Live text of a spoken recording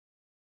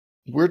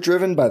We're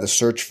driven by the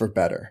search for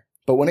better.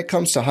 But when it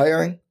comes to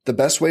hiring, the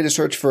best way to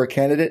search for a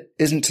candidate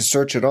isn't to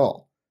search at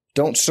all.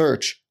 Don't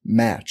search,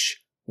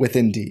 match with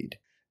Indeed.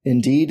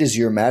 Indeed is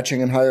your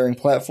matching and hiring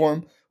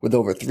platform with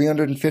over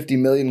 350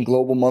 million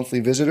global monthly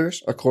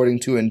visitors,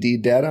 according to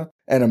Indeed data,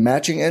 and a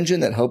matching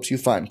engine that helps you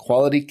find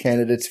quality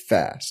candidates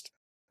fast.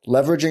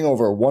 Leveraging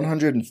over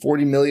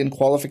 140 million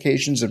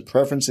qualifications and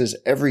preferences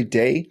every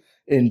day,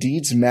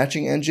 Indeed's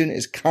matching engine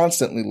is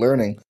constantly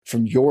learning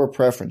from your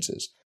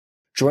preferences.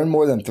 Join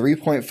more than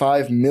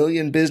 3.5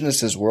 million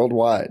businesses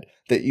worldwide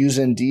that use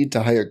Indeed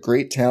to hire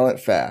great talent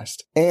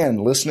fast.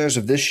 And listeners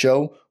of this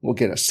show will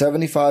get a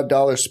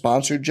 $75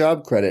 sponsored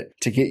job credit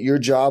to get your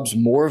jobs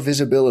more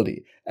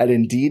visibility at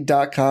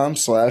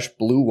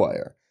Indeed.com/Blue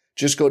Wire.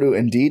 Just go to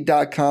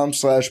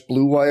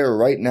Indeed.com/Blue Wire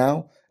right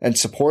now and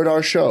support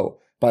our show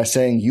by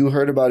saying you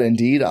heard about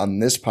Indeed on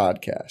this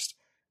podcast.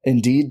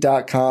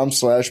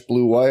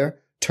 Indeed.com/Blue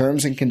Wire.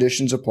 Terms and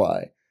conditions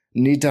apply.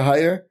 Need to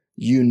hire?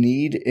 You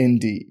need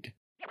Indeed.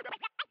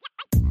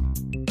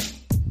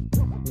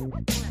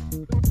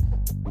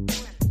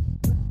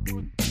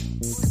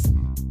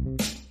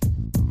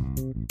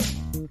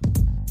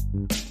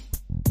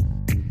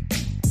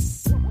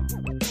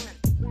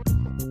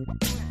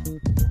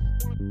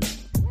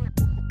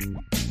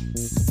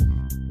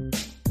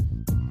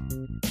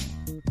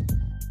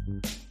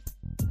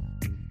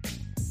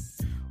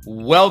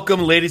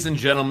 Welcome, ladies and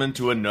gentlemen,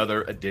 to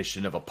another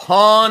edition of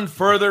Upon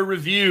Further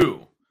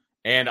Review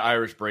and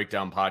Irish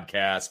Breakdown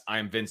Podcast.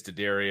 I'm Vince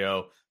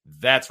D'Addario.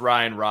 That's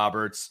Ryan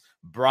Roberts.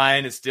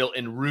 Brian is still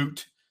en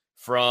route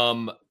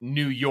from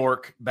New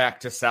York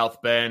back to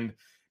South Bend.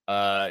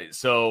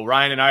 So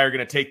Ryan and I are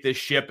going to take this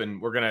ship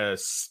and we're going to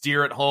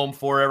steer it home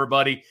for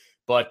everybody.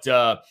 But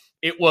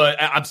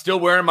I'm still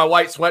wearing my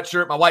white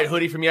sweatshirt, my white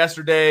hoodie from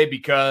yesterday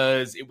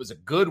because it was a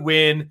good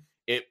win.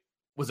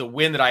 Was a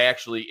win that I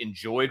actually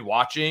enjoyed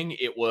watching.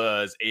 It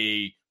was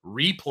a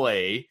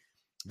replay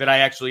that I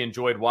actually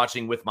enjoyed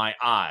watching with my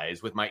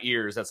eyes. With my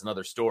ears, that's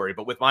another story.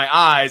 But with my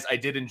eyes, I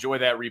did enjoy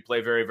that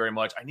replay very, very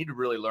much. I need to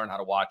really learn how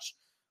to watch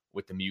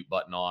with the mute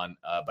button on,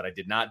 but I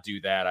did not do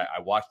that.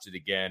 I watched it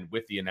again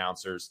with the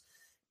announcers.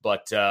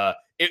 But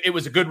it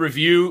was a good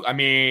review. I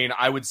mean,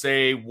 I would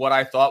say what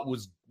I thought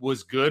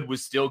was good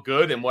was still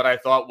good, and what I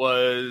thought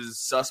was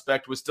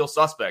suspect was still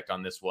suspect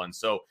on this one.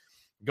 So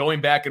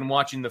going back and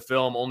watching the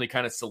film only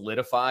kind of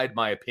solidified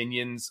my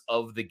opinions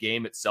of the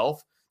game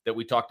itself that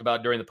we talked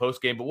about during the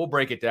postgame, but we'll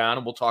break it down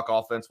and we'll talk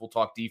offense, we'll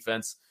talk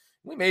defense.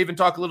 We may even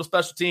talk a little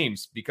special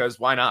teams because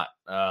why not?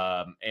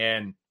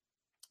 And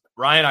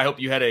Ryan, I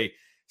hope you had a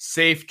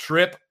safe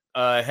trip,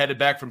 headed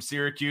back from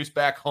Syracuse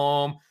back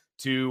home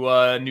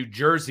to New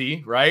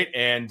Jersey, right?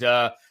 And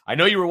I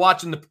know you were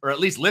watching or at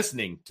least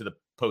listening to the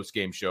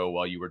postgame show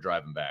while you were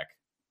driving back.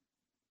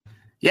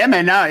 Yeah,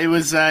 man. No, it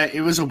was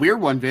a weird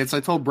one, Vince.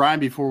 I told Brian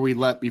before we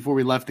left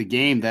the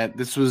game that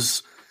this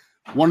was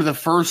one of the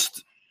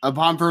first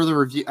upon further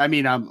review. I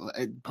mean,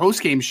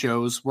 post game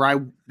shows where I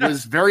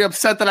was very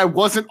upset that I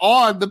wasn't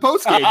on the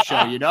post game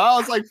show. You know, I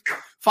was like,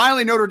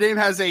 finally, Notre Dame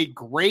has a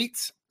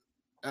great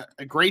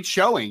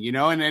showing. You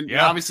know, and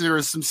obviously there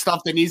is some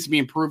stuff that needs to be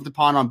improved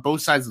upon on both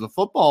sides of the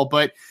football.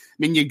 But I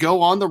mean, you go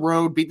on the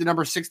road, beat the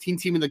number 16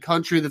 team in the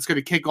country that's going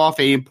to kick off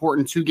a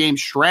important 2-game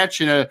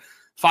stretch in a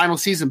final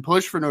season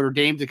push for Notre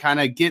Dame to kind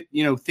of get,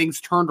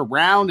 things turned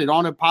around and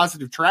on a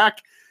positive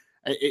track.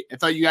 I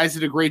thought you guys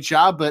did a great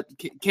job, but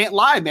can't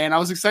lie, man. I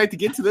was excited to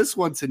get to this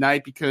one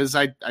tonight because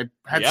I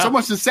had so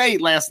much to say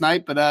last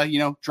night, but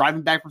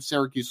driving back from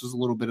Syracuse was a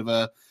little bit of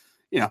a,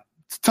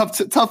 tough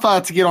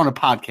to get on a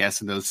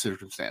podcast in those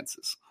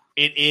circumstances.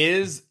 It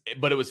is,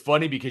 but it was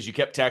funny because you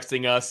kept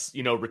texting us,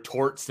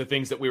 retorts to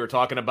things that we were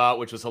talking about,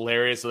 which was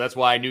hilarious. So that's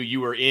why I knew you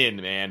were in,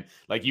 man.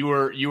 Like you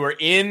were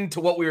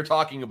into what we were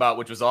talking about,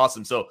 which was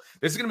awesome. So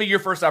this is going to be your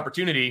first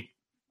opportunity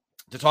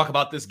to talk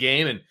about this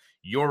game and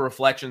your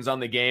reflections on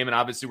the game. And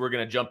obviously we're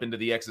going to jump into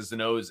the X's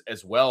and O's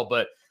as well.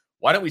 But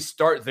why don't we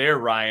start there,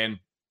 Ryan?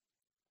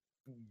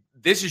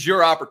 This is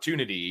your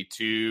opportunity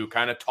to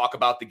kind of talk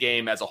about the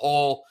game as a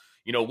whole,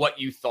 what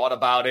you thought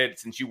about it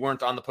since you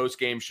weren't on the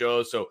post-game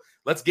show. So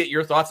let's get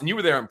your thoughts. And you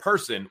were there in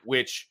person,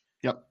 which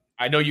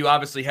I know you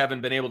obviously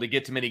haven't been able to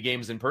get to many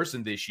games in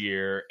person this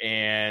year.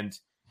 And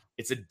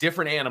it's a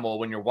different animal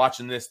when you're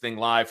watching this thing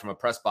live from a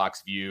press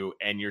box view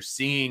and you're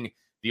seeing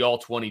the all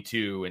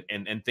 22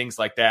 and things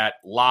like that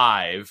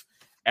live,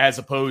 as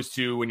opposed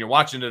to when you're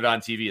watching it on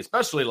TV,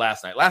 especially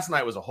last night. Last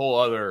night was a whole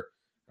other,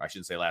 I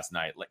shouldn't say last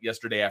night, like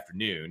yesterday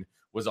afternoon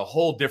was a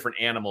whole different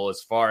animal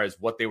as far as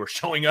what they were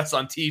showing us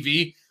on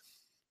TV.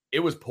 It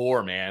was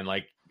poor, man.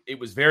 Like it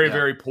was very,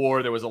 very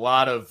poor. There was a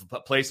lot of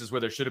places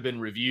where there should have been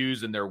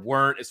reviews and there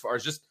weren't, as far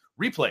as just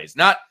replays,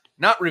 not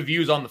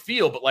reviews on the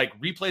field, but like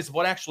replays of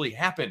what actually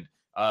happened,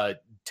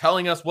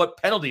 telling us what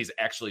penalties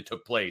actually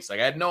took place.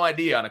 Like I had no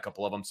idea on a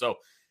couple of them. So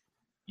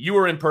you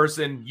were in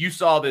person, you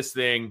saw this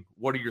thing.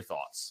 What are your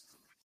thoughts?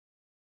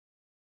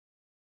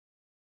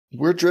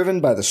 We're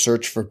driven by the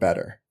search for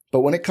better. But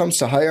when it comes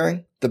to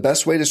hiring, the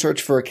best way to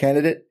search for a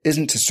candidate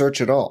isn't to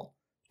search at all.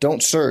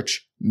 Don't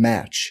search,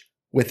 match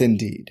with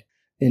Indeed.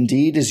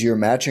 Indeed is your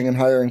matching and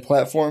hiring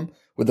platform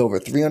with over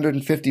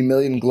 350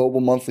 million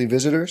global monthly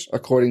visitors,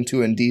 according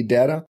to Indeed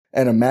data,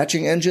 and a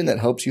matching engine that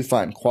helps you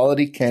find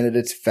quality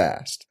candidates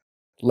fast.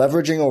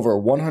 Leveraging over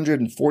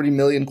 140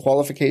 million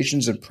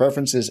qualifications and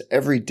preferences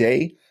every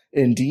day,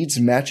 Indeed's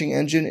matching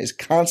engine is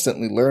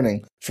constantly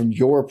learning from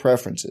your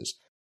preferences.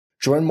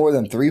 Join more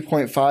than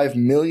 3.5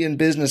 million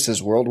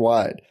businesses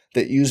worldwide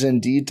that use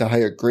Indeed to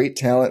hire great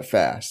talent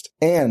fast.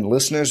 And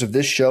listeners of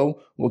this show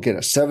will get a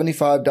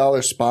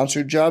 $75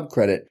 sponsored job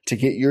credit to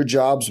get your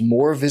jobs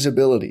more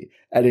visibility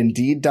at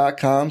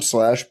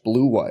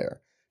Indeed.com/Blue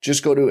Wire.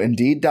 Just go to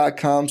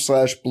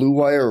Indeed.com/Blue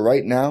Wire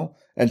right now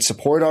and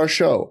support our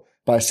show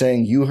by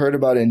saying you heard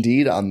about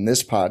Indeed on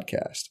this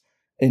podcast.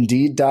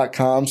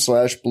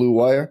 Indeed.com/Blue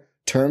Wire.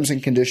 Terms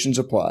and conditions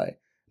apply.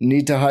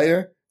 Need to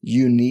hire?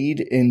 You need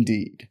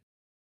Indeed.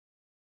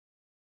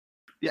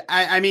 Yeah,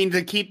 I mean,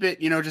 to keep it,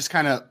 just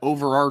kind of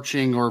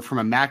overarching or from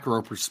a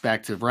macro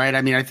perspective, right?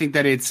 I mean, I think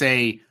that it's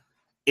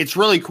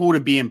really cool to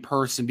be in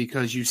person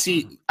because you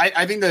see,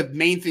 I think the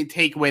main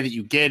takeaway that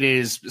you get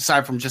is,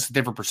 aside from just a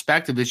different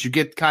perspective, is you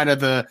get kind of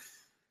the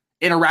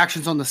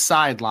interactions on the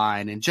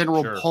sideline and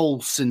general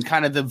pulse and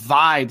kind of the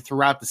vibe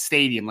throughout the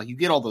stadium. Like, you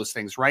get all those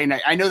things, right?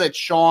 And I know that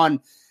Sean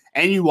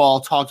and you all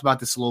talked about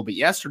this a little bit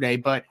yesterday,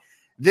 but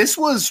this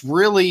was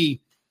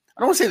really,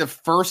 I don't want to say the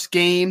first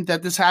game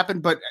that this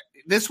happened, but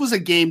this was a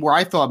game where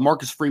I thought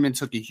Marcus Freeman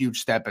took a huge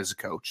step as a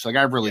coach. Like,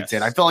 I really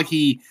did. I felt like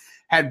he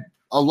had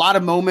a lot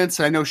of moments.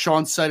 And I know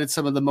Sean cited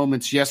some of the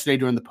moments yesterday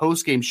during the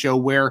post-game show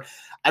where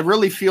I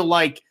really feel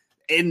like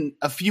in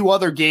a few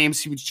other games,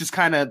 he would just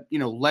kind of,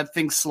 let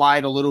things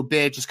slide a little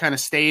bit, just kind of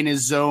stay in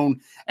his zone.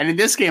 And in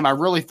this game, I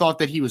really thought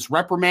that he was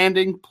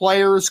reprimanding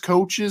players,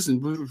 coaches,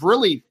 and was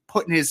really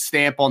putting his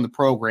stamp on the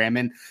program.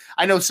 And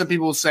I know some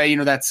people will say,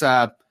 that's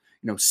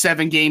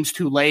 7 games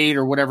too late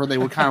or whatever they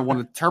would kind of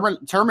want to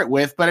term it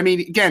with. But I mean,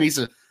 again, he's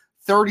a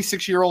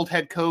 36-year-old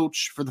head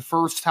coach for the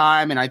first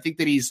time. And I think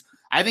that he's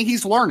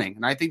learning,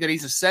 and I think that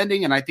he's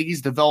ascending, and I think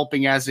he's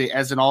developing from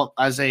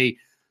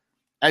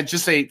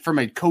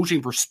a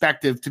coaching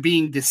perspective to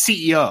being the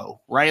CEO,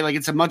 right? Like,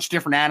 it's a much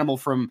different animal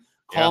from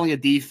calling a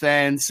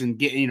defense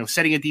and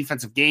setting a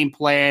defensive game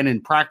plan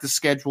and practice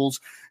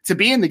schedules to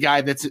being the guy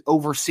that's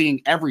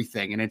overseeing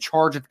everything and in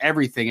charge of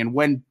everything. And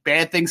when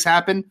bad things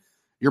happen,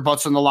 your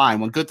butt's on the line.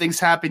 When good things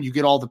happen, you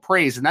get all the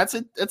praise. And that's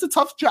a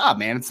tough job,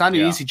 man. It's not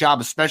an easy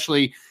job,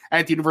 especially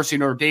at the University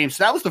of Notre Dame.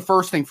 So that was the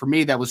first thing for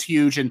me that was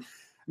huge. And I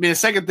mean, the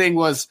second thing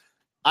was,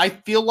 I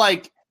feel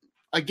like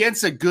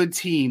against a good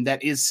team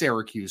that is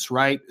Syracuse,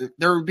 right?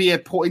 There would be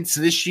at points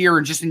this year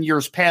and just in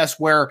years past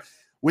where,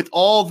 with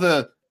all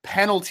the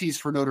penalties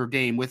for Notre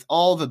Dame, with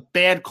all the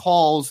bad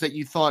calls that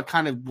you thought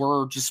kind of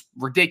were just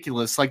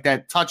ridiculous, like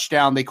that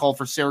touchdown they called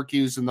for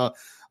Syracuse in the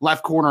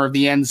left corner of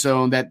the end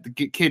zone that the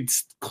kid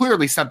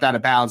clearly stepped out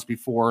of bounds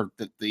before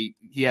he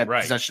had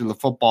possession of the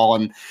football.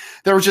 And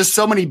there were just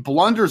so many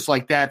blunders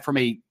like that from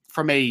a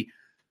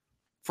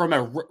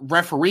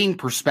refereeing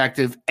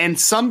perspective. And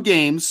some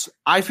games,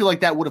 I feel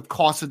like that would have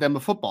costed them a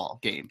football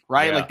game,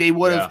 right? Yeah, like they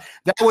would have,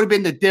 that would have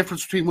been the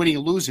difference between winning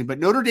and losing. But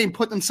Notre Dame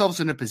put themselves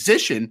in a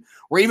position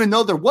where, even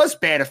though there was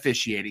bad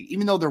officiating,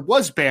 even though there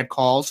was bad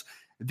calls,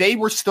 they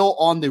were still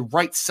on the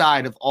right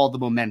side of all the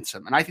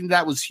momentum. And I think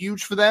that was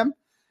huge for them.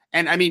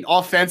 And I mean,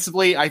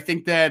 offensively, I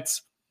think that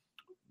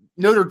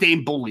Notre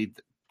Dame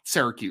bullied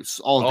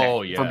Syracuse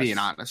all day, for being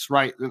honest,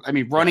 right? I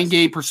mean, running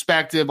game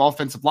perspective,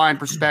 offensive line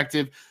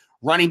perspective,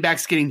 running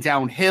backs getting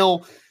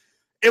downhill.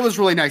 It was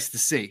really nice to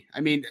see.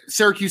 I mean,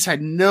 Syracuse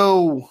had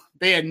no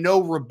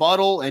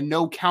rebuttal and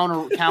no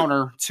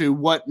counter to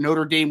what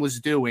Notre Dame was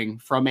doing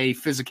from a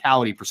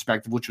physicality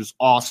perspective, which was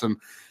awesome.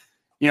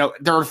 There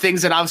are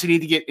things that obviously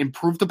need to get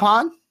improved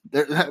upon.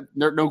 There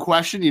no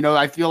question.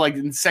 I feel like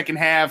in the second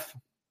half,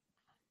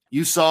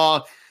 you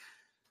saw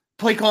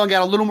play calling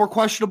got a little more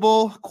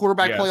questionable.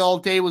 Quarterback play all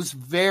day was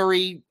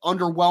very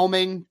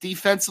underwhelming.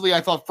 Defensively,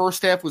 I thought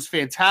first half was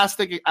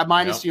fantastic,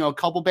 minus a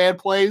couple bad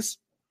plays.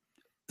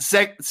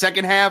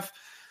 Second half,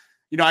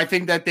 I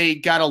think that they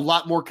got a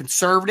lot more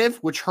conservative,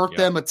 which hurt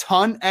them a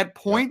ton at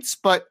points.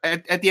 But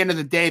at the end of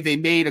the day, they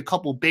made a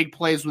couple big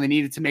plays when they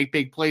needed to make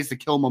big plays to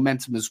kill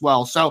momentum as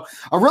well. So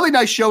a really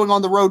nice showing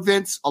on the road,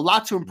 Vince. A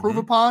lot to improve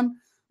upon,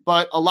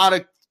 but a lot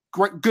of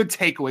good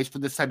takeaways for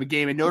this type of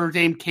game. And Notre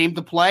Dame came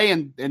to play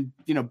and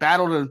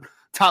battled a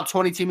top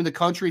 20 team in the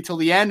country till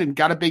the end and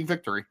got a big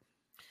victory.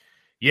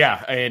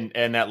 Yeah,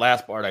 and that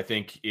last part I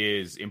think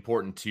is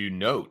important to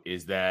note,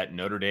 is that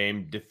Notre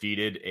Dame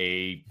defeated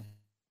a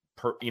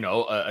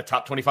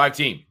top 25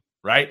 team,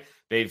 right?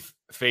 They've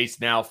faced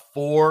now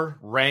 4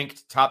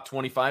 ranked top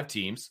 25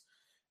 teams,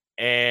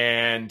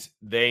 and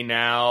they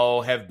now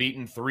have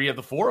beaten 3 of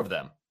the 4 of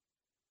them.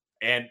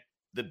 And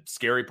the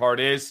scary part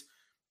is,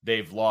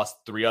 they've lost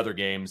 3 other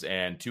games,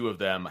 and 2 of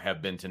them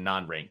have been to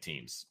non-ranked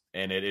teams.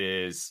 And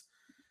it's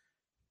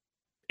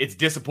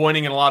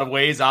disappointing in a lot of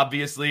ways.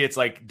 Obviously, it's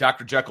like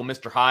Dr. Jekyll,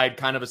 Mr. Hyde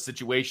kind of a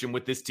situation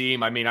with this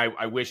team. I mean,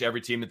 I wish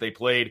every team that they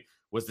played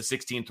was the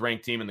 16th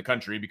ranked team in the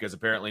country, because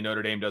apparently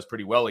Notre Dame does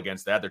pretty well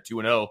against that. They're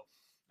 2-0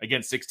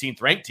 against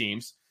 16th ranked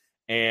teams.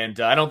 And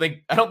I don't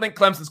think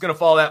Clemson's going to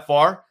fall that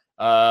far,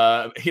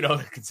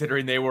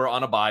 considering they were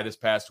on a bye this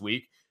past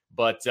week.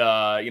 But,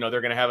 they're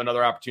going to have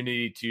another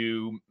opportunity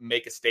to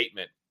make a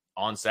statement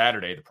on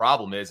Saturday. The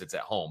problem is it's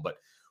at home. But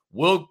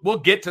we'll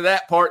get to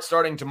that part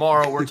starting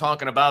tomorrow. We're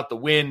talking about the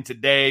win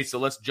today, so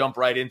let's jump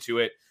right into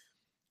it.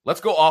 Let's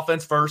go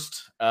offense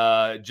first,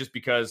 just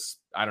because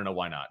I don't know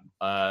why not.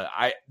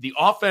 The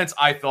offense,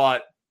 I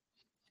thought,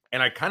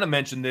 and I kind of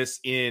mentioned this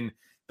in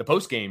the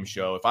post-game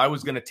show, if I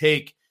was going to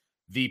take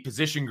the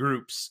position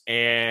groups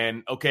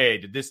and, okay,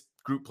 did this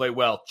group play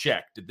well?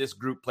 Check. Did this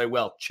group play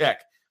well?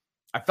 Check.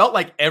 I felt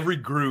like every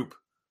group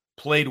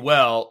played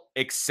well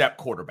except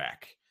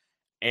quarterback.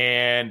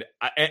 And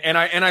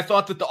I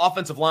thought that the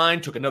offensive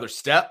line took another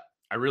step.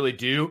 I really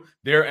do.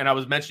 And I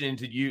was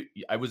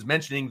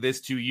mentioning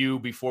this to you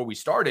before we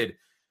started,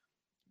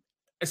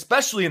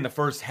 especially in the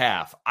first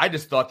half. I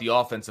just thought the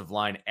offensive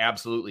line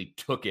absolutely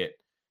took it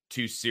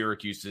to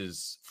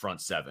Syracuse's front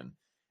seven.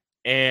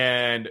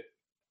 And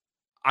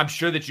I'm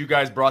sure that you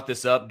guys brought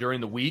this up during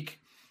the week.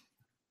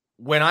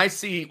 When I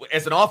see,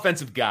 as an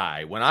offensive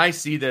guy, when I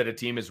see that a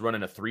team is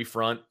running a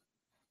 3-front,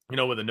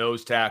 with a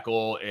nose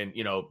tackle and,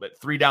 but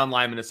 3 down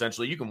linemen,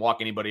 essentially, you can walk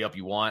anybody up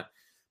you want.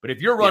 But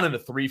if you're running a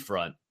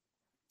 3-front,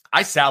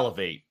 I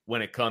salivate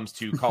when it comes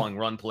to calling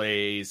run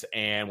plays.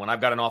 And when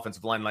I've got an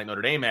offensive line like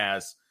Notre Dame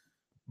has,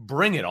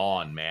 bring it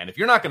on, man. If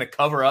you're not going to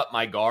cover up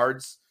my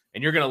guards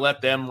and you're going to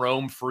let them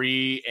roam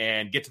free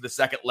and get to the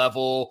second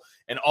level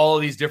and all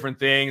of these different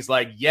things,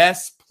 like,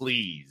 yes,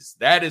 please.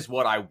 That is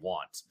what I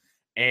want.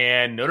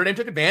 And Notre Dame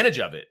took advantage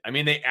of it. I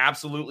mean, they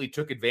absolutely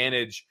took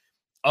advantage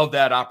of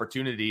that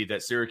opportunity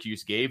that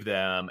Syracuse gave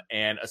them.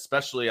 And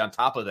especially on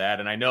top of that,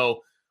 and I know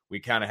we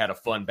kind of had a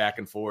fun back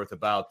and forth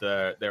about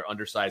their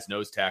undersized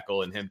nose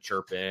tackle and him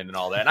chirping and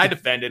all that. And I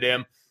defended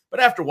him. But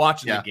after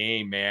watching the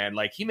game, man,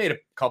 like, he made a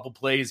couple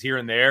plays here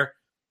and there,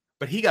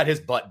 but he got his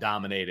butt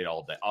dominated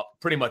all day,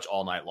 pretty much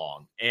all night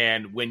long.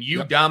 And when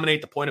you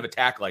dominate the point of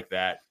attack like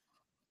that,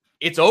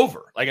 it's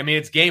over. Like, I mean,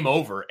 it's game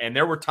over. And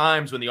there were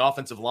times when the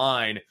offensive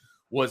line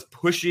was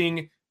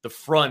pushing the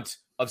front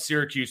of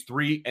Syracuse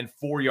 3 and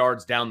 4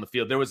 yards down the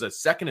field. There was a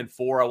 2nd and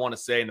 4, I want to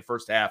say, in the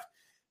first half.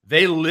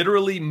 They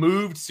literally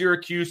moved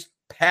Syracuse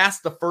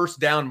past the first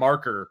down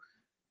marker,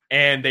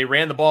 and they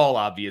ran the ball,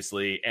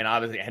 obviously, and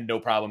obviously had no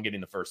problem getting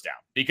the first down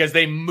because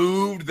they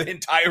moved the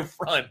entire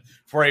front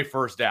for a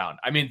first down.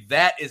 I mean,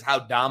 that is how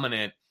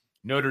dominant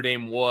Notre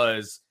Dame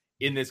was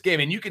in this game.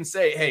 And you can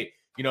say, hey,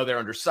 they're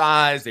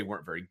undersized, they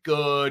weren't very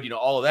good,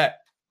 all of that.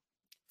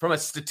 From a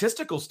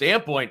statistical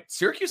standpoint,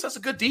 Syracuse has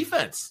a good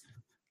defense.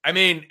 I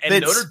mean,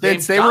 and Notre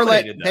Dame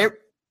dominated them.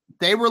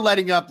 They were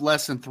letting up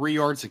less than 3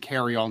 yards a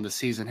carry on the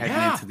season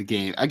heading into the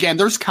game. Again,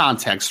 there's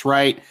context,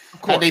 right?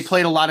 Of course. They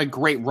played a lot of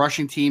great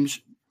rushing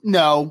teams.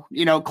 No,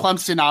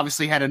 Clemson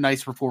obviously had a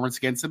nice performance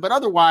against them, but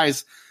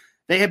otherwise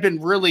they have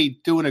been really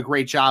doing a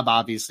great job,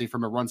 obviously,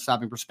 from a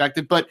run-stopping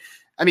perspective. But,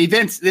 I mean,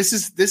 Vince, this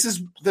is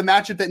the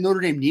matchup that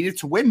Notre Dame needed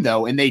to win,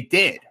 though, and they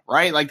did,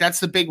 right? Like, that's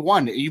the big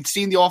one. You've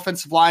seen the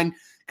offensive line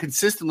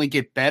consistently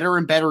get better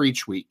and better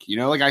each week.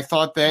 I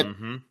thought that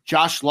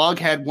Josh Lugg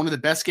had one of the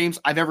best games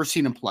I've ever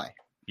seen him play.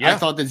 Yeah. I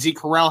thought that Zeke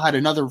Corral had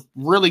another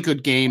really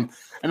good game.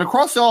 And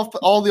across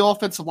all the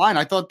offensive line,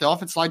 I thought the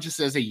offensive line just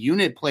as a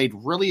unit played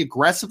really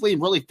aggressively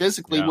and really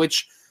physically,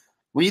 which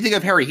when you think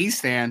of Harry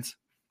Hiestand,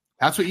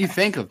 that's what you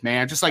think of,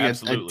 man. Just like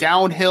a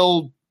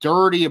downhill,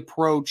 dirty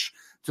approach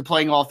to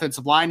playing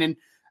offensive line. And,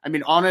 I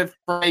mean, on it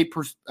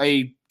from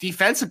a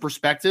defensive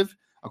perspective,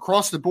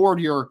 across the board,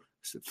 you're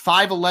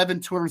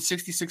 5'11",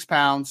 266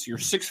 pounds, you're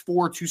 6'4",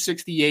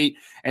 268,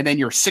 and then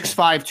you're 6'5",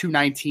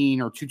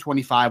 219 or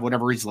 225,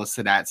 whatever he's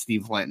listed at,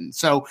 Steve Linton.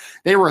 So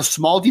they were a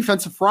small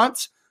defensive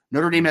front.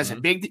 Notre Dame has a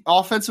big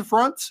offensive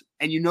front,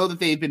 and that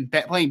they've been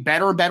playing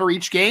better and better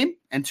each game.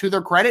 And to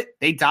their credit,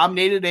 they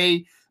dominated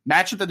a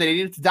matchup that they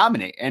needed to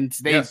dominate, and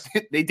they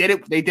did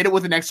it. They did it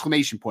with an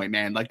exclamation point,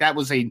 man. Like, that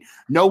was a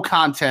no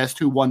contest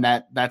who won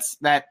that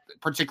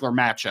particular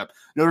matchup.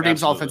 Notre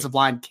Dame's offensive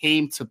line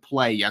came to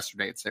play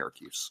yesterday at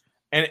Syracuse.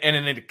 And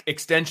an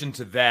extension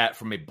to that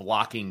from a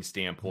blocking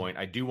standpoint,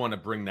 I do want to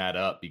bring that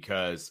up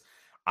because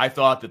I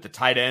thought that the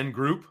tight end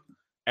group,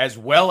 as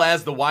well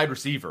as the wide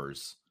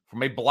receivers,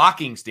 from a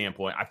blocking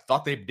standpoint, I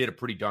thought they did a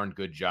pretty darn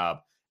good job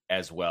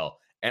as well.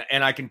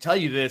 And I can tell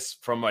you this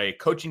from a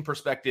coaching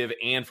perspective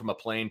and from a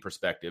playing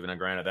perspective, and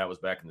granted that was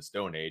back in the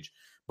Stone Age,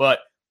 but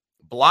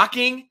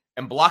blocking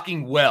and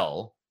blocking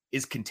well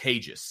is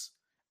contagious.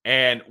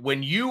 And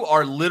when you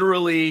are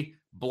literally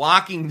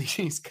blocking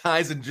these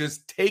guys and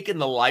just taking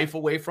the life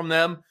away from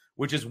them,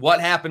 which is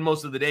what happened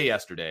most of the day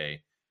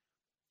yesterday,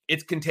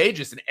 it's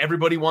contagious and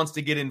everybody wants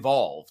to get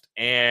involved.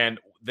 And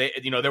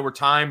there were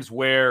times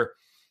where,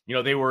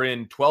 they were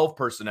in 12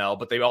 personnel,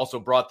 but they also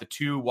brought the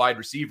 2 wide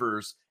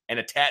receivers and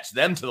attached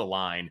them to the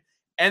line.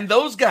 And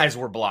those guys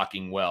were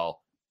blocking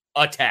well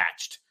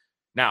attached.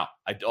 Now,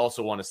 I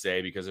also want to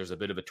say, because there's a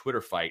bit of a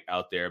Twitter fight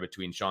out there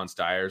between Sean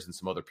Stiers and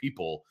some other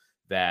people,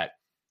 that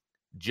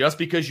just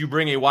because you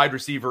bring a wide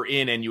receiver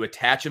in and you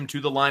attach him to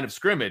the line of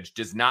scrimmage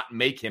does not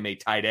make him a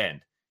tight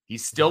end.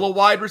 He's still a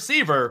wide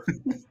receiver.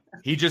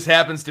 He just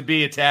happens to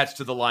be attached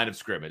to the line of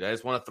scrimmage. I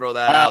just want to throw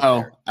that out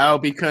there. Oh,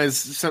 because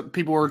some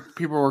people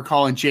were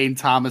calling Jaden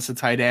Thomas a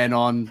tight end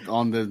on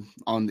the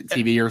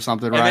TV or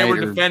something, and right? They were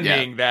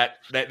defending that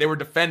they were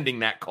defending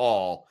that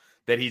call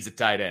that he's a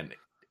tight end.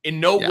 In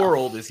no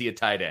world is he a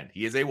tight end.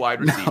 He is a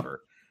wide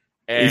receiver. No.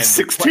 And he's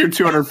 6'2",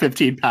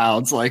 215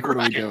 pounds. Like, what are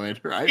we doing?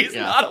 Right? He's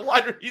not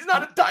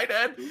a tight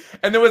end.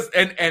 And there was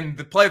and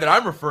the play that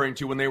I'm referring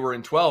to when they were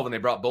in 12 and they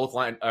brought both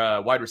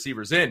wide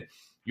receivers in.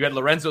 You had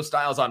Lorenzo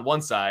Styles on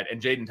one side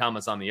and Jaden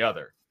Thomas on the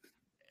other.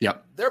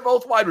 Yep. They're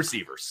both wide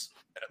receivers.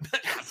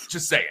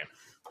 Just saying.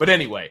 But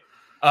anyway,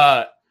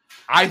 I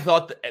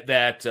thought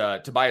that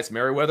Tobias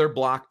Merriweather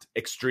blocked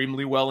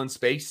extremely well in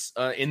space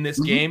in this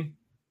game.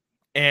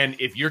 And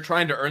if you're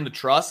trying to earn the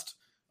trust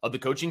of the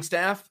coaching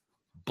staff,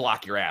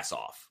 block your ass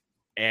off.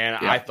 And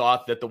I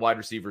thought that the wide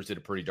receivers did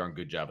a pretty darn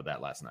good job of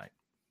that last night.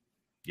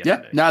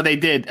 Yesterday. Yeah, no, they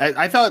did.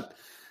 I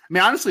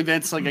mean, honestly,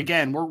 Vince, like,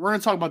 again, we're going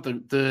to talk about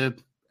the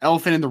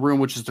elephant in the room,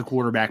 which is the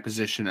quarterback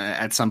position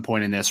at some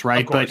point in this,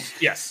 right? But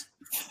yes,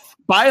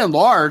 by and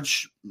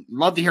large,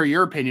 love to hear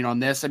your opinion on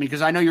this. I mean,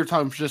 because I know you're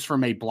talking just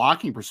from a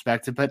blocking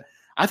perspective, but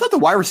I thought the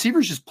wide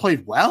receivers just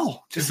played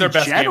well. Just their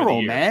best general, game of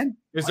the year. Man.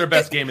 It's their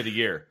best game of the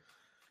year.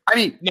 I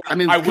mean,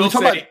 I will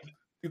say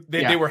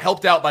they were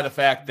helped out by the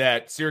fact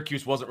that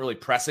Syracuse wasn't really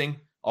pressing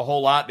a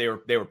whole lot. They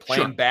were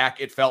playing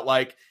back, it felt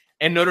like,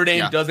 and Notre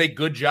Dame does a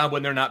good job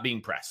when they're not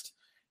being pressed.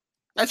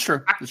 That's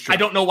true. I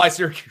don't know why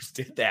Syracuse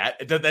did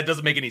that. That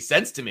doesn't make any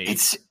sense to me.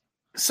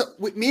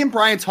 Me and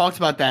Brian talked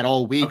about that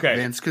all week,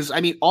 Vince, because, I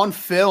mean, on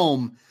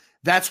film,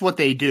 that's what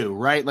they do,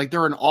 right? Like,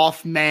 they're an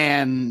off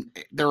man.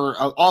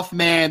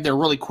 They're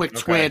really quick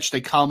twitch.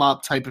 They come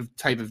up type of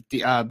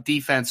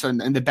defense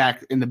in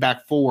the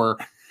back four.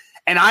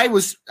 And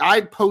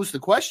I posed the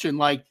question,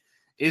 like,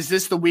 is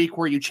this the week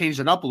where you change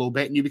it up a little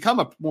bit and you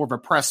become more of a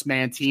press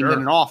man team than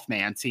an off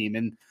man team?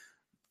 And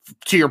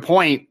to your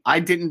point, I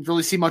didn't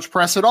really see much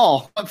press at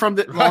all on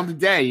the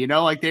day, you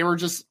know, like they were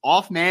just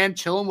off man,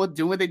 chilling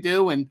doing what they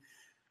do. And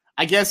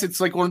I guess it's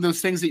like one of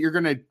those things that you're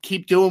going to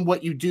keep doing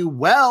what you do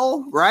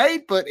well.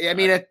 Right. But I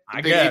mean, it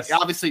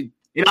obviously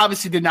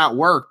did not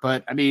work,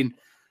 but I mean,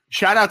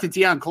 shout out to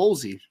Deion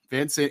Colzie,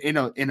 Vince,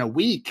 in a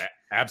week.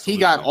 Absolutely. He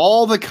got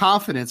all the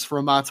confidence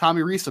from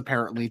Tommy Rees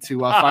apparently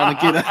to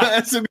finally get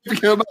a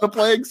significant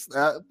amount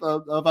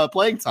of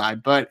playing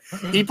time, but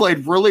he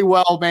played really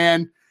well,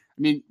 man.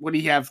 I mean,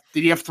 did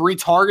he have 3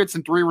 targets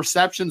and 3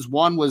 receptions?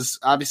 One was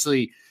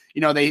obviously,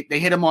 you know, they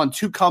hit him on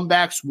 2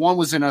 comebacks. One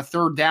was in a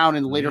third down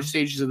in the later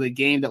stages of the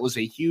game. That was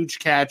a huge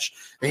catch.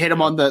 They hit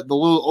him on the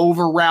little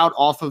over route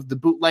off of the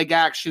bootleg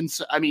action.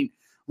 So, I mean,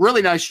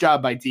 really nice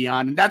job by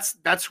Deion. And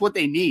that's what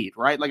they need,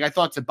 right? Like, I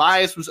thought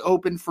Tobias was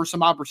open for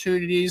some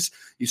opportunities.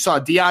 You saw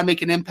Deion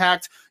make an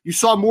impact. You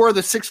saw more of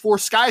the 6'4"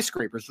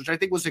 skyscrapers, which I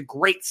think was a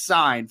great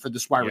sign for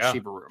this wide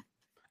receiver room.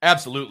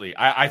 Absolutely.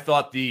 I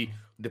thought the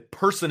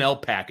personnel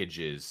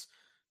packages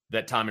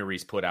that Tommy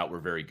Rees put out were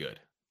very good.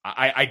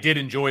 I did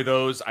enjoy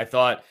those. I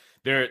thought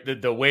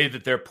the way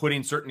that they're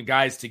putting certain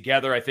guys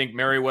together. I think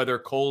Merriweather,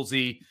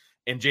 Colzie,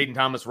 and Jaden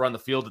Thomas were on the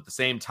field at the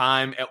same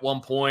time at one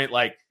point.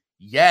 Like,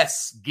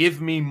 yes, give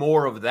me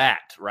more of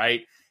that,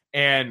 right?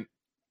 And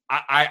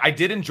I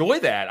did enjoy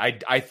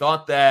that. I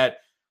thought that,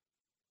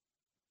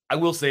 I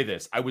will say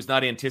this, I was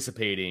not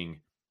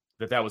anticipating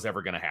that was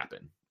ever going to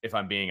happen, if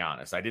I'm being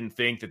honest. I didn't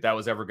think that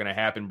was ever going to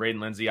happen.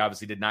 Braden Lindsey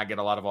obviously did not get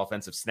a lot of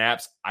offensive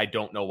snaps. I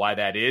don't know why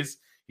that is.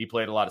 He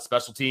played a lot of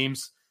special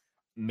teams.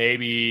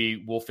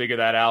 Maybe we'll figure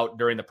that out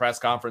during the press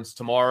conference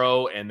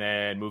tomorrow and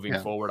then moving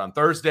forward on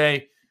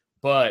Thursday.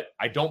 But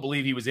I don't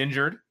believe he was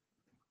injured.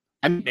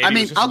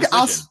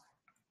 I'll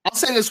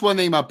say this one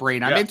thing about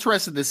Braden. I'm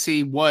interested to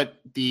see what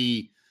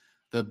the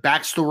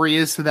backstory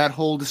is to that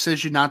whole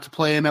decision not to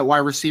play him at wide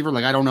receiver.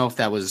 Like, I don't know if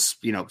that was,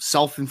 you know,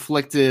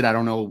 self-inflicted. I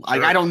don't know.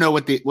 Sure. I don't know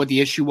what the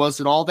issue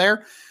was at all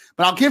there.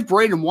 But I'll give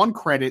Braden one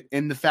credit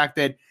in the fact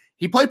that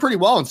he played pretty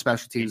well in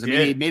special teams.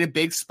 He made a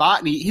big spot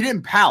and he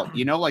didn't pout.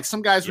 You know, like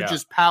some guys would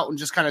just pout and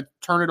just kind of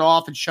turn it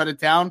off and shut it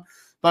down.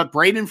 But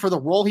Braden, for the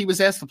role he was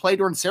asked to play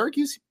during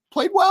Syracuse,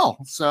 played well.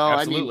 So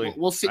absolutely. I mean,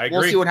 we'll see.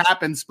 We'll see what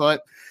happens.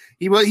 But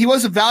he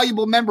was a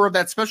valuable member of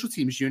that special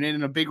teams unit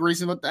and a big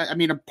reason.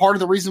 A part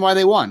of the reason why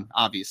they won,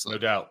 obviously.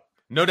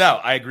 No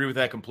doubt. I agree with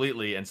that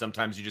completely. And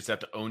sometimes you just have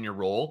to own your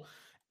role.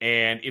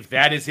 And if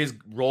that is his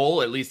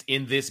role, at least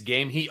in this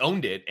game, he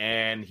owned it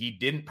and he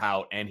didn't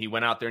pout and he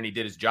went out there and he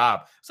did his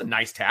job. It's a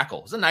nice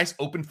tackle. It's a nice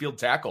open field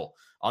tackle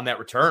on that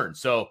return.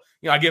 So,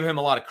 you know, I give him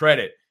a lot of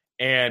credit.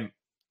 And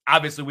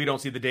obviously we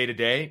don't see the day to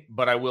day,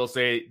 but I will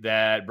say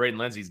that Braden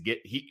Lindsey's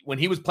when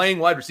he was playing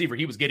wide receiver,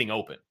 he was getting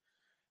open.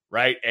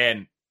 Right.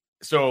 And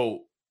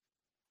so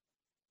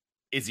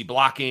is he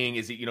blocking?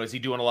 Is he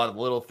doing a lot of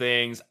little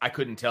things? I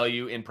couldn't tell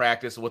you in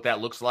practice what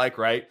that looks like.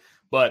 Right.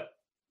 But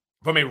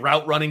from a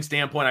route running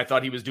standpoint, I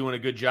thought he was doing a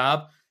good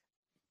job.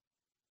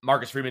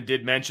 Marcus Freeman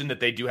did mention that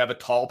they do have a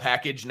tall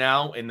package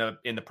now in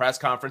the press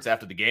conference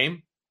after the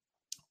game.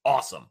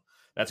 Awesome.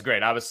 That's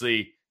great.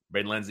 Obviously,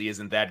 Braden Lindsey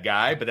isn't that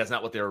guy, but that's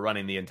not what they were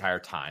running the entire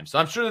time. So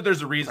I'm sure that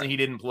there's a reason he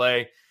didn't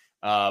play.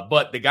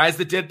 But the guys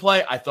that did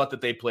play, I thought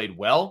that they played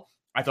well.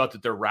 I thought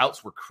that their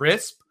routes were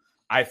crisp.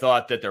 I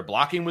thought that their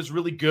blocking was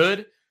really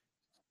good.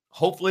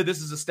 Hopefully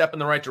this is a step in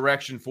the right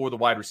direction for the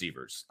wide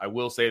receivers. I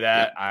will say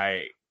that.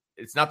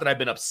 It's not that I've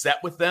been upset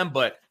with them,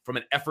 but from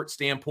an effort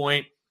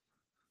standpoint,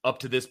 up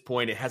to this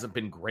point, it hasn't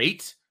been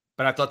great,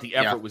 but I thought the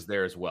effort was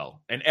there as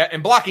well.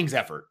 And blocking's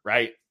effort,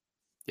 right?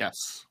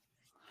 Yes.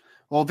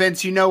 Well,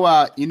 Vince,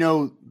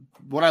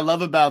 what I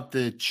love about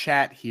the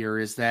chat here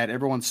is that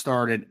everyone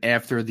started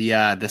after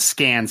the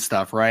scan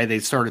stuff, right? They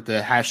started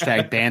the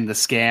hashtag ban the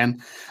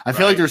scan. I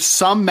feel like there's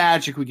some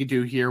magic we could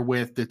do here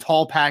with the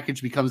tall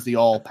package becomes the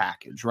all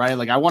package, right?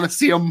 Like I want to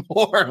see them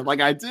more.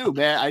 Like I do,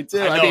 man. I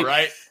do. I know,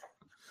 right?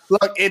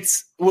 Look,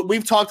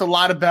 we've talked a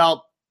lot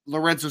about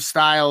Lorenzo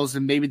Styles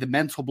and maybe the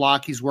mental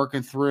block he's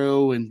working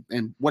through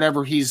and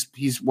whatever he's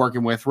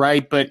working with,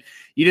 right? But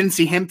you didn't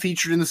see him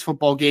featured in this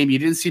football game. You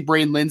didn't see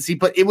Braden Lindsey,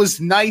 but it was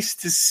nice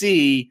to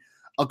see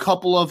a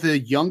couple of the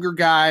younger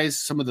guys,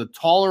 some of the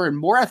taller and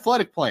more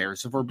athletic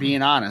players, if we're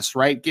being honest,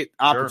 right, get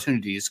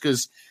opportunities.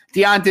 Because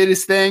Deion did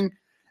his thing.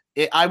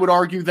 I would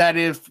argue that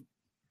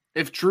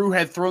if Drew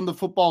had thrown the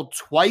football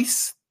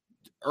twice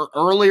or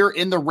earlier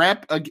in the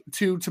rep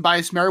to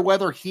Tobias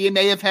Merriweather, he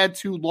may have had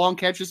 2 long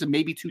catches and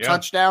maybe 2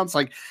 touchdowns.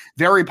 Like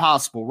very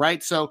possible,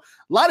 right? So a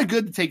lot of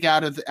good to take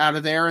out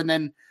of there. And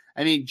then,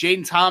 I mean,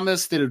 Jaden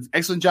Thomas did an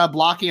excellent job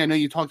blocking. I know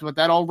you talked about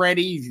that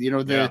already.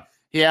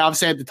 He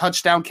obviously had the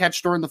touchdown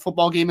catch during the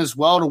football game as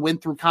well to win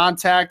through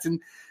contact.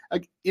 And,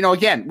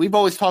 again, we've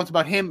always talked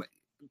about him.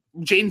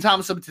 Jaden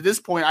Thomas up to this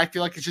point, I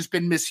feel like it's just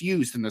been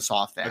misused in this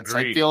offense.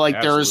 Agreed. I feel like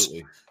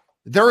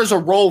there is a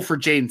role for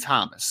Jaden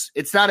Thomas.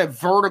 It's not a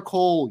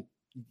vertical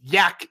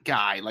yak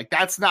guy. Like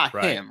that's not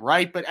him,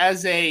 right? But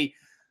as a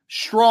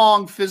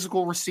strong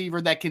physical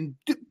receiver that can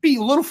be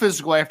a little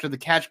physical after the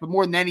catch, but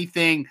more than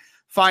anything,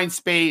 find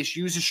space,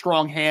 use his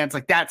strong hands,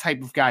 like that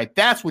type of guy.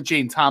 That's what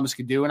Jaden Thomas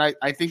can do. And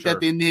I think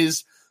that in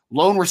his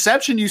lone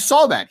reception, you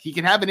saw that. He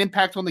can have an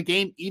impact on the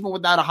game even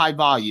without a high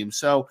volume.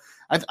 So,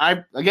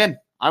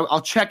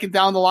 I'll check it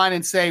down the line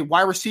and say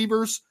wide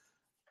receivers,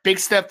 big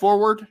step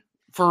forward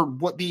for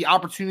what the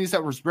opportunities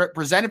that was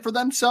presented for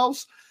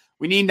themselves.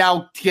 We need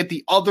now to get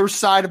the other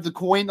side of the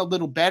coin a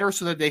little better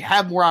so that they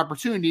have more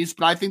opportunities.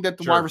 But I think that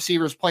the wide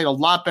receivers played a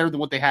lot better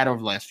than what they had over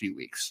the last few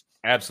weeks.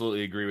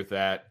 Absolutely agree with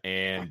that.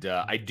 And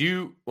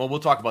we'll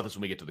talk about this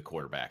when we get to the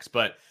quarterbacks,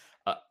 but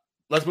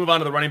let's move on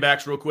to the running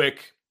backs real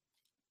quick.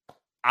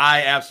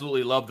 I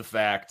absolutely love the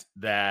fact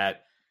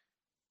that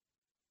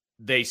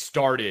they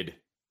started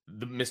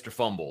the Mr.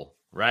 Fumble,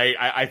 right?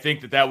 I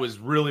think that was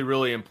really,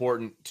 really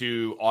important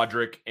to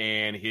Audric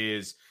and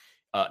his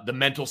the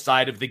mental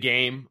side of the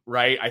game,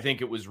 right? I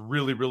think it was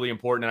really, really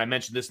important. And I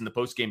mentioned this in the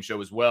post-game show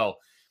as well.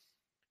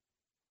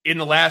 In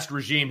the last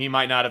regime, he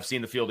might not have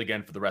seen the field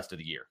again for the rest of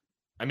the year.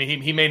 I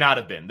mean, he may not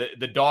have been.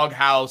 The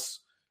doghouse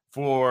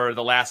for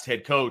the last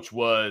head coach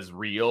was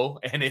real,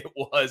 and it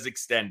was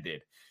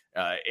extended.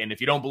 And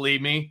if you don't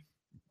believe me,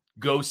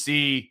 go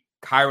see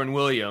Kyron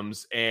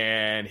Williams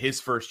and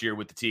his first year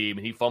with the team.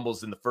 He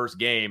fumbles in the first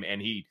game,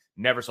 and he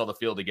never saw the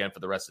field again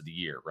for the rest of the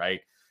year, right?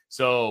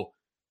 So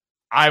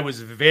I was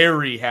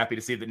very happy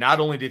to see that not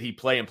only did he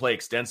play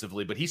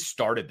extensively, but he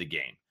started the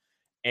game.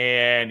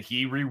 And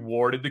he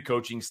rewarded the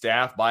coaching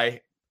staff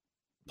by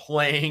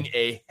playing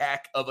a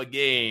heck of a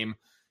game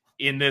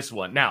in this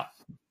one. Now,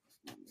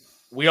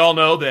 we all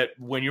know that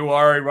when you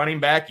are a running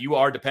back, you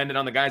are dependent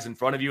on the guys in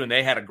front of you, and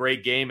they had a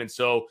great game. And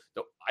so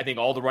I think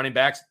all the running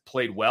backs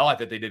played well. I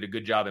think they did a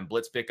good job in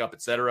blitz pickup,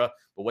 et cetera.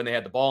 But when they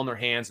had the ball in their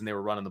hands and they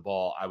were running the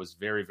ball, I was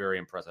very, very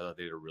impressed. I thought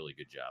they did a really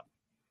good job.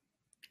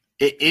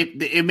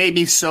 It made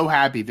me so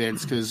happy,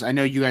 Vince, because I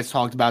know you guys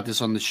talked about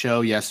this on the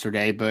show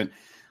yesterday, but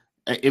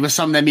it was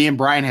something that me and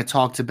Brian had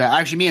talked about.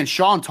 Actually, me and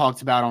Sean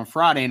talked about on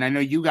Friday, and I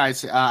know you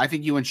guys, I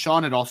think you and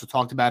Sean had also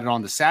talked about it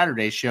on the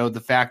Saturday show, the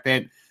fact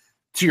that,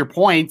 to your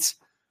point,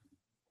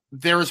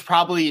 there is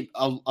probably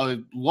a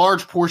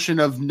large portion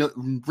of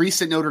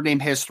recent Notre Dame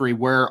history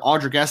where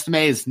Audric Estime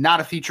is not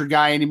a featured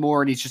guy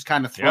anymore, and he's just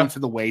kind of thrown to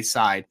the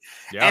wayside.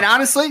 Yeah. And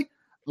honestly,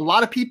 a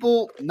lot of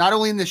people, not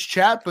only in this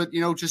chat, but,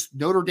 just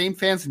Notre Dame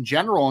fans in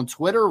general on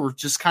Twitter were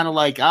just kind of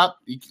like,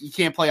 you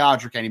can't play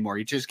Audric anymore.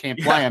 You just can't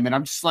play him. And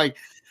I'm just like,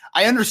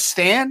 I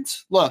understand.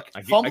 Look,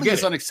 fumbling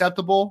is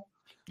unacceptable.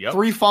 Yep.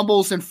 3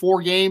 fumbles in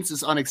 4 games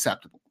is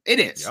unacceptable. It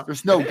is. Yep.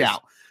 There's no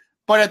doubt.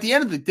 But at the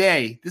end of the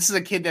day, this is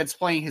a kid that's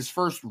playing his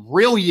first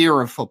real year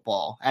of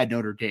football at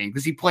Notre Dame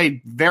because he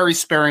played very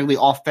sparingly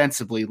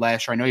offensively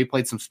last year. I know he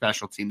played some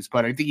special teams,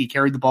 but I think he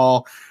carried the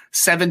ball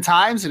 7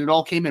 times, and it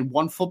all came in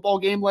 1 football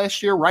game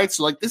last year, right?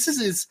 So, this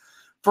is his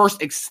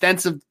first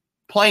extensive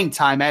playing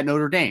time at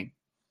Notre Dame.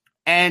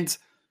 And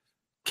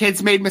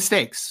kid's made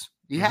mistakes.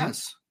 He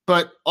has.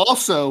 But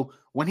also,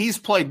 when he's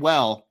played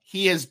well,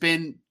 he has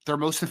been their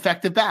most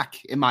effective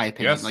back, in my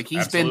opinion. Yes,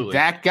 he's been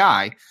that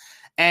guy.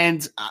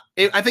 And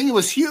I think it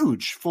was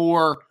huge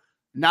for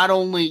not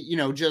only,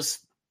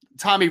 just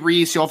Tommy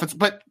Rees, the offense,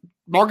 but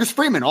Marcus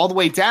Freeman all the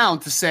way down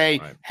to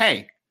say,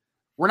 hey,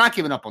 we're not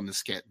giving up on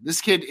this kid.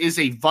 This kid is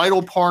a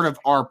vital part of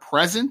our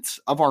present,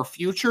 of our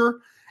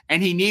future.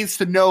 and he needs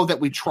to know that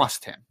we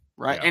trust him,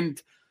 right? Yeah.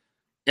 And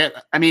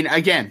I mean,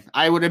 again,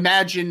 I would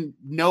imagine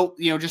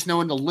just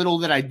knowing the little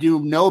that I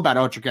do know about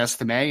Audric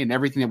Estime and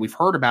everything that we've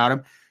heard about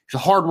him, he's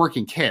a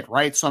hardworking kid,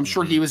 right? So I'm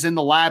sure he was in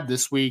the lab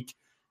this week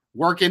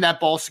working that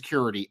ball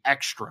security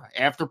extra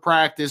after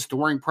practice,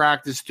 during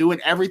practice, doing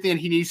everything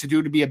he needs to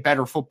do to be a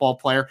better football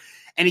player.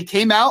 And he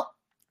came out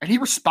and he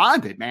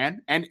responded,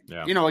 man. And,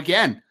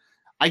 again,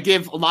 I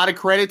give a lot of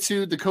credit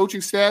to the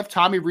coaching staff,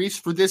 Tommy Rees,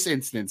 for this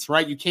instance,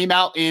 right? You came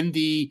out in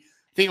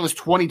I think it was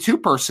 22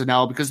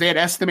 personnel because they had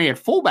Estime at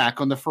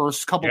fullback on the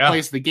first couple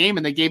plays of the game,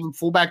 and they gave him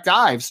fullback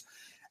dives.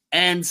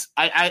 And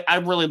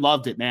I really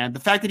loved it, man. The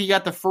fact that he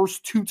got the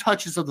first 2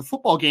 touches of the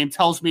football game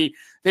tells me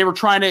they were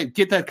trying to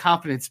get that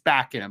confidence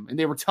back in him. And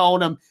they were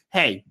telling him,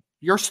 hey,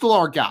 you're still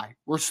our guy.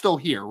 We're still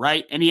here,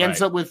 right? And he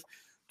ends up with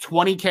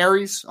 20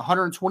 carries,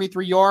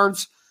 123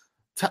 yards.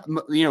 Him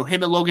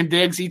and Logan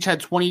Diggs each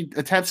had 20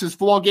 attempts in his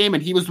football game,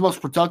 and he was the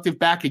most productive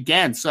back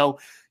again. So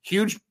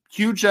huge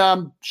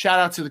shout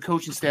out to the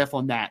coaching staff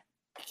on that.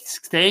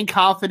 Staying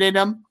confident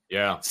in him.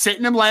 Yeah.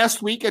 Sitting him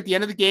last week at the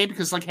end of the game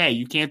because, hey,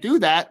 you can't do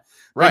that.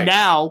 Right. And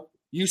now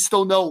you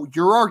still know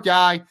you're our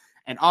guy,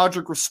 and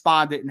Audric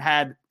responded and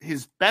had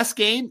his best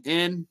game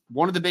in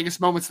one of the biggest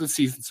moments of the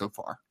season so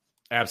far.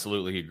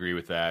 Absolutely agree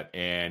with that.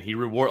 And he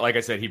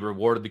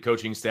rewarded the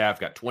coaching staff,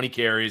 got 20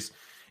 carries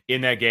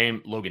in that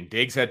game. Logan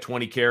Diggs had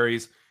 20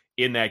 carries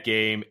in that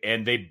game,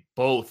 and they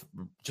both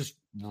just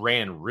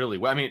ran really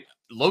well. I mean,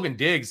 Logan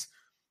Diggs,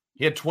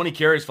 he had 20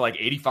 carries for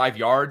 85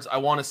 yards, I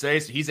want to say.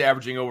 So he's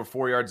averaging over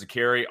 4 yards a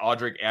carry.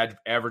 Audric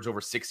averaged over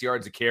 6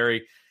 yards a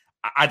carry.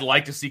 I'd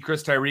like to see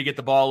Chris Tyree get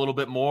the ball a little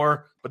bit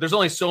more, but there's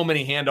only so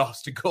many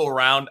handoffs to go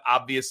around.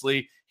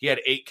 Obviously, he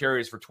had 8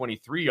 carries for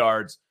 23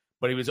 yards,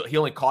 but he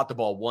only caught the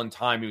ball one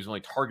time. He was only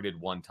targeted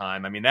one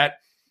time. I mean,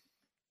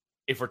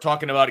 if we're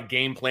talking about a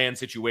game plan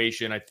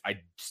situation,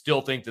 I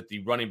still think that the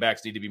running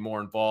backs need to be more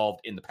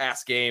involved in the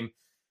pass game,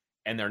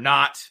 and they're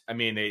not. I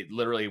mean, they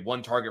literally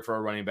 1 target for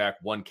a running back,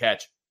 1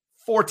 catch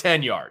for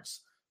 10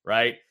 yards,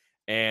 right?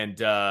 And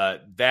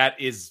that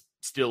is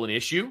still an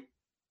issue.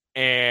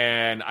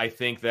 And I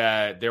think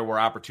that there were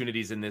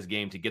opportunities in this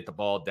game to get the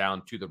ball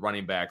down to the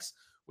running backs,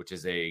 which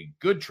is a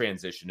good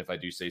transition, if I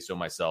do say so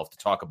myself, to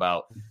talk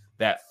about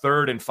that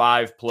 3rd and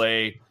 5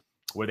 play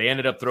where they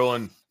ended up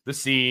throwing the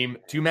seam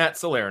to Matt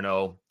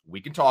Salerno. We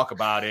can talk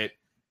about it.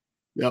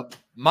 Yep.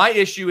 My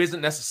issue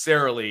isn't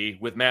necessarily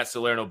with Matt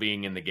Salerno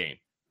being in the game.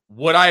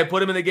 Would I have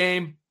put him in the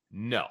game?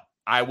 No,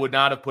 I would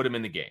not have put him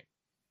in the game.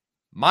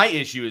 My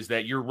issue is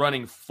that you're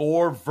running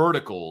 4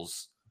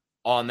 verticals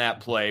on that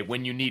play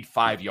when you need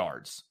 5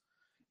 yards.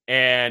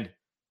 And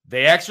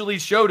they actually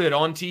showed it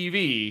on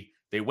TV.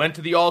 They went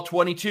to the all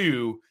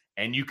 22,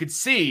 and you could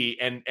see,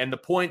 and the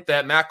point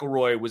that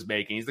McElroy was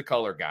making, he's the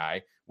color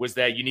guy, was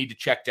that you need to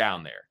check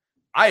down there.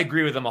 I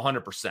agree with him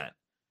 100%.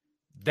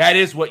 That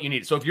is what you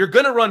need. So if you're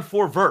going to run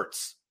 4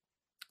 verts,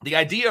 the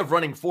idea of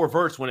running 4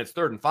 verts when it's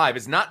 3rd and 5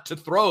 is not to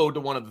throw to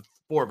one of the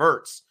 4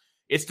 verts.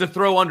 It's to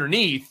throw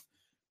underneath,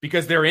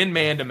 because they're in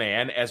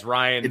man-to-man, as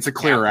Ryan. It's a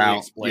clear out.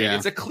 Explained.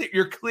 Yeah. It's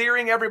you're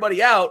clearing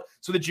everybody out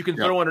so that you can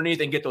throw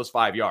underneath and get those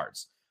 5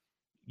 yards.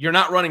 You're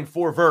not running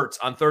 4 verts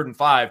on 3rd and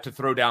 5 to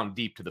throw down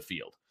deep to the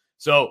field.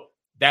 So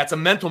that's a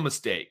mental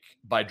mistake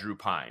by Drew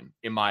Pine,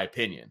 in my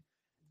opinion.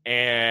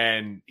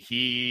 And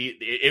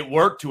it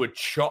worked to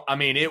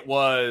it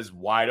was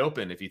wide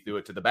open if he threw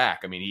it to the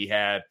back. I mean, he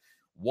had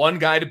one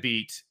guy to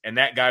beat, and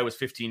that guy was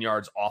 15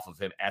 yards off of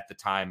him at the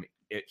time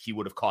he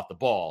would have caught the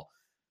ball.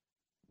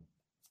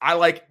 I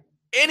like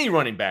any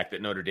running back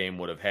that Notre Dame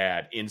would have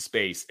had in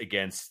space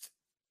against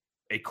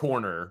a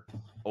corner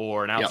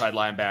or an outside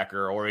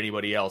linebacker or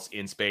anybody else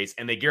in space,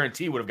 and they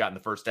guarantee would have gotten the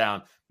first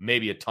down,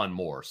 maybe a ton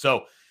more.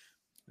 So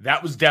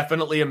that was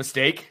definitely a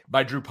mistake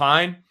by Drew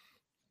Pine.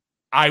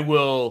 I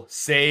will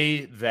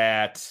say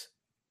that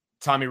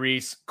Tommy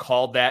Rees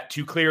called that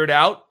to clear it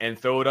out and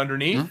throw it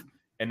underneath,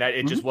 and that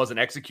it just wasn't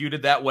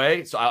executed that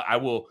way. So I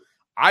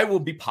will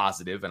be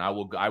positive, and I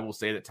will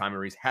say that Tommy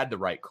Rees had the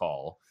right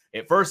call.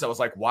 At first, I was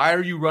like, why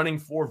are you running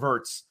 4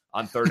 verts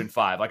on 3rd and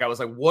 5? I was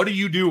like, what are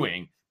you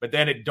doing? But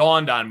then it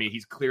dawned on me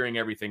he's clearing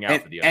everything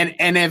out for the other.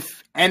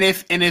 And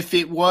if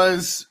it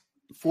was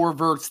 4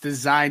 verts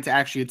designed to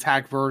actually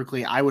attack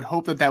vertically, I would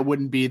hope that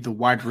wouldn't be the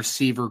wide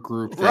receiver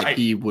group that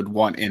he would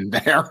want in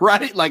there,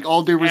 right? Like,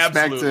 all due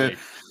respect to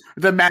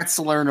the Matt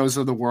Salernos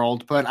of the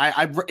world. But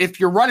if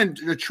you're running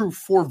a true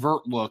 4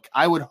 vert look,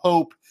 I would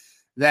hope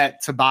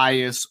that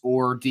Tobias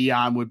or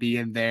Dion would be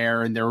in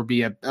there, and there would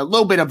be a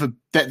little bit of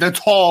the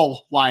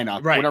tall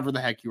lineup, whatever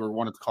the heck you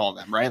wanted to call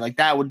them, right? Like,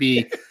 that would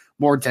be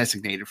more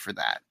designated for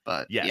that.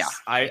 But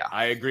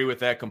I agree with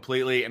that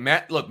completely. And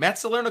Matt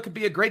Salerno could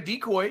be a great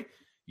decoy.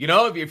 You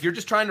know, if you're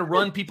just trying to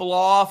run people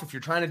off, if you're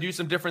trying to do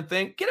some different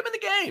thing, get him in the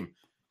game.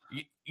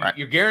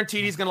 You're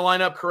guaranteed he's going to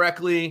line up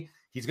correctly.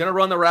 He's going to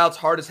run the routes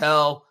hard as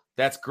hell.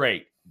 That's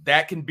great.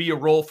 That can be a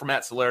role for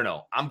Matt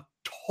Salerno. I'm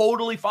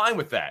totally fine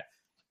with that.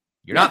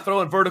 You're not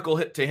throwing vertical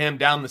hit to him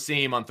down the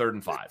seam on 3rd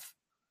and 5.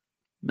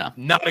 No.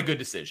 Not a good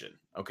decision,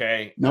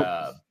 okay?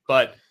 Nope.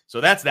 But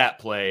so that's that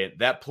play.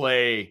 That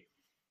play,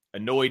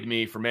 annoyed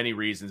me for many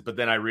reasons. But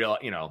then I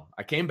realized,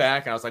 I came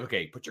back and I was like,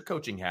 okay, put your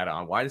coaching hat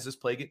on. Why does this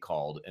play get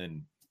called?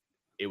 And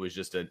it was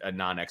just a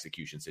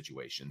non-execution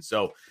situation.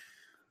 So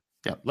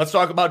let's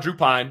talk about Drew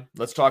Pyne.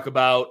 Let's talk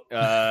about,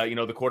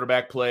 the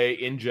quarterback play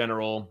in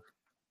general.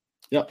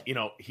 Yep.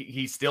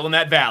 He's still in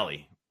that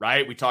valley,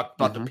 right? We talked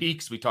about the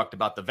peaks. We talked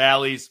about the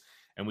valleys.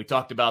 And we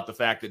talked about the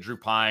fact that Drew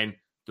Pyne,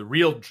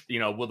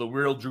 will the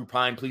real Drew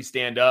Pyne please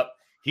stand up?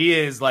 He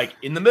is like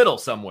in the middle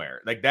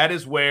somewhere. Like that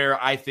is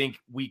where I think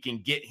we can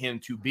get him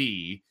to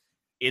be,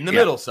 in the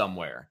middle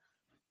somewhere.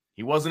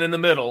 He wasn't in the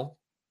middle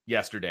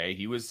yesterday.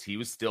 He was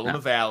still in the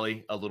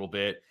valley a little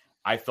bit.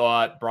 I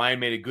thought Brian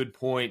made a good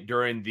point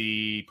during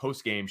the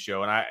post-game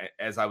show. And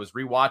as I was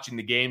rewatching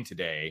the game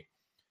today,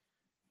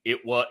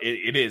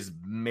 it is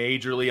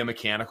majorly a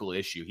mechanical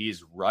issue. He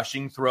is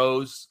rushing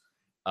throws.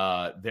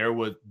 There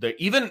was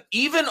even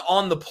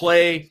on the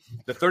play,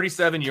 the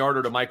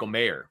 37-yarder to Michael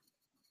Mayer.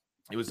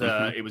 It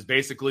was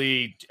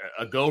basically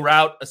a go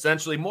route,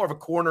 essentially more of a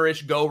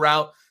cornerish go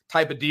route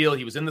type of deal.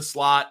 He was in the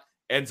slot,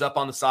 ends up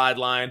on the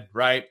sideline,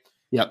 right?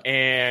 Yep.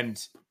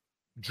 And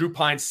Drew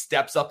Pyne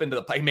steps up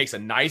into he makes a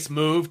nice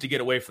move to get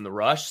away from the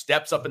rush,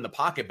 steps up in the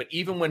pocket. But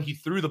even when he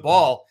threw the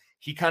ball,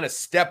 he kind of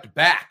stepped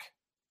back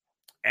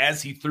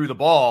as he threw the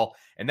ball.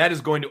 And that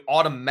is going to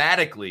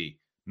automatically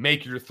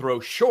make your throw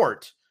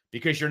short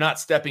because you're not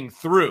stepping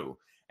through.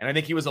 And I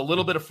think he was a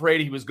little bit afraid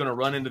he was going to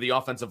run into the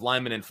offensive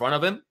lineman in front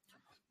of him.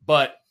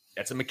 But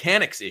that's a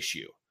mechanics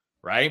issue,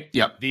 right?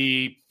 Yep.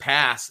 The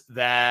pass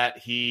that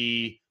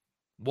he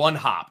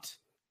one-hopped,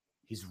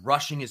 he's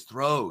rushing his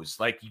throws.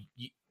 Like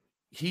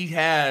he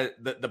had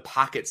the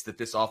pockets that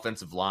this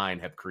offensive line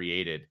have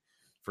created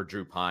for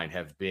Drew Pyne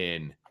have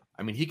been,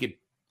 he could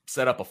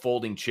set up a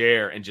folding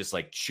chair and just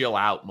like chill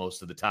out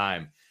most of the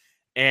time.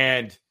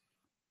 And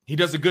he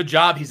does a good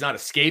job. He's not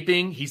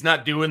escaping. He's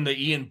not doing the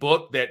Ian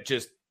Book that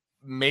just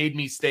made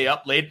me stay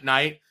up late at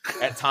night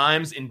at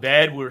times in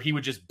bed where he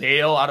would just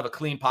bail out of a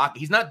clean pocket.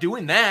 He's not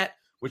doing that,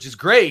 which is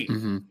great,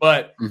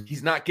 but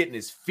he's not getting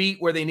his feet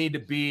where they need to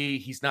be.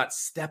 He's not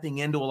stepping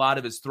into a lot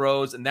of his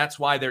throws. And that's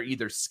why they're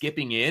either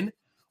skipping in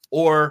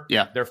or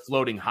they're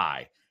floating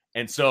high.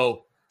 And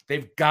so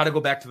they've got to go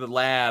back to the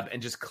lab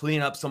and just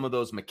clean up some of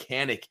those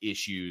mechanic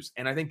issues.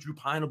 And I think Drew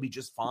Pyne will be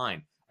just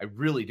fine. I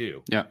really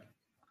do. Yeah.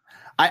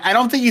 I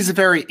don't think he's a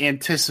very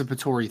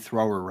anticipatory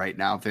thrower right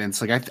now, Vince.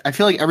 Like I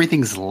feel like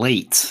everything's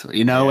late,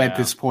 at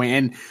this point.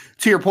 And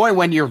to your point,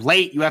 when you're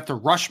late, you have to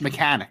rush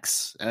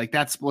mechanics. Like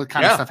that's what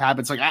kind of stuff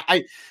happens.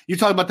 Like you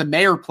talk about the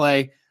Mayer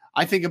play.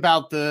 I think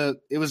about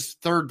it was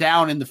third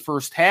down in the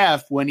first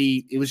half when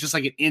it was just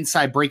like an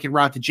inside breaking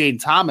route to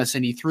Jaden Thomas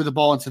and he threw the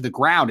ball into the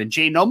ground and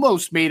Jaden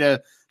almost made a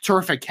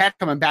terrific catch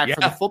coming back for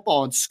the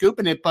football and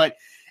scooping it. But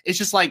it's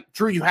just like,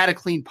 Drew, you had a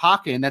clean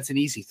pocket and that's an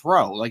easy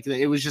throw. Like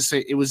it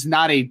was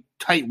not a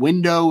tight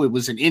window. It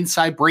was an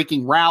inside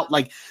breaking route.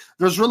 Like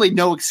there's really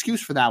no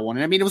excuse for that one.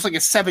 And it was like a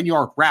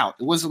 7-yard route.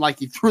 It wasn't like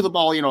he threw the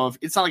ball,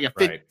 it's not like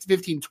a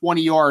 15,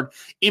 20 yard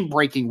in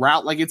breaking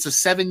route. Like it's a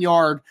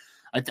 7-yard.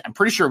 I'm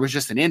pretty sure it was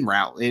just an in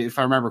route, if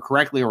I remember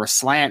correctly, or a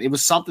slant. It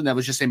was something that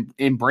was just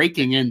in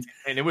breaking. And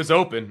it was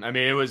open.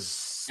 It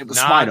was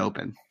wide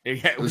open.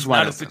 It was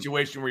not a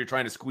situation where you're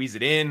trying to squeeze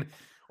it in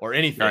or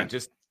anything. Right.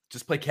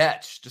 Just play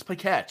catch. Just play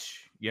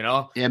catch.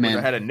 Yeah, man.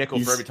 I had a nickel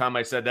for every time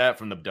I said that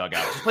from the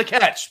dugout. Just play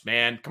catch,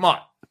 man. Come on.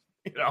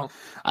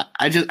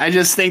 I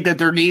just think that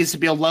there needs to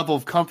be a level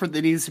of comfort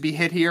that needs to be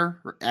hit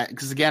here.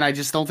 Because again, I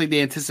just don't think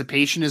the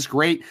anticipation is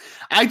great.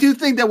 I do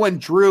think that when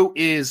Drew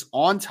is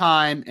on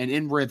time and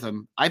in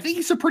rhythm, I think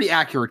he's a pretty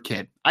accurate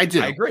kid. I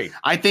do. I agree.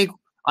 I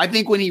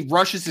think when he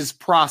rushes his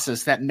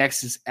process, that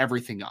mixes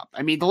everything up.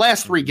 The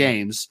last 3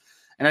 games,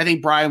 and I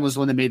think Brian was the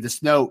one that made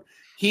this note,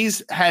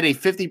 he's had a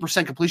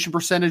 50% completion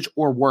percentage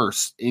or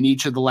worse in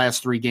each of the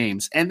last 3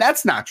 games. And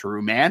that's not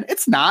true, man.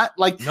 It's not.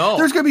 Like, no.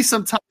 There's going to be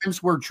some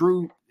times where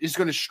Drew is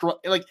going to struggle.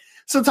 Like,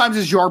 sometimes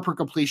his yard per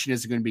completion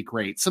is going to be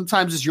great.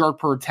 Sometimes his yard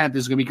per attempt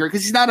is going to be great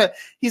because he's not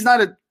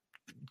a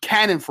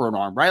cannon for an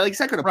arm, right? Like, he's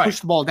not going to push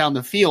the ball down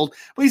the field,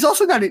 but he's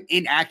also not an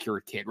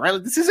inaccurate kid, right?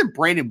 Like, this isn't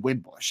Brandon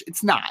Wimbush.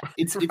 It's not.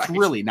 It's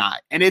really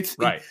not. And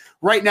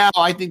right now,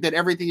 I think that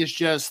everything is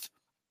just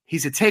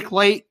he's a tick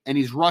late and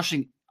he's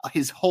rushing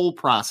his whole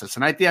process.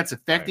 And I think that's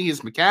affecting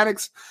his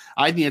mechanics.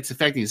 I think it's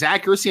affecting his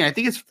accuracy. And I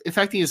think it's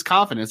affecting his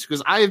confidence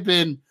because I have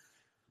been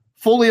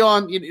fully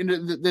on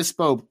in this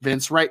boat,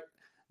 Vince, right?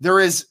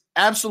 There is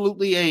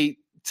absolutely a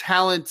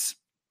talent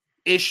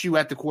issue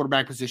at the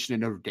quarterback position in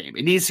Notre Dame.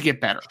 It needs to get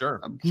better.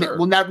 Sure.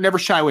 We'll never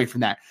shy away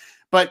from that.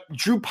 But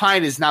Drew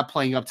Pyne is not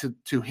playing up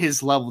to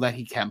his level that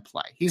he can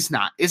play. He's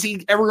not. Is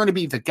he ever going to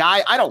be the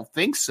guy? I don't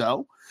think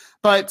so.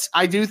 But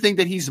I do think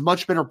that he's a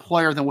much better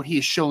player than what he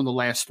has shown the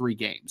last 3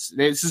 games.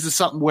 This is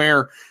something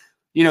where,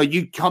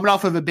 you coming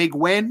off of a big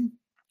win,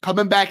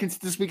 coming back into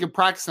this week of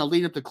practice and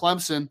leading up to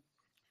Clemson,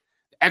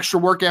 extra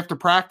work after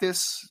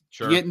practice,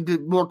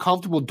 getting more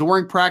comfortable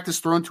during practice,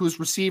 throwing to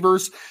his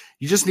receivers.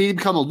 You just need to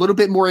become a little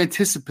bit more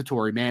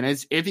anticipatory, man.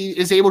 If he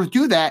is able to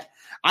do that,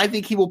 I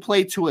think he will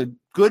play to a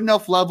good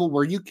enough level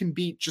where you can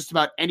beat just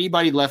about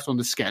anybody left on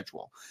the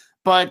schedule.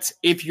 But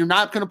if you're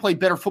not going to play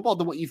better football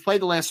than what you've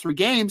played the last 3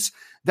 games,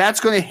 that's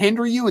going to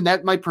hinder you, and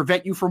that might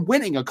prevent you from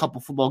winning a couple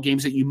football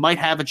games that you might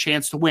have a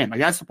chance to win. Like,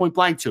 that's the point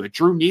blank to it.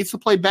 Drew needs to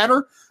play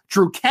better.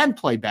 Drew can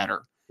play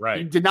better. Right.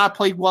 He did not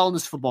play well in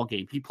this football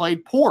game. He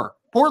played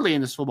poorly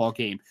in this football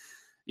game.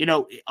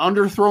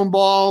 Underthrown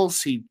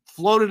balls. He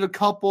floated a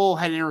couple,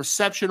 had an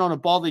interception on a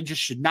ball they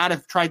just should not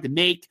have tried to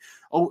make.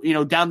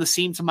 Down the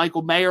seam to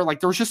Michael Mayer. Like,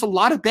 there was just a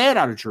lot of bad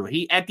out of Drew.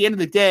 At the end of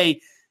the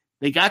day,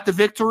 they got the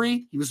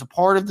victory. He was a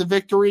part of the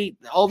victory,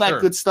 all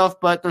that good stuff.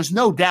 But there's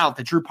no doubt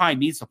that Drew Pine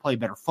needs to play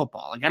better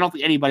football. Like, I don't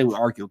think anybody would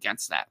argue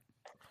against that.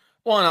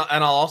 Well,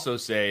 and I'll also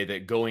say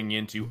that going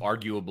into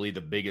arguably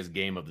the biggest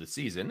game of the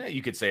season,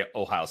 you could say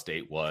Ohio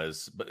State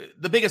was, but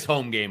the biggest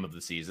home game of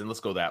the season. Let's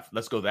go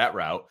that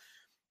route.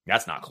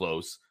 That's not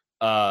close.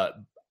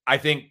 I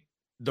think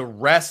the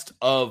rest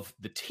of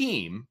the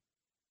team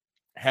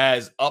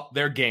has upped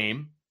their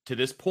game to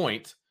this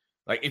point.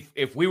 Like,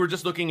 if we were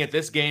just looking at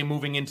this game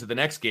moving into the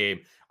next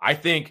game, I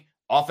think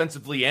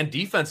offensively and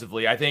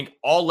defensively, I think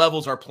all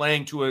levels are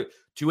playing to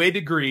a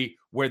degree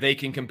where they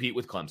can compete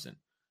with Clemson.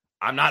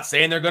 I'm not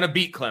saying they're going to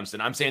beat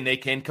Clemson. I'm saying they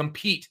can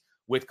compete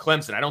with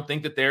Clemson. I don't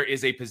think that there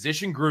is a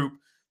position group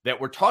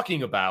that we're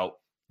talking about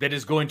that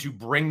is going to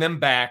bring them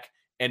back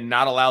and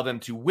not allow them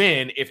to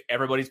win if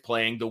everybody's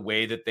playing the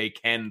way that they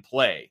can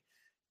play,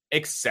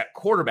 except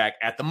quarterback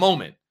at the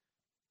moment.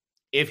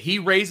 If he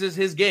raises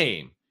his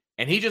game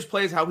and he just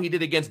plays how he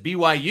did against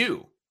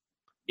BYU,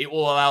 it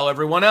will allow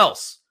everyone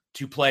else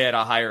to play at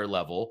a higher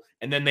level,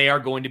 and then they are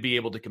going to be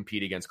able to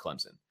compete against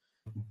Clemson.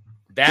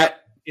 That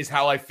is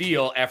how I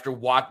feel after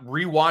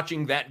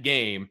rewatching that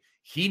game.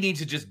 He needs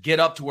to just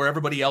get up to where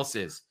everybody else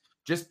is.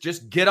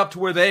 Just get up to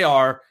where they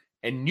are,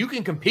 and you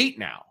can compete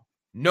now.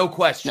 No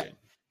question. Yeah.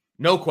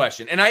 No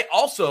question. And I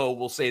also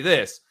will say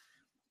this.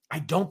 I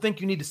don't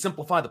think you need to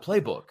simplify the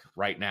playbook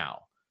right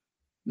now.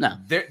 No.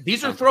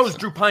 These are throws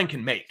Drew Pine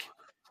can make.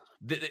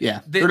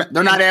 They're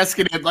not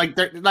asking it like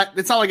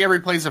it's not like every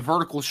play's a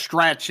vertical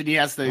stretch and he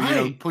has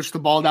to push the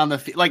ball down the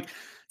field. Like,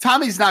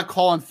 Tommy's not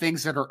calling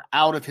things that are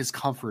out of his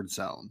comfort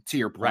zone, to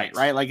your point,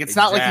 right? Like, it's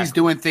not like he's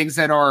doing things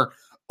that are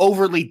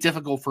overly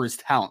difficult for his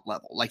talent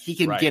level. Like, he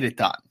can get it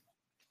done.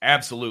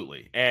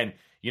 Absolutely. And,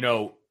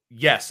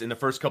 yes, in the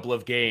first couple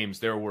of games,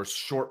 there were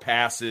short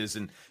passes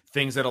and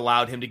things that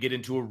allowed him to get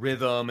into a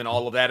rhythm and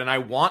all of that. And I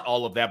want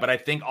all of that, but I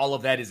think all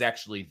of that is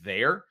actually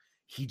there.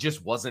 He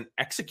just wasn't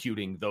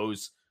executing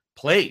those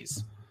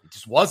plays. It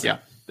just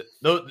wasn't.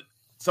 Yeah.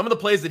 Some of the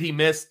plays that he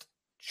missed,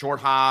 short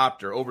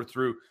hopped or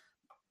overthrew,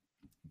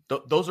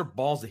 those are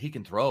balls that he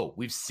can throw.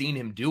 We've seen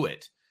him do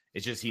it.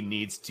 It's just he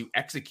needs to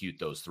execute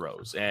those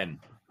throws. And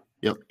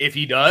if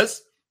he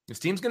does, this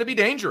team's going to be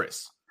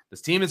dangerous.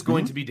 This team is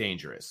going to be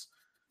dangerous.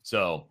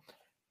 So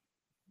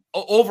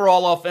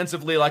overall,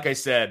 offensively, like I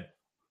said,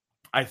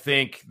 I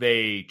think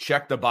they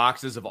check the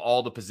boxes of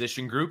all the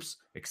position groups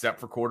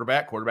except for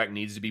quarterback. Quarterback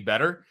needs to be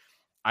better.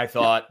 I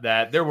thought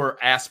that there were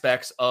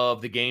aspects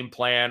of the game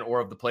plan or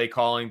of the play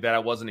calling that I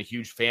wasn't a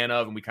huge fan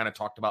of, and we kind of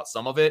talked about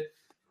some of it.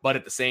 But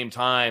at the same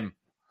time,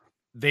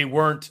 they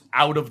weren't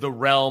out of the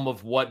realm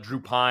of what Drew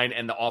Pine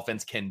and the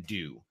offense can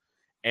do.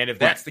 And if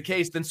that's the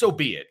case, then so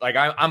be it. Like,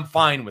 I'm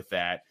fine with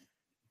that.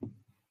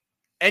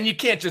 And you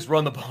can't just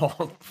run the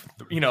ball,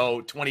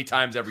 20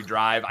 times every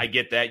drive. I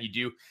get that. You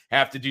do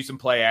have to do some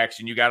play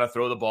action. You got to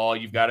throw the ball.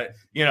 You've got to,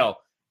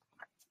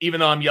 even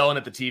though I'm yelling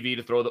at the TV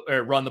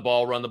to run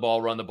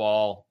the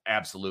ball.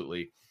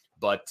 Absolutely.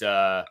 But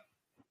I'm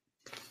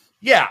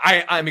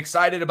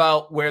excited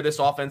about where this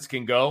offense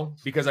can go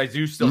because I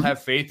do still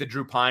have faith that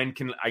Drew Pine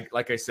can,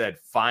 like I said,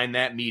 find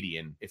that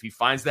median. If he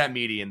finds that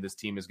median, this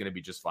team is going to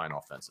be just fine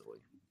offensively.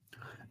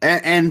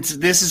 And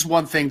this is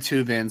one thing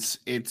too, Vince.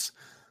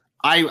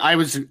 I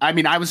was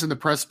in the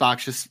press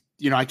box. Just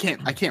I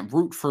can't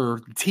root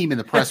for the team in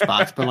the press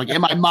box, but like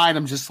in my mind,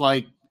 I'm just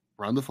like,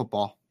 run the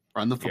football.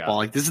 Yeah.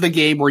 Like, this is the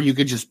game where you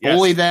could just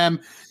bully them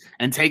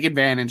and take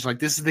advantage. Like,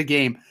 this is the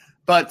game.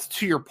 But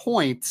to your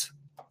point,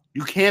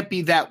 you can't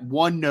be that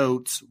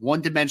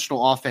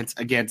one-dimensional offense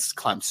against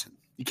Clemson.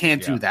 You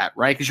can't do that,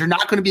 right? Because you're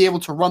not going to be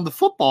able to run the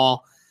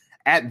football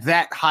at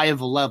that high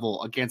of a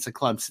level against a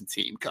Clemson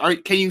team.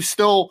 Can you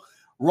still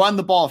run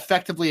the ball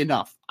effectively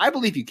enough? I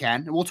believe you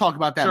can, and we'll talk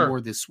about that more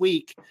this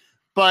week.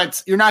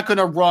 But you're not going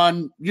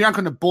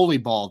to bully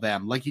ball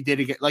them like you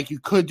did like you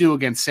could do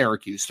against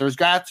Syracuse. There's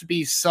got to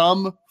be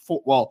there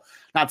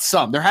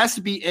has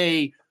to be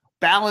a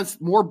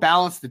more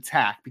balanced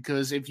attack,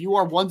 because if you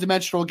are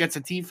one-dimensional against a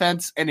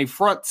defense and a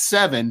front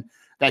seven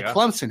that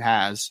Clemson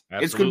has,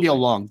 it's going to be a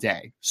long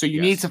day. So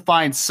you need to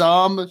find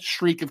some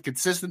streak of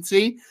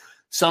consistency,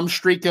 some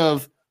streak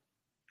of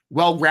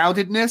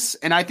well-roundedness.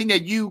 And I think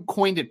that you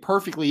coined it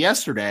perfectly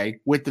yesterday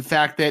with the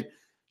fact that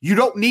you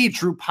don't need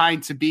Drew Pine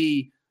to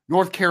be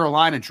North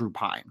Carolina Drew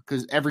Pine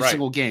because every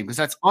single game, because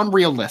that's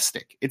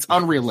unrealistic. It's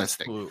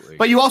unrealistic. Absolutely.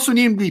 But you also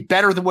need him to be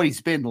better than what he's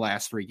been the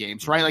last 3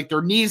 games, right? Like,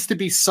 there needs to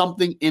be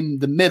something in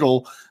the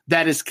middle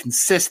that is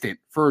consistent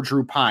for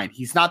Drew Pine.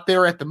 He's not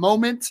there at the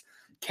moment.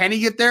 Can he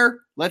get there?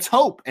 Let's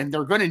hope. And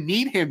they're going to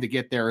need him to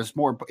get there is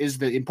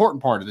the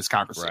important part of this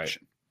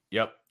conversation.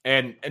 Yep.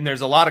 And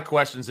there's a lot of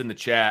questions in the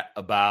chat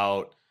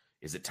about,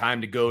 is it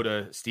time to go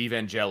to Steve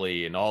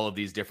Angeli and all of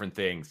these different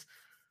things?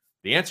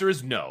 The answer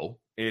is no.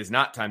 It is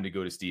not time to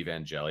go to Steve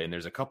Angeli. And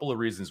there's a couple of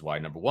reasons why.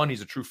 Number one,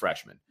 he's a true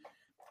freshman.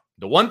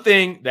 The one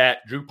thing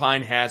that Drew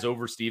Pine has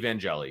over Steve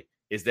Angeli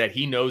is that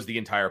he knows the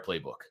entire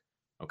playbook.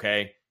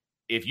 Okay.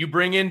 If you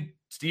bring in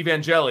Steve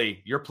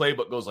Angeli, your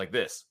playbook goes like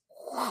this.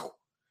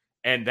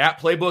 And that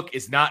playbook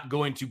is not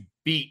going to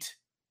beat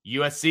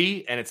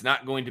USC, and it's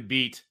not going to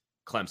beat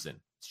Clemson.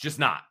 It's just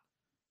not.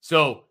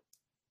 So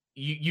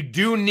you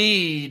do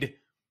need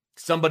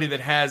somebody that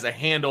has a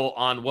handle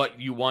on what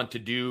you want to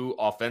do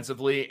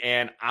offensively,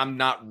 and I'm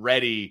not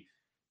ready.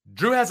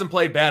 Drew hasn't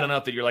played bad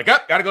enough that you're like,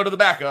 got to go to the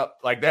backup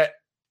like that.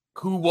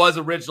 Who was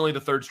originally the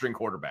third string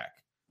quarterback?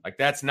 Like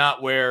it's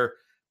not where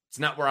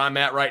I'm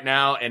at right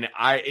now, and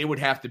it would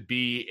have to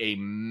be a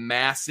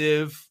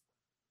massive.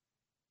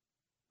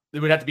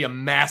 There would have to be a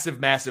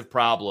massive, massive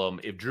problem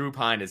if Drew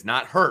Pine is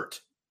not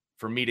hurt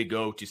for me to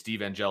go to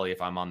Steve Angeli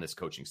if I'm on this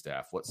coaching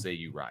staff. What say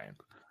you, Ryan?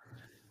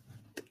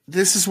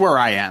 This is where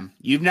I am.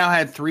 You've now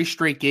had 3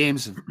 straight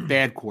games of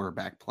bad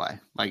quarterback play.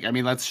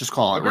 Let's just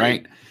call it,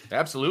 right?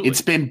 Absolutely.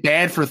 It's been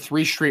bad for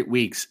 3 straight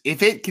weeks.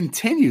 If it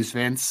continues,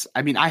 Vince,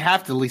 I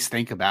have to at least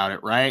think about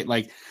it, right?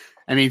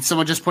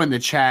 Someone just put in the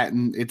chat,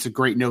 and it's a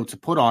great note to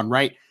put on,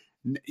 right?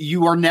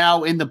 You are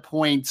now in the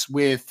points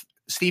with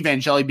Steve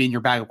Angeli being your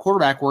backup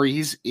quarterback where it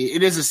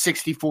is a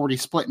 60-40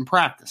 split in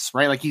practice,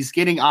 right? He's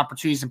getting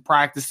opportunities in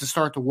practice to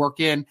start to work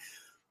in.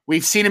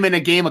 We've seen him in a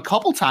game a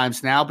couple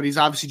times now, but he's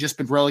obviously just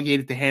been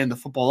relegated to hand the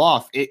football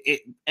off.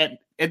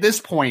 At this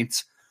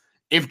point,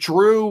 if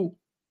Drew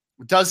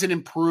doesn't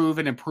improve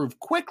and improve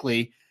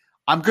quickly,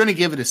 I'm going to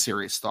give it a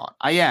serious thought.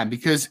 I am,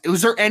 because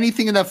was there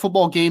anything in that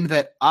football game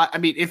that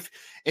if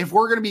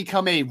we're going to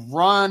become a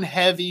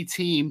run-heavy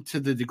team to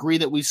the degree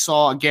that we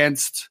saw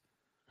against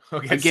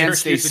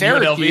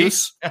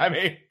Syracuse.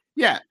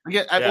 Yeah.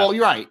 Well,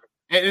 you're right.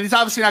 And it's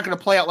obviously not going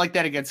to play out like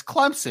that against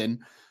Clemson.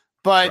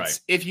 But right.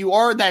 If you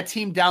are that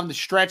team down the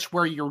stretch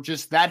where you're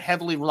just that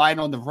heavily relying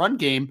on the run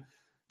game,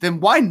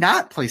 then why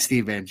not play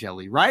Steve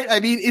Angeli, right?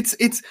 Did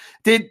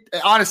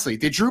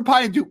Drew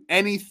Pine do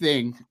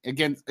anything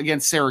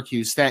against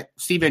Syracuse that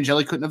Steve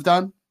Angeli couldn't have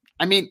done?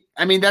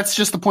 That's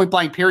just the point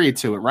blank period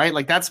to it,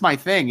 right? That's my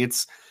thing.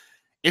 It's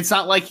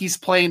not like he's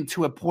playing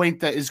to a point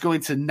that is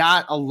going to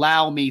not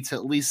allow me to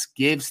at least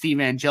give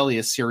Steve Angeli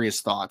a serious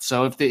thought.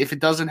 So if it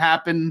doesn't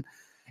happen,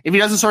 if he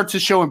doesn't start to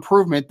show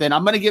improvement, then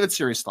I'm going to give it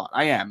serious thought.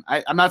 I am.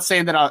 I'm not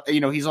saying that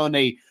he's on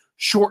a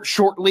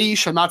short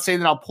leash. I'm not saying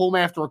that I'll pull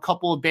him after a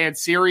couple of bad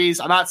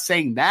series. I'm not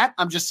saying that.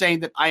 I'm just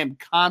saying that I am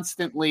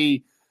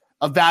constantly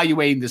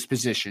evaluating this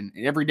position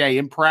every day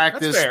in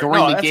practice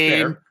during the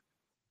game. Fair.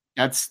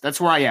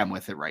 That's where I am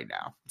with it right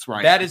now. That's where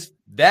I am.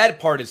 That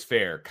part is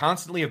fair.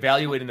 Constantly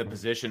evaluating the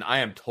position, I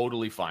am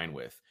totally fine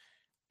with.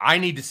 I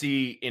need to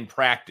see in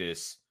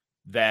practice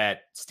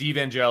that Steve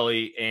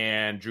Angeli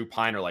and Drew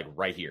Pine are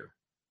right here.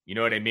 You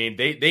know what I mean?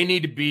 They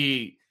need to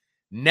be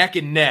neck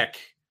and neck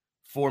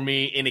for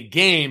me in a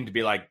game to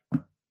be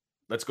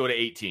let's go to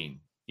 18.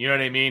 You know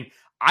what I mean?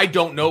 I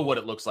don't know what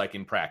it looks like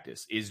in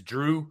practice. Is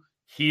Drew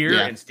here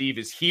and Steve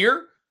is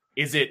here?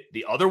 Is it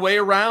the other way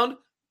around?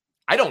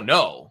 I don't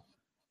know.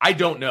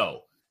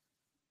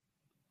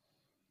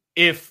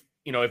 If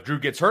Drew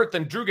gets hurt,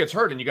 then Drew gets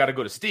hurt and you got to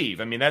go to Steve.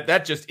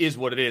 That just is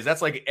what it is.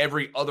 That's like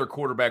every other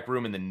quarterback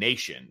room in the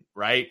nation,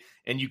 right?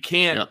 And you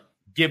can't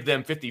give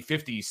them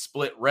 50-50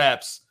 split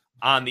reps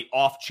on the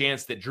off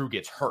chance that Drew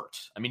gets hurt.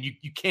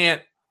 You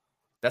can't.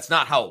 That's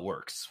not how it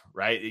works,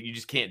 right? You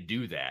just can't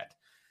do that.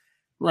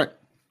 Right.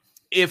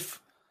 If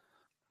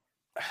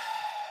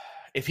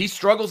he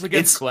struggles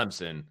against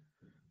Clemson,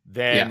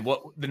 then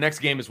what the next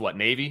game is what?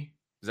 Navy?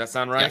 Does that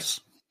sound right? Yes.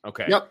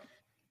 Okay. Yep.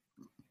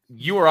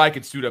 You or I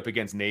could suit up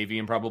against Navy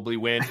and probably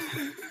win.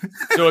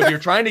 So if you're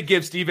trying to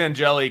give Steve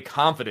Angeli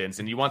confidence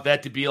and you want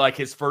that to be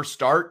his first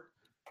start,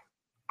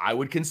 I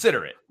would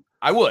consider it.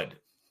 I would.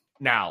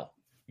 Now,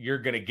 you're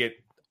going to get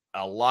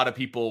a lot of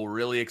people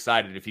really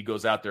excited if he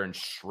goes out there and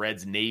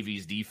shreds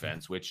Navy's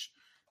defense, which,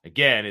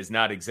 again, is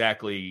not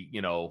exactly,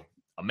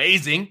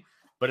 amazing.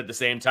 But at the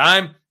same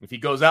time, if he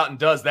goes out and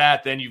does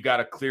that, then you've got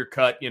a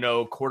clear-cut,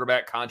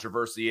 quarterback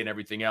controvery and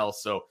everything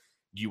else. So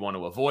do you want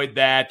to avoid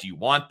that? Do you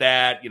want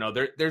that?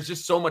 There's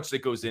just so much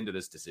that goes into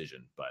this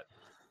decision. But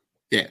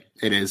yeah,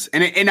 it is.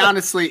 And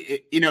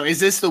honestly,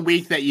 is this the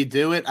week that you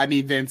do it?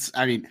 Vince,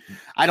 I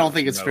don't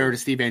think it's fair to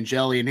Steve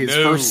Angeli in his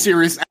first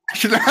serious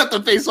action to have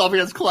to face off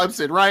against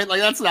Clemson, right?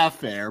 That's not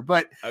fair.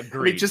 But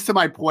just to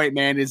my point,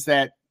 man, is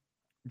that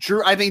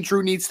I think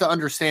Drew needs to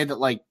understand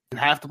that, you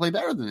have to play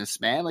better than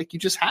this, man. You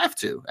just have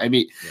to.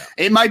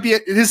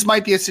 This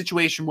might be a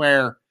situation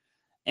where,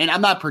 and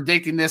I'm not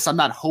predicting this, I'm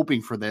not hoping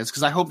for this,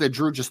 because I hope that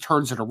Drew just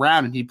turns it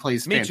around and he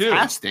plays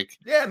fantastic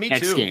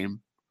next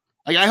game.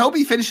 I hope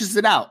he finishes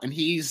it out and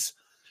he's,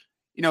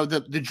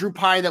 the Drew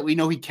Pine that we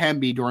know he can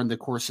be during the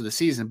course of the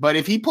season. But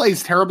if he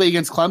plays terribly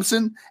against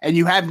Clemson and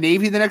you have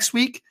Navy the next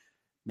week,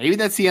 Maybe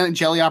that's the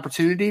Angeli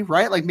opportunity,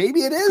 right? Like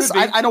maybe it is.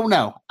 I don't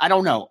know.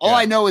 All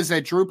I know is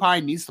that Drew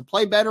Pine needs to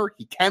play better.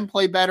 He can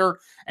play better,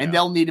 and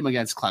they'll need him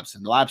against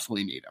Clemson. They'll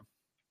absolutely need him.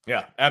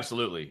 Yeah,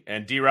 absolutely.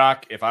 And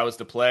D-Rock, if I was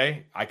to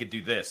play, I could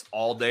do this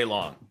all day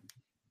long.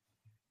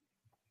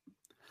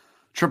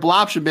 Triple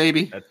option,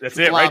 baby. That's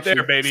it right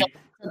there, baby.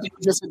 You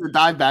just hit the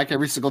dive back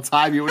every single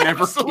time. You would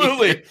never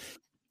absolutely.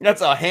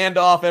 That's a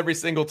handoff every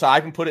single time. I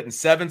can put it in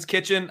Seven's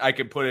kitchen. I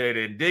can put it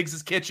in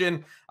Diggs's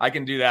kitchen. I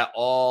can do that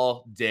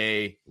all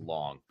day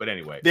long. But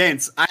anyway,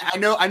 Vince, I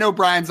know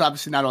Brian's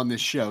obviously not on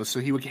this show,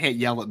 so he can't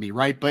yell at me,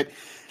 right? But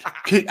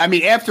I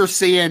mean, after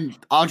seeing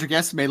Audric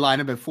Estime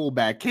line up at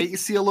fullback, can't you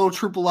see a little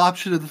triple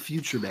option of the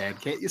future, man?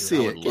 Can't you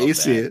see it? Can't you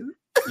see it?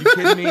 You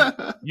kidding me?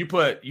 You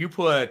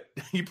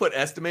put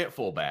Estime at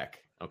fullback,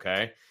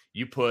 okay?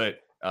 You put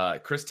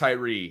Chris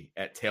Tyree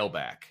at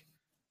tailback,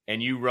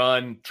 and you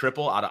run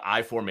triple out of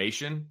I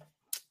formation.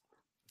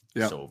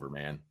 It's over,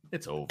 man.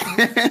 It's over.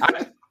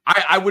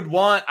 I would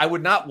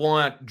not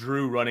want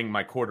Drew running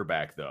my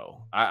quarterback,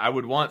 though. I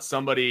would want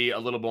somebody a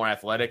little more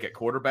athletic at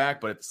quarterback,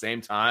 but at the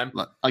same time,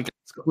 like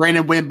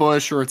Brandon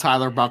Wimbush or a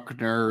Tyler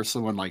Buckner or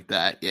someone like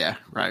that. Yeah,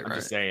 right. I'm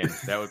just saying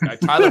that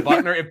would Tyler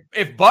Buckner.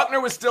 If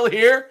Buckner was still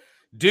here,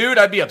 dude,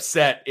 I'd be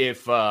upset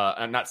if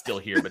I'm not still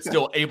here, but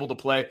still able to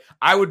play.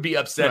 I would be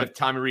upset if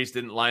Tommy Rees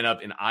didn't line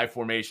up in I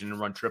formation and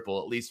run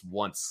triple at least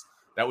once.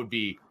 That would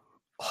be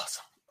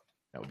awesome.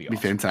 That would be awesome.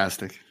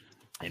 Fantastic.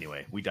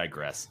 Anyway, we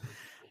digress.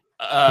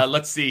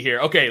 Let's see here.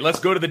 Okay, let's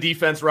go to the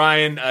defense,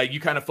 Ryan. You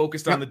kind of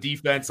focused on the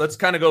defense. Let's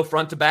kind of go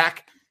front to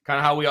back, kind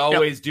of how we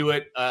always do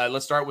it.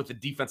 Let's start with the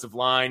defensive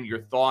line. Your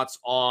thoughts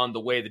on the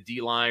way the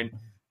D-line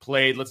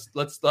played. Let's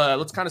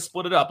kind of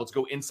split it up. Let's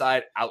go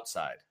inside,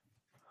 outside.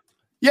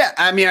 Yeah,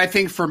 I mean, I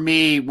think for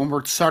me, when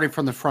we're starting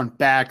from the front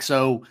back,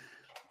 so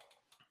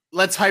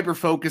let's hyper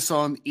focus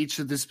on each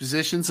of these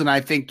positions. And I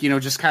think,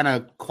 just kind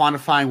of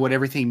quantifying what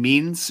everything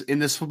means in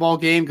this football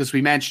game, because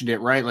we mentioned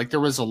it, right? Like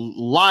there was a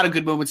lot of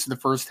good moments in the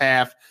first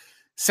half.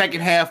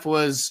 Second half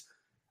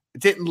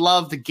didn't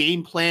love the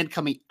game plan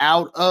coming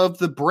out of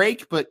the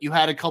break, but you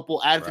had a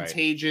couple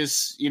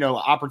advantageous,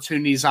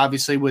 opportunities,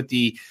 obviously with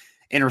the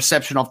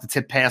interception off the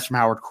tip pass from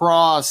Howard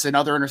Cross,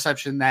 another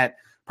interception that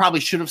probably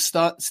should have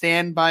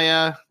stand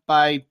by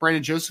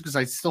Brandon Joseph, because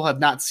I still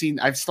haven't seen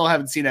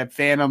that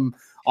phantom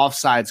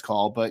offsides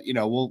call, but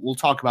we'll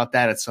talk about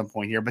that at some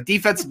point here. But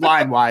defensive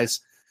line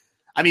wise,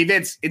 I mean,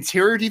 Vince,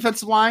 interior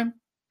defensive line,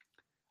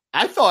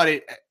 I thought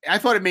it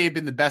may have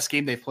been the best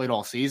game they've played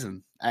all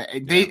season.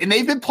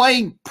 They've been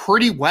playing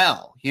pretty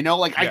well. Yes.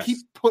 I keep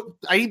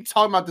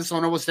talking about this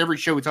on almost every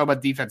show we talk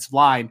about defensive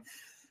line.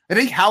 I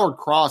think Howard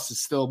Cross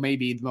is still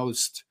maybe the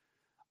most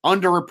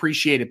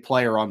underappreciated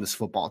player on this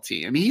football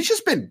team. I mean, he's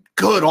just been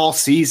good all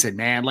season,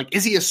 man. Like,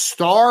 is he a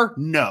star?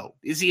 No.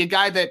 Is he a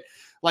guy that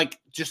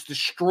just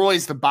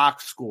destroys the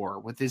box score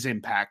with his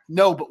impact?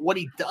 No, but what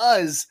he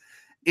does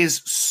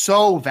is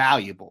so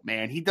valuable,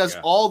 man. He does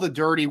all the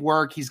dirty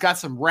work. He's got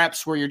some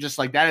reps where you're just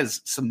like, that is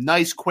some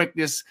nice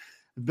quickness,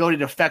 ability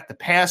to affect the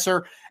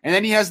passer. And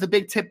then he has the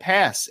big tip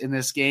pass in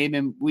this game.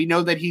 And we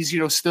know that he's,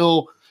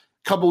 still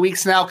a couple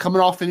weeks now coming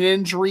off an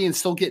injury and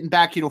still getting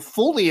back,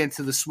 fully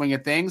into the swing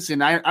of things.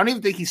 And I don't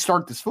even think he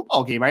started this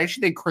football game. I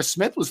actually think Chris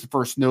Smith was the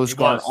first nose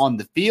guard on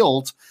the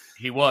field.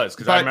 He was,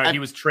 because I remember he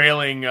was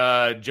trailing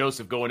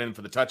Joseph going in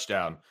for the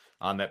touchdown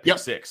on that pick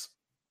six.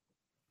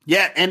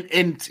 Yeah,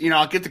 and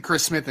I'll get to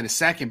Chris Smith in a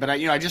second, but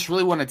I just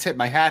really want to tip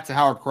my hat to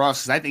Howard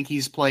Cross, because I think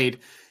he's played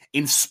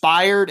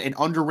inspired and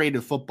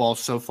underrated football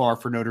so far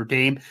for Notre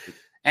Dame.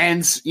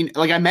 And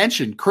like I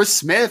mentioned, Chris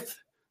Smith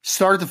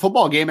started the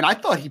football game, and I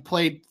thought he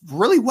played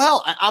really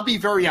well. I'll be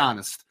very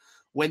honest.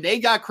 When they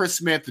got Chris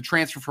Smith, the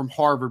transfer from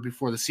Harvard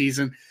before the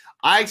season,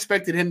 I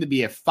expected him to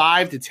be a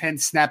 5 to 10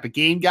 snap a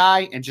game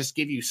guy and just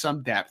give you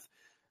some depth.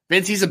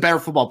 Vince, he's a better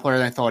football player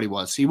than I thought he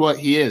was.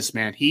 He is,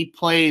 man. He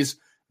plays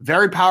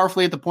very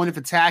powerfully at the point of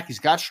attack. He's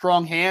got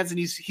strong hands, and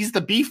he's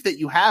the beef that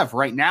you have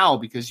right now,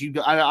 because you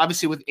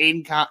obviously with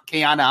Aiden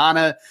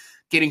Keanaaina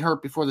getting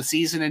hurt before the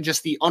season and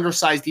just the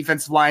undersized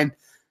defensive line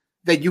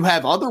that you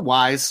have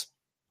otherwise,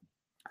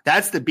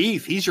 that's the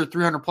beef. He's your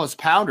 300-plus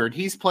pounder, and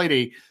he's played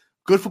a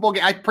good football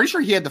game. I'm pretty sure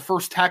he had the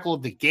first tackle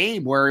of the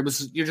game where it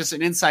was just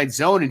an inside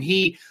zone, and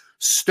he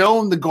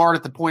stoned the guard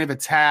at the point of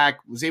attack,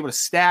 was able to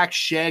stack,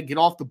 shed, get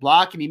off the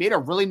block, and he made a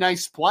really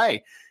nice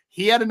play.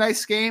 He had a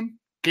nice game.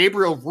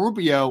 Gabriel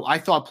Rubio, I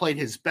thought, played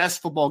his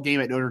best football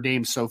game at Notre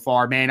Dame so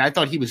far, man. I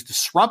thought he was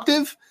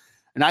disruptive,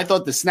 and I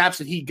thought the snaps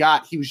that he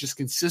got, he was just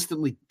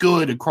consistently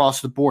good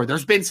across the board.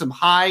 There's been some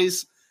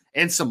highs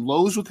and some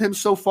lows with him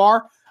so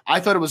far. I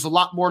thought it was a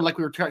lot more like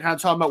we were kind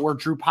of talking about where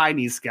Drew Pine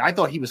needs to get. I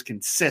thought he was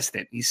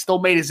consistent. He still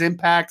made his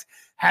impact,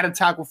 had a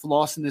tackle for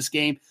loss in this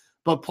game,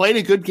 but played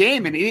a good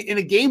game. And in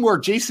a game where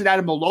Jason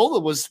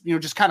Ademilola was,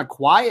 just kind of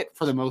quiet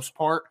for the most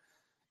part,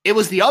 it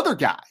was the other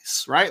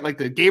guys, right? Like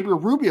the Gabriel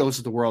Rubios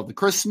of the world, the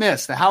Chris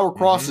Smiths, the Howard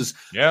Crosses.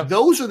 Mm-hmm. Yeah.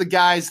 Those are the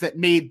guys that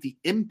made the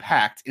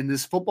impact in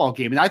this football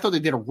game. And I thought they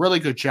did a really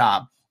good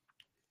job.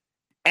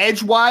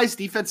 Edge-wise,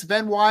 defensive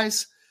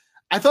end-wise,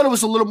 I thought it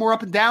was a little more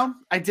up and down.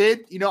 I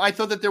did. I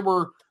thought that there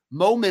were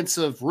moments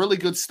of really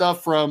good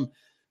stuff from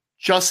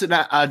Justin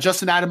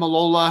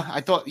Adamalola.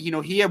 I thought,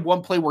 he had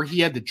one play where he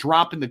had to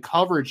drop in the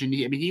coverage, and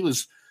he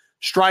was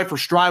stride for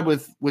stride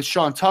with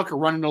Sean Tucker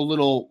running a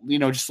little,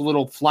 just a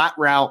little flat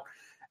route.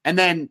 And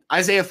then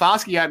Isaiah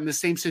Foskey got in the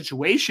same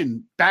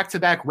situation,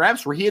 back-to-back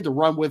reps where he had to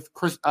run with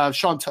I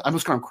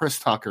almost called him Chris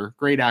Tucker,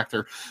 great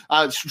actor,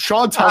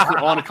 Sean Tucker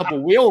on a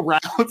couple wheel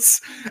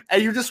routes.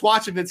 And you're just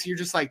watching this, you're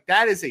just like,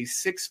 that is a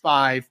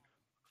 6'5",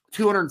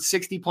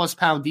 260-plus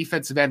pound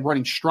defensive end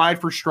running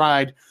stride for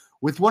stride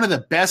with one of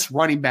the best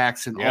running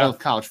backs in all of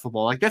college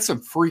football. Like, that's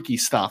some freaky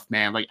stuff,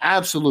 man. Like,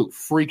 absolute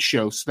freak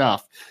show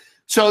stuff.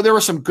 So there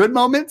were some good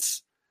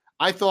moments.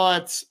 I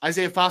thought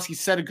Isaiah Foskey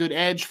set a good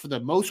edge for the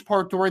most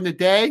part during the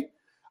day.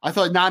 I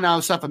thought Nana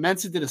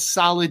Osafo-Mensah did a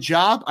solid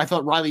job. I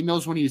thought Riley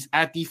Mills, when he was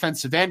at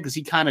defensive end, because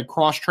he kind of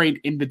cross-trained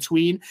in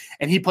between,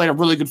 and he played a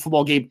really good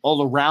football game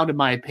all around, in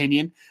my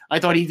opinion. I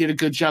thought he did a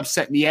good job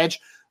setting the edge.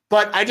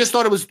 But I just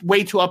thought it was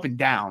way too up and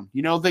down.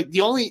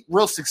 The only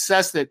real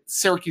success that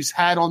Syracuse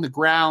had on the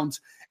ground,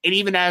 and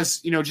even as,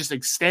 just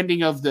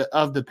extending of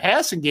the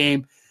passing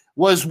game,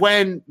 was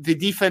when the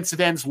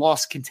defensive ends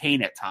lost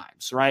contain at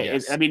times, right?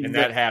 Yes. And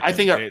that happened. I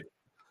think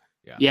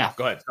yeah.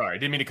 Go ahead. Sorry, I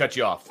didn't mean to cut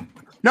you off.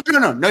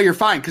 No, you're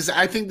fine, because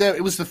I think that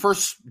it was the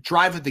first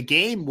drive of the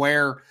game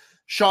where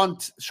Sean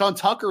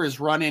Tucker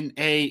is running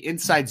a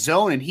inside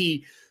zone, and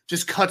he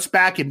just cuts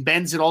back and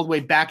bends it all the way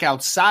back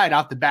outside,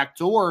 out the back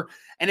door.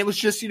 And it was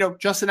just,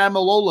 Justin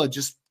Adamalola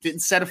just didn't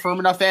set a firm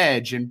enough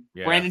edge, and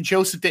Brandon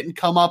Joseph didn't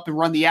come up and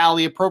run the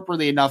alley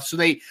appropriately enough. So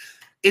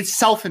it's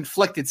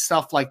self-inflicted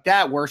stuff like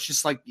that, where it's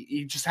just like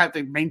you just have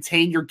to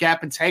maintain your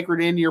gap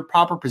integrity in your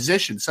proper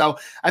position. So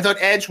I thought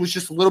edge was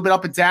just a little bit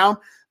up and down,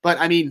 but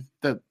I mean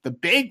the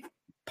big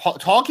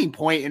talking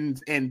point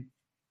and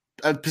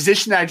a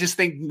position that I just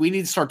think we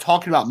need to start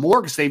talking about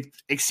more, because they've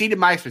exceeded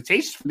my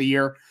expectations for the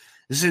year,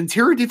 is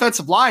interior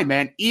defensive line,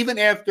 man. Even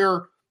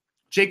after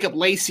Jacob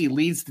Lacey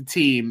leads the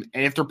team,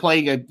 and if they're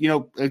playing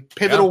a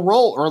pivotal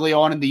role early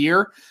on in the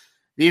year,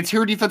 the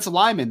interior defensive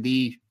linemen,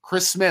 the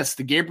Chris Smiths,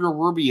 the Gabriel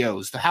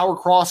Rubios, the Howard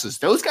Crosses,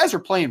 those guys are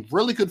playing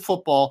really good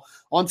football,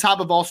 on top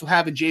of also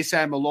having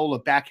Jason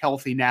Adamalola back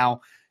healthy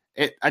now.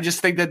 I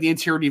just think that the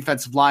interior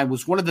defensive line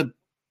was one of the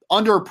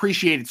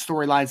underappreciated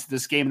storylines of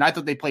this game, and I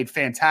thought they played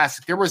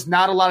fantastic. There was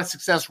not a lot of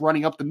success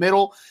running up the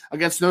middle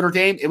against Notre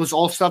Dame. It was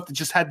all stuff that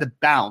just had to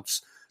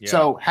bounce. Yeah.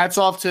 So hats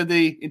off to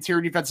the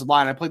interior defensive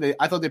line. I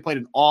thought they played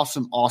an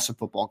awesome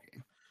football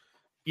game.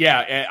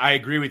 Yeah, I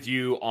agree with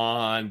you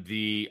on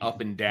the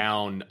up and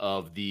down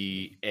of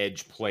the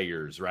edge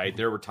players, right?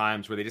 There were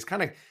times where they just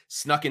kind of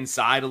snuck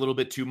inside a little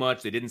bit too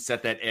much. They didn't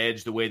set that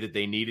edge the way that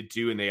they needed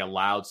to, and they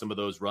allowed some of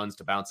those runs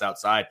to bounce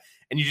outside.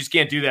 And you just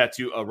can't do that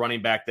to a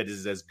running back that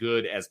is as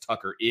good as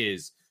Tucker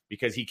is,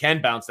 because he can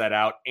bounce that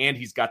out, and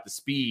he's got the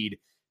speed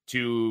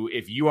to,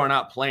 if you are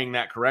not playing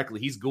that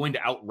correctly, he's going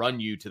to outrun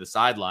you to the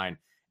sideline.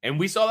 And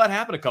we saw that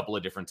happen a couple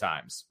of different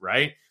times,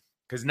 right?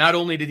 Because not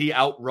only did he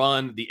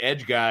outrun the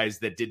edge guys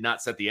that did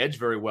not set the edge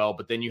very well,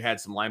 but then you had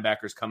some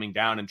linebackers coming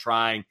down and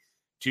trying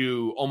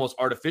to almost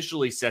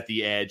artificially set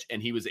the edge,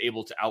 and he was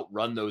able to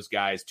outrun those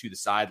guys to the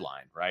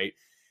sideline, right?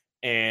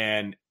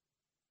 And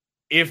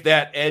if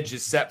that edge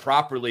is set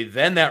properly,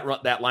 then that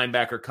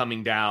linebacker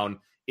coming down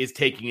is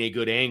taking a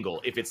good angle.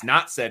 If it's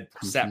not set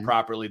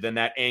properly, then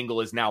that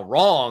angle is now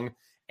wrong,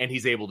 and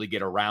he's able to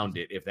get around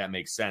it, if that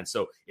makes sense.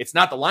 So it's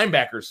not the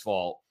linebacker's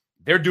fault.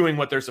 They're doing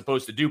what they're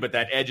supposed to do, but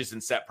that edge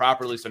isn't set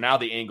properly. So now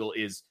the angle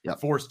is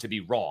forced to be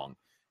wrong.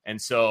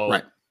 And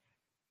so,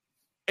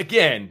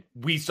 again,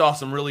 we saw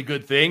some really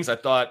good things. I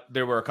thought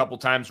there were a couple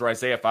times where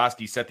Isaiah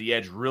Foskey set the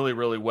edge really,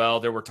 really well.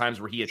 There were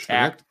times where he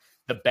attacked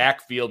the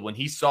backfield when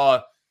he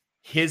saw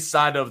his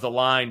side of the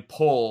line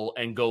pull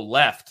and go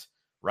left,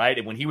 right?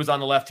 And when he was on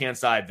the left-hand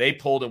side, they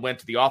pulled and went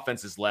to the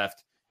offense's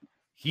left.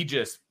 He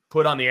just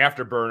put on the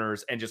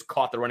afterburners and just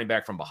caught the running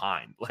back from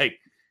behind. Like,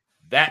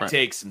 that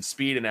takes some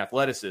speed and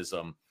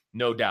athleticism,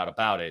 no doubt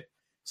about it.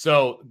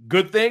 So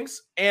good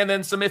things and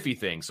then some iffy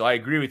things. So I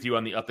agree with you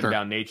on the up and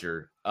down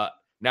nature.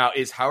 Now,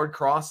 is Howard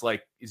Cross,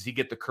 like, does he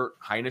get the Kurt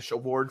Heinisch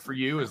award for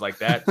you? Is like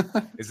that?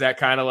 Is that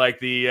kind of like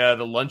the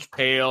lunch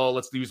pail?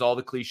 Let's use all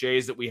the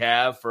cliches that we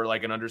have for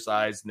like an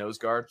undersized nose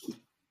guard.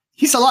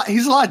 He's a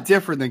lot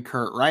different than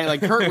Kurt, right?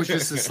 Like, Kurt was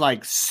just this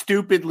like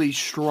stupidly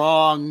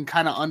strong,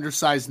 kind of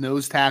undersized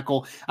nose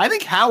tackle. I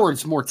think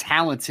Howard's more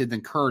talented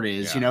than Kurt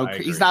is.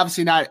 He's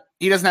obviously not.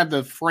 He doesn't have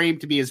the frame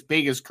to be as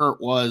big as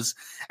Kurt was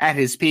at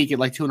his peak at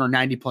like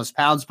 290 plus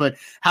pounds, but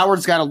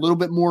Howard's got a little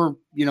bit more,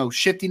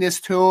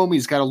 shiftiness to him.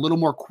 He's got a little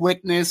more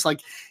quickness.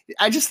 Like,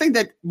 I just think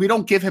that we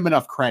don't give him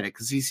enough credit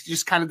because he's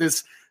just kind of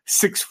this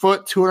 6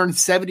 foot,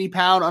 270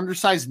 pound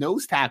undersized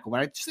nose tackle. But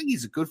I just think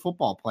he's a good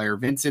football player,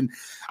 Vince. And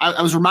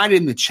I was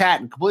reminded in the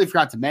chat and completely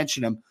forgot to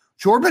mention him.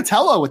 Jordan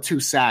Botelho with 2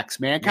 sacks,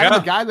 man. Kind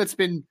of a guy that's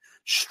been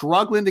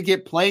struggling to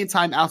get playing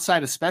time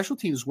outside of special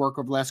teams work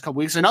over the last couple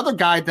weeks. Another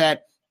guy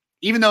that,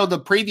 even though the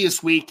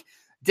previous week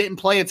didn't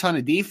play a ton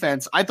of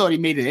defense, I thought he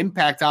made an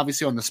impact,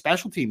 obviously, on the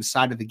special teams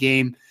side of the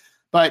game.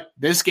 But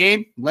this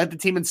game led the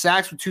team in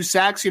sacks with 2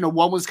 sacks.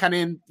 One was kind of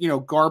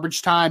in,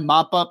 garbage time,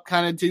 mop up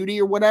kind of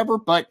duty or whatever.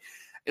 But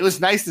it was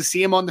nice to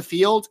see him on the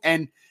field.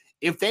 And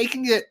if they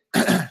can get,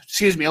 a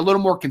little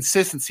more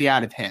consistency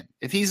out of him,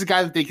 if he's a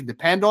guy that they can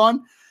depend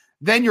on,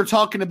 then you're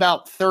talking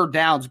about third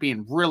downs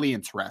being really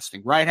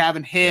interesting, right?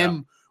 Having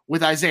him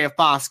with Isaiah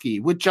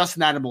Foskey, with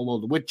Justin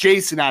Ademilola, with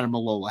Jason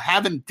Ademilola,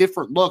 having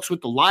different looks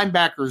with the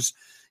linebackers.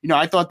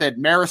 I thought that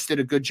Maris did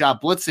a good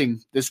job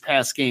blitzing this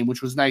past game,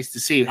 which was nice to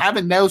see.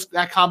 Having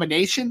that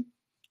combination,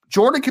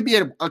 Jordan could be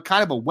a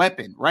kind of a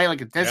weapon, right?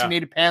 Like a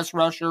designated pass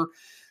rusher.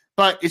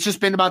 But it's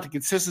just been about the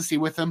consistency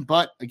with him.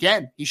 But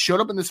again, he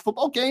showed up in this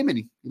football game and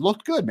he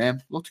looked good,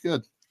 man. Looked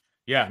good.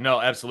 Yeah,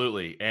 no,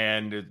 absolutely.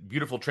 And a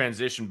beautiful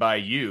transition by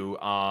you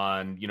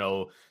on,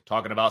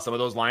 talking about some of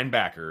those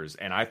linebackers.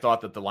 And I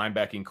thought that the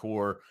linebacking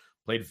core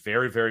played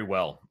very, very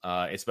well,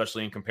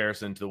 especially in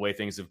comparison to the way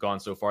things have gone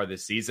so far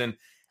this season.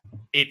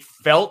 It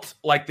felt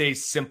like they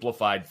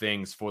simplified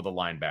things for the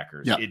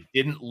linebackers. Yeah. It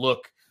didn't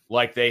look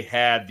like they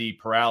had the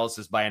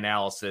paralysis by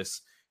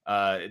analysis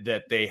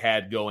that they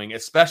had going,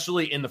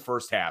 especially in the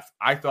first half.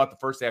 I thought the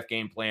first half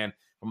game plan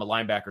from a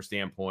linebacker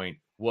standpoint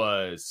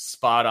was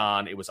spot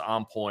on. It was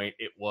on point.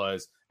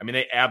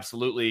 They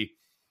absolutely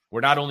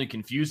were not only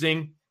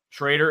confusing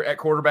Schrader at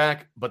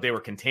quarterback, but they were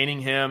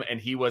containing him, and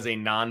he was a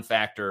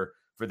non-factor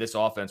for this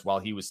offense while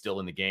he was still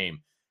in the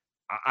game.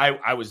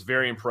 I was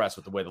very impressed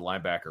with the way the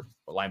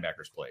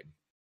linebackers played.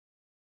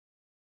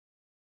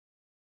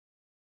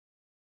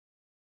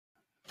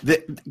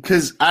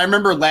 Because I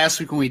remember last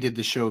week when we did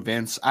the show,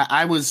 Vince,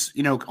 I was,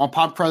 on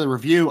Pop Further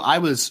Review, I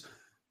was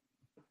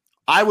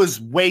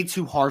way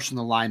too harsh on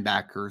the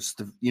linebackers,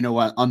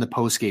 on the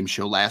post-game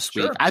show last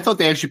week. I thought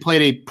they actually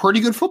played a pretty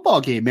good football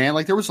game, man.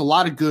 Like, there was a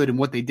lot of good in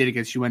what they did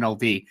against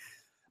UNLV.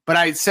 But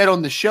I said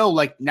on the show,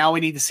 like, now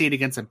we need to see it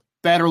against a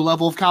better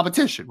level of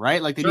competition,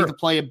 right? Like, they need to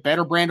play a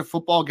better brand of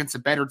football against a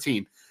better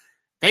team.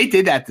 They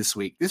did that this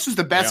week. This was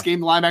the best game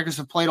the linebackers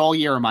have played all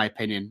year, in my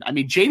opinion. I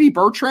mean, J.D.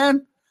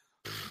 Bertrand,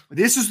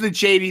 this is the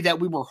JD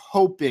that we were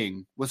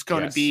hoping was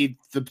going to be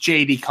the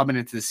JD coming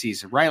into the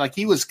season, right? Like,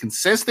 he was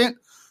consistent,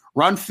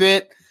 run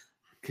fit,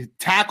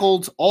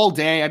 tackled all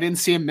day. I didn't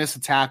see him miss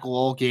a tackle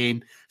all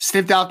game.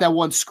 Sniffed out that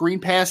one screen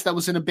pass that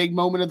was in a big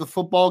moment of the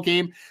football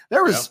game.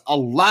 There was a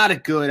lot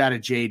of good out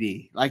of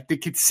JD, like the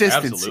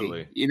consistency.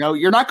 Absolutely.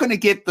 You're not going to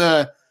get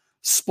the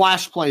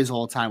splash plays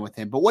all the time with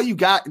him, but what you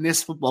got in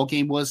this football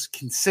game was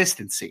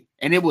consistency,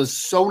 and it was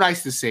so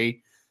nice to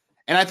see.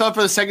 And I thought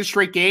for the second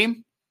straight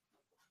game,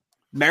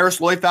 Maris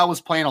Loifau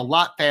was playing a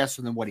lot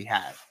faster than what he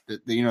had.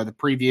 The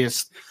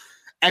previous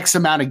X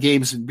amount of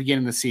games at the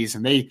beginning of the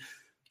season. They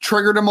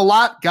triggered him a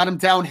lot, got him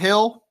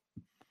downhill,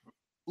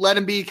 let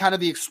him be kind of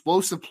the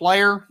explosive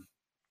player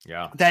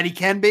that he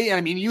can be. And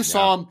I mean, you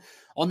saw him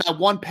on that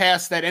one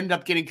pass that ended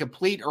up getting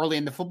complete early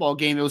in the football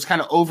game. It was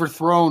kind of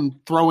overthrown,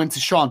 throw into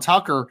Sean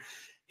Tucker.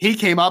 He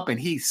came up and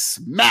he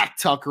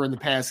smacked Tucker in the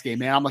pass game,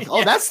 man. I'm like,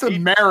 that's the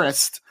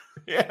Marist.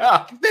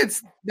 Yeah.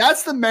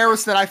 That's the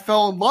Maris that I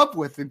fell in love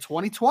with in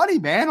 2020,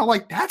 man. I'm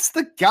like, that's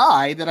the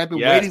guy that I've been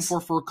waiting for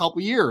a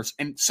couple years.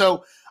 And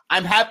so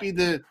I'm happy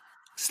the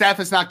staff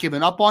has not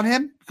given up on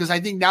him, because I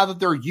think now that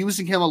they're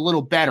using him a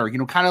little better,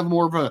 kind of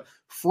more of a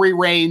free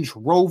range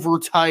rover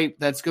type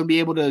that's going to be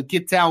able to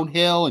get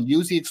downhill and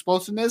use the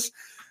explosiveness.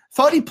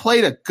 Thought he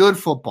played a good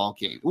football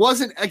game. It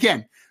wasn't,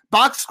 again,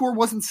 box score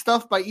wasn't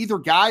stuffed by either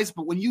guys,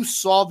 but when you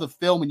saw the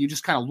film and you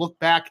just kind of look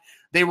back,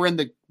 they were in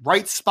the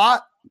right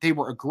spot. They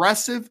were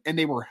aggressive, and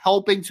they were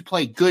helping to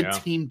play good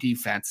team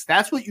defense.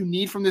 That's what you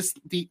need from this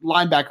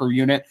linebacker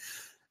unit.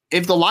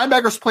 If the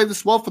linebackers play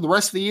this well for the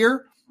rest of the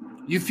year,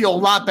 you feel a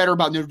lot better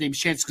about Notre Dame's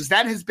chance, because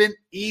that has been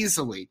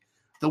easily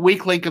the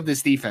weak link of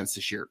this defense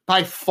this year.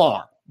 By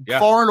far.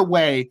 Far and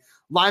away,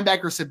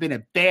 linebackers have been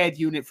a bad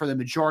unit for the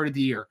majority of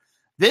the year.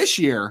 This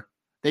year,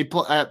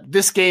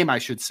 this game, I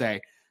should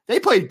say, they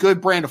played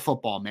good brand of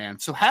football, man.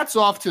 So hats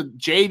off to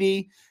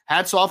JD,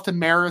 hats off to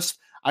Maris.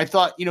 I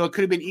thought, it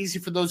could have been easy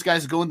for those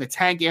guys to go in the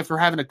tank after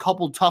having a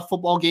couple tough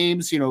football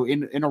games,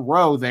 in a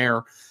row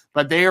there.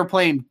 But they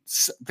played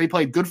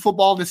good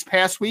football this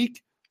past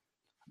week.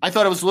 I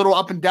thought it was a little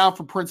up and down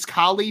for Prince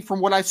Kollie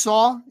from what I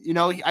saw.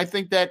 I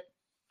think that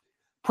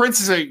Prince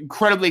is an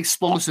incredibly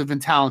explosive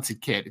and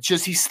talented kid. It's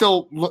just he's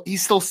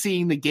still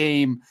seeing the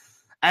game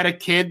at a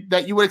kid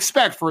that you would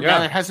expect for a guy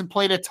that hasn't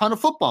played a ton of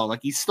football.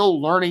 Like, he's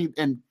still learning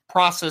and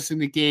processing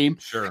the game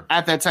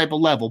at that type of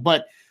level.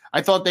 But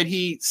I thought that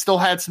he still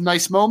had some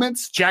nice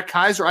moments. Jack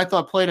Kaiser, I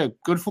thought, played a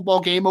good football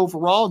game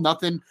overall.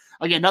 Nothing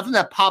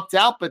that popped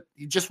out, but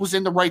he just was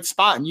in the right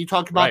spot. And you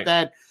talked about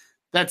that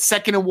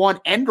 2nd and 1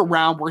 end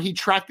around where he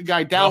tracked the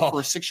guy down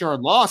for a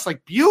 6-yard loss.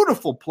 Like,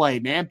 beautiful play,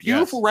 man.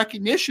 Beautiful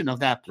recognition of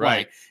that play.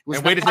 Right. It was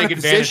and way to take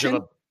advantage of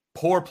a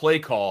poor play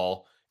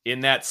call in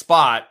that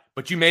spot,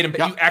 but you made him.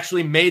 You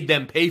actually made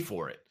them pay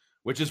for it,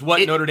 which is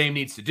what Notre Dame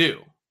needs to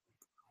do.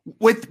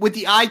 With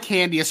the eye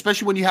candy,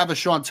 especially when you have a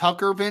Sean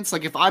Tucker, Vince,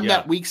 like if I'm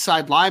that weak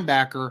side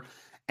linebacker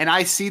and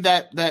I see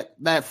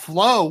that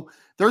flow,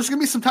 there's going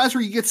to be some times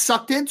where you get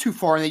sucked in too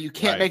far and that you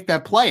can't make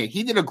that play.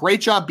 He did a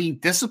great job being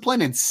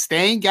disciplined and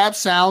staying gap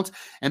sound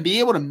and be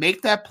able to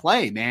make that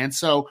play, man.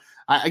 So,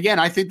 again,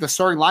 I think the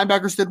starting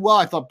linebackers did well.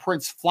 I thought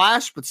Prince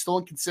flashed, but still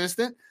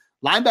inconsistent.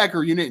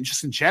 Linebacker unit,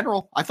 just in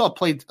general, I thought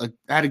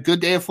had a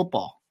good day of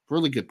football.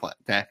 Really good play.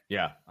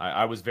 Yeah,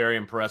 I was very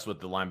impressed with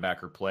the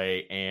linebacker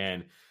play.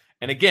 And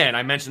again,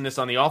 I mentioned this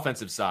on the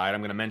offensive side.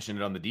 I'm going to mention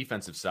it on the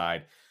defensive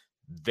side.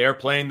 They're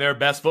playing their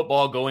best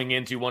football going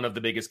into one of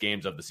the biggest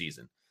games of the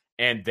season.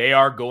 And they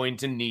are going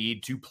to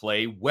need to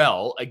play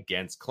well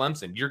against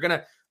Clemson.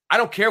 I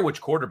don't care which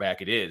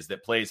quarterback it is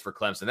that plays for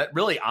Clemson. That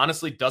really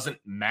honestly doesn't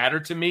matter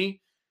to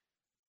me.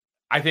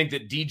 I think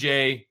that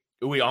DJ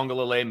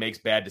Uiagalelei makes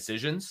bad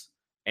decisions,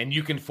 and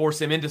you can force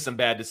him into some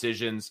bad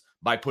decisions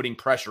by putting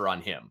pressure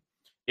on him.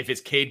 If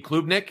it's Cade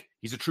Klubnik,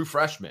 he's a true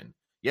freshman.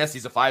 Yes,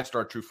 he's a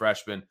 5-star true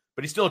freshman,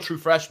 but he's still a true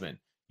freshman.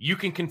 You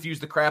can confuse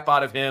the crap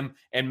out of him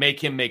and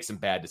make him make some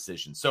bad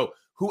decisions. So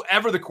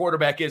whoever the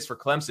quarterback is for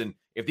Clemson,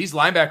 if these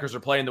linebackers are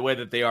playing the way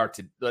that they are,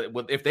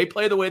 if they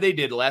play the way they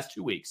did the last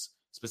 2 weeks,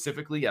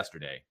 specifically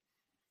yesterday,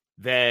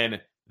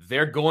 then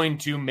they're going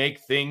to make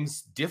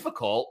things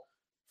difficult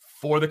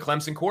for the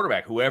Clemson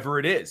quarterback, whoever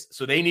it is.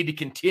 So they need to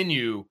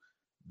continue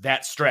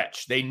that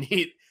stretch.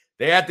 They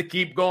have to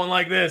keep going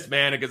like this,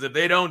 man, because if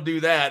they don't do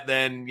that,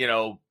 then,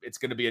 it's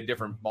going to be a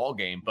different ball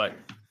game. But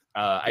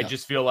I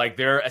just feel like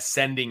they're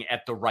ascending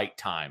at the right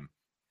time.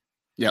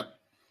 Yep.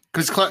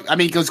 Because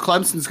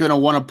Clemson's going to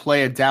want to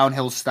play a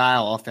downhill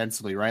style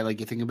offensively, right? Like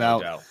you think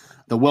about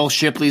the Will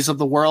Shipleys of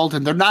the world,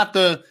 and they're not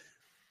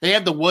they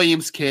have the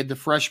Williams kid, the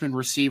freshman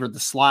receiver, the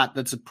slot.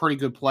 That's a pretty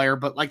good player,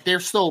 but like they're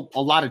still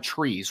a lot of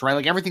trees, right?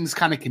 Like everything's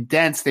kind of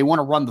condensed. They want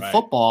to run the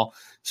football.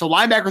 So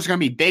linebackers are going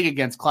to be big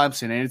against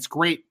Clemson, and it's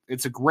great.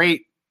 It's a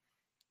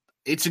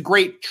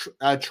great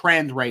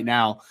trend right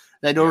now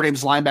that Notre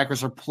Dame's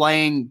linebackers are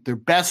playing their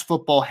best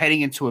football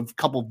heading into a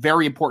couple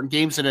very important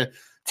games at a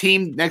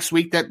team next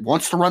week that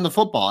wants to run the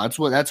football. That's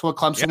what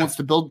Clemson wants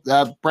to build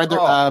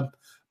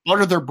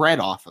butter their bread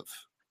off of.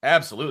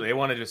 Absolutely. They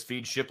want to just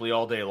feed Shipley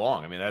all day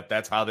long. I mean,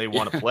 that's how they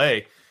want to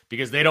play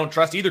because they don't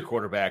trust either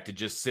quarterback to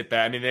just sit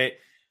back. I mean,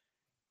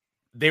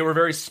 they were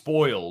very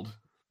spoiled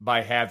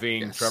by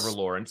having Trevor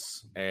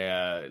Lawrence,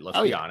 let's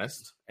be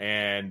honest,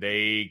 and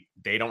they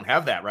don't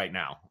have that right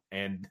now.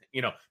 And,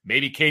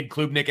 maybe Cade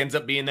Klubnik ends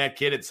up being that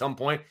kid at some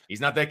point.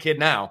 He's not that kid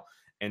now.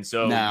 And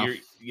so,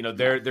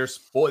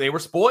 they were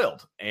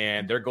spoiled,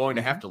 and they're going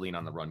to have to lean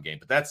on the run game.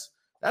 But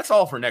that's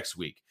all for next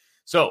week.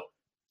 So,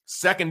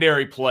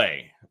 secondary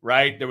play,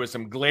 right? There was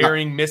some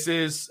glaring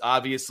misses.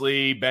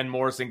 Obviously, Ben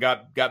Morrison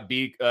got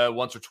beat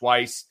once or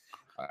twice.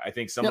 I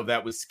think some of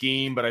that was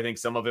scheme, but I think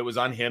some of it was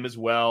on him as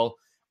well.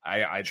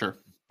 Sure.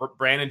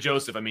 Brandon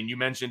Joseph, I mean, you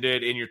mentioned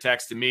it in your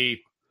text to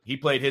me. He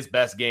played his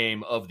best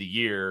game of the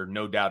year,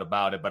 no doubt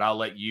about it, but I'll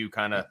let you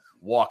kind of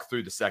walk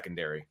through the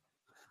secondary.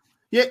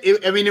 Yeah,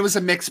 it was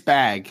a mixed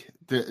bag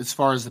as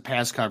far as the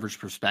pass coverage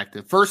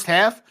perspective. First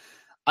half,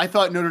 I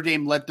thought Notre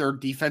Dame let their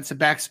defensive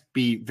backs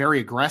be very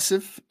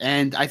aggressive,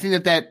 and I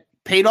think that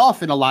paid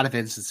off in a lot of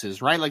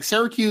instances, right? Like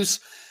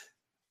Syracuse,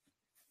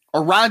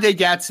 Oronde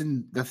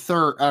Gadsden, the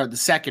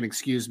second,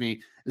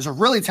 is a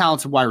really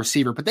talented wide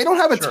receiver, but they don't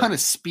have a ton of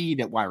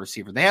speed at wide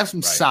receiver. They have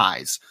some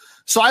size.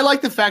 So I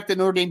like the fact that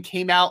Notre Dame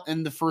came out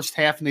in the first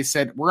half and they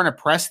said, we're going to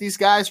press these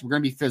guys. We're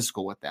going to be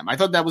physical with them. I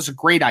thought that was a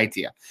great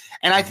idea.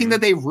 And I think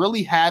that they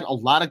really had a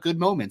lot of good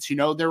moments.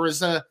 There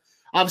was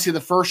obviously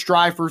the first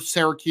drive for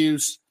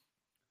Syracuse.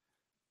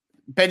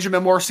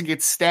 Benjamin Morrison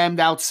gets stemmed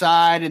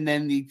outside, and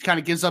then he kind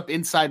of gives up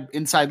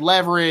inside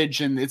leverage,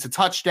 and it's a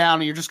touchdown.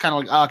 And you're just kind of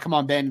like, oh, come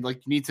on, Ben. Like,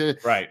 you need to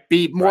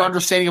be more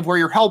understanding of where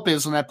your help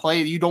is on that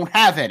play. You don't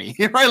have any,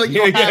 right? Like, you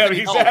don't have any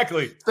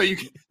exactly. Help. So you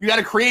got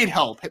to create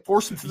help,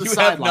 force him to the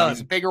sideline.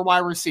 He's a bigger wide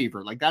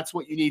receiver. Like, that's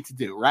what you need to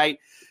do, right?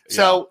 Yeah.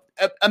 So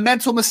a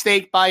mental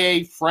mistake by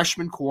a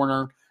freshman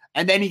corner,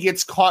 and then he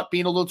gets caught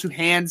being a little too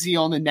handsy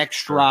on the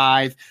next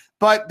drive.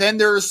 But then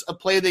there's a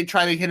play they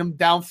try to hit him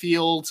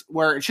downfield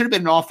where it should have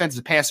been an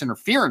offensive pass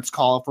interference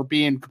call, if we're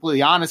being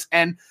completely honest.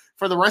 And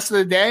for the rest of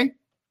the day,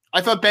 I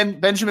thought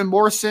Benjamin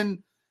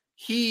Morrison,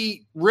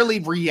 he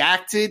really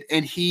reacted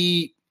and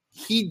he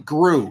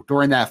grew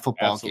during that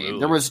football game.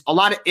 There was a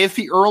lot of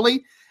iffy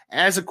early.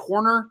 As a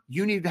corner,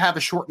 you need to have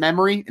a short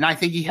memory, and I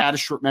think he had a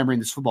short memory in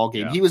this football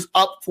game. Yeah. He was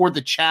up for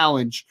the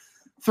challenge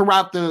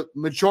throughout the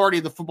majority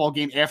of the football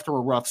game after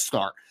a rough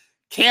start.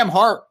 Cam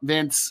Hart,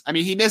 Vince, I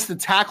mean, he missed the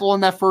tackle on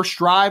that first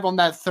drive on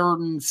that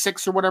 3rd and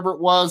 6 or whatever it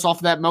was off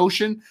of that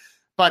motion.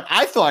 But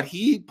I thought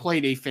he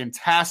played a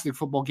fantastic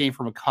football game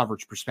from a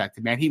coverage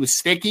perspective, man. He was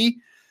sticky.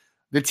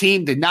 The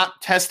team did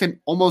not test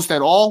him almost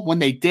at all. When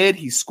they did,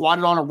 he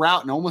squatted on a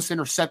route and almost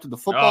intercepted the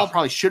football.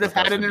 Probably should have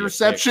had an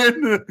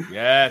interception.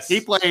 Yes.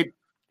 He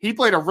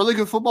played a really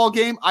good football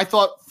game. I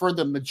thought for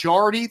the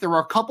majority, there were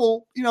a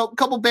couple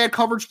bad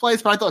coverage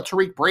plays, but I thought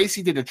Tariq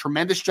Bracy did a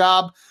tremendous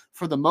job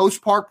for the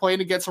most part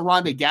playing against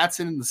Oronde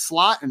Gadsden in the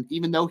slot. And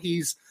even though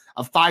he's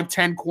a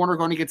 5'10" corner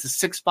going against a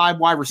 6'5"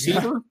 wide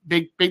receiver,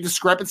 big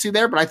discrepancy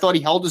there, but I thought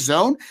he held his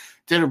own,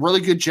 did a really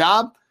good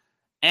job.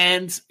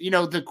 And,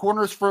 the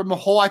corners for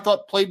Mahal, I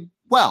thought, played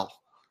well.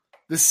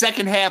 The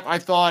second half, I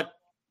thought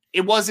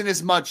it wasn't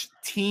as much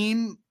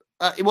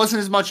it wasn't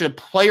as much a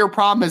player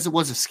problem as it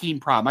was a scheme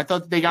problem. I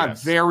thought they got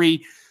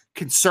very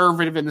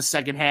conservative in the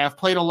second half,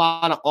 played a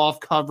lot of off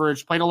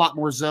coverage, played a lot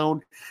more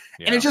zone.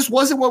 Yeah. And it just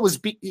wasn't what was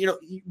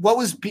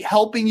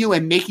helping you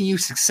and making you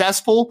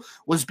successful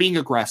was being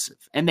aggressive.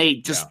 And they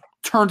just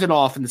turned it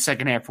off in the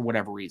second half for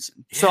whatever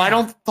reason. Yeah. So I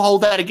don't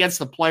hold that against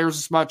the players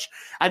as much.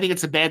 I think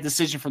it's a bad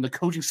decision from the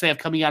coaching staff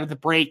coming out of the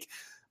break.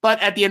 But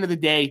at the end of the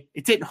day,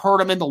 it didn't hurt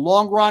them in the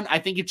long run. I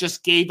think it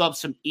just gave up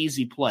some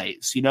easy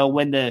plays.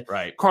 When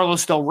the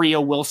Carlos Del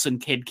Rio Wilson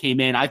kid came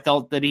in, I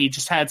felt that he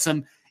just had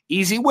some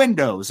easy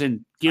windows.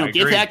 And,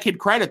 give that kid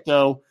credit,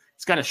 though.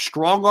 He's got a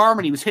strong arm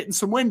and he was hitting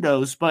some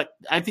windows. But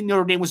I think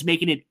Notre Dame was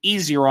making it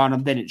easier on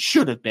him than it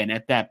should have been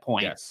at that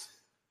point. Yes.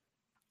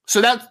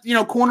 So that,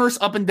 corners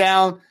up and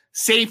down,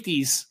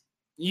 safeties,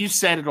 you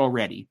said it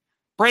already.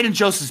 Brandon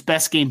Joseph's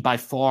best game by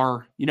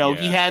far. He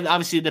had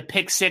obviously the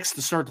pick six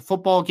to start the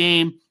football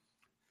game.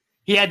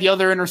 He had the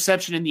other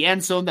interception in the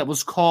end zone that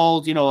was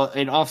called, an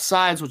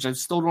offsides, which I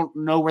still don't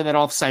know where that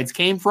offsides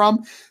came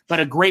from,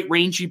 but a great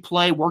rangy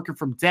play working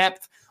from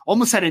depth.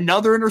 Almost had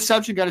another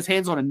interception, got his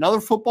hands on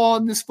another football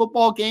in this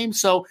football game.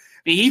 So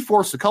he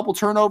forced a couple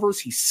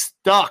turnovers. He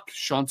stuck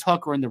Sean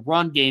Tucker in the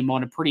run game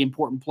on a pretty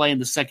important play in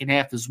the second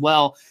half as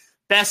well.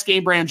 Best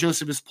game Brandon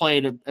Joseph has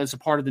played as a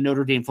part of the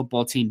Notre Dame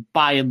football team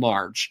by and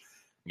large.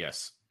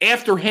 Yes.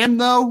 After him,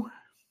 though,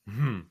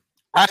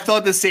 I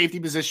thought the safety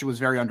position was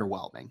very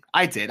underwhelming.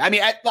 I did. I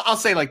mean, I'll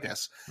say it like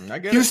this.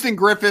 Houston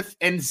Griffith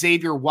and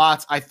Xavier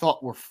Watts, I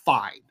thought were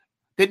fine.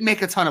 Didn't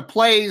make a ton of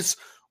plays,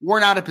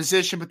 weren't out of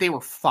position, but they were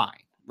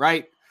fine,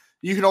 right?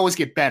 You can always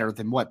get better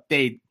than what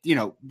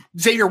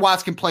Xavier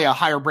Watts can play a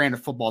higher brand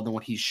of football than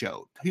what he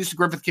showed. Houston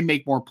Griffith can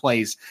make more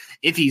plays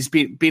if he's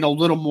being a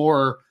little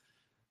more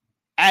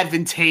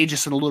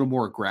advantageous and a little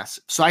more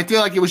aggressive. So I feel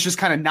like it was just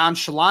kind of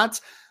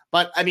nonchalant.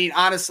 But I mean,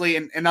 honestly,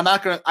 and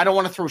I don't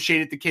want to throw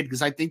shade at the kid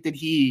because I think that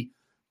he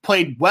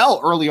played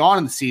well early on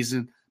in the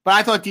season, but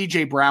I thought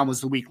DJ Brown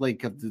was the weak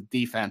link of the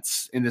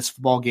defense in this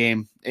football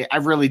game. I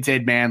really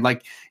did, man.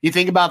 Like, you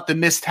think about the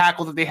missed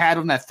tackle that they had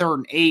on that 3rd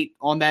and 8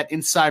 on that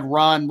inside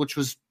run, which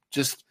was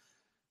just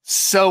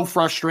so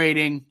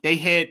frustrating. They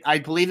hit, I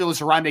believe it was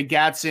Rondé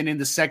Gatson in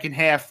the second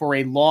half for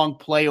a long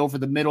play over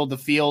the middle of the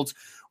field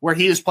where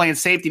he was playing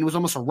safety and it was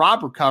almost a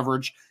robber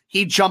coverage.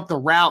 He jumped the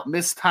route,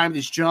 mistimed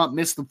his jump,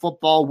 missed the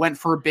football, went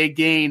for a big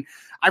gain.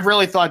 I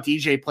really thought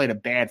DJ played a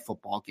bad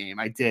football game.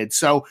 I did.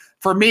 So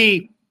for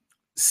me,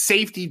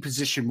 safety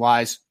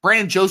position-wise,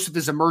 Brandon Joseph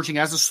is emerging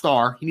as a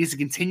star. He needs to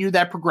continue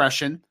that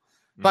progression.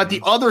 But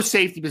the other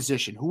safety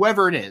position,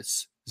 whoever it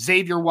is,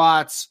 Xavier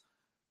Watts,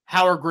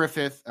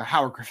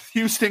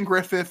 Houston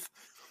Griffith,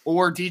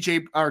 or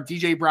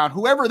DJ Brown,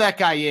 whoever that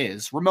guy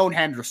is, Ramon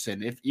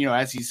Henderson,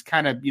 as he's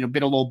kind of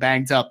been a little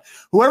banged up,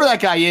 whoever that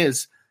guy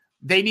is,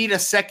 they need a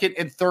second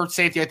and third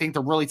safety, I think, to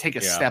really take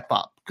a step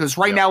up. Because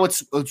right now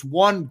it's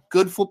one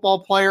good football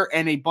player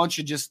and a bunch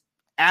of just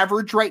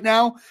average right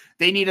now.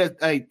 They need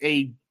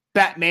a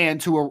Batman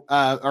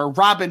or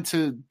Robin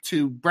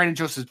to Brandon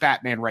Joseph's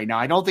Batman right now.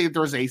 I don't think that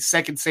there's a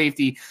second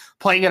safety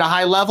playing at a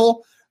high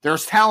level.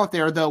 There's talent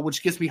there, though,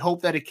 which gives me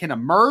hope that it can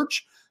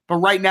emerge. But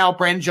right now,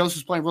 Brandon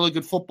Joseph's playing really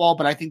good football,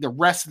 but I think the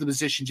rest of the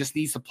position just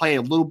needs to play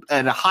a little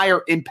at a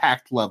higher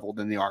impact level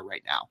than they are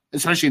right now,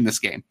 especially in this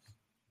game.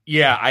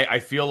 Yeah, I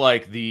feel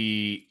like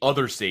the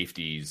other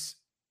safeties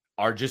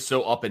are just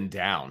so up and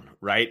down,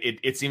 right?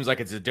 It seems like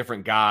it's a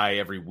different guy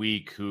every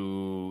week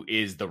who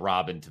is the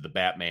Robin to the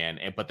Batman,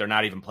 but they're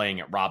not even playing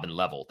at Robin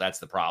level. That's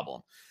the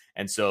problem.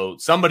 And so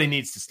somebody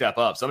needs to step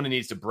up. Somebody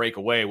needs to break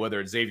away, whether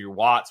it's Xavier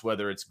Watts,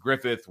 whether it's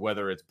Griffith,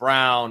 whether it's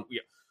Brown,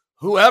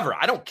 whoever.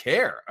 I don't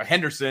care.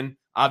 Henderson,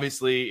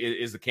 obviously,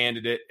 is the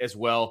candidate as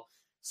well.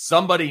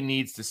 Somebody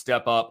needs to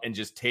step up and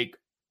just take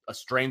a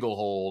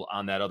stranglehold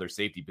on that other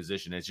safety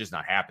position. It's just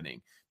not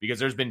happening because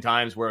there's been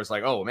times where it's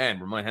like, oh man,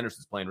 Ramon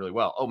Henderson's playing really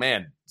well. Oh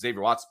man,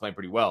 Xavier Watts is playing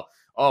pretty well.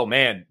 Oh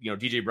man,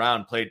 DJ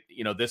Brown played,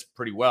 this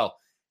pretty well.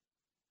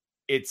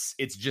 It's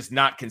just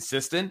not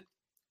consistent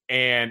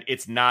and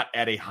it's not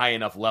at a high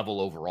enough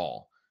level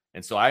overall.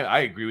 And so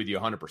I agree with you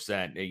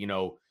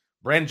 100%.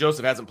 Brandon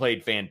Joseph hasn't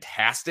played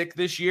fantastic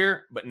this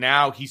year, but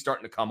now he's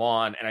starting to come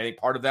on. And I think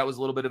part of that was a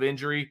little bit of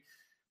injury.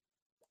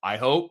 I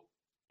hope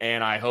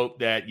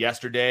that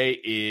yesterday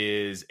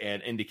is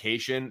an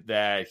indication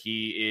that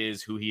he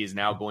is who he is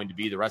now going to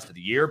be the rest of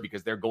the year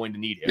because they're going to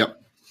need him.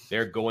 Yep.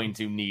 They're going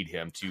to need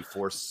him to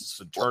force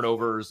some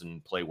turnovers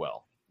and play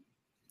well.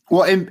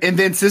 Well, and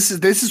Vince, this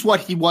is what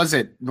he was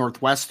at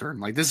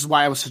Northwestern. Like, this is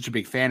why I was such a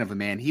big fan of him,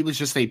 man. He was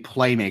just a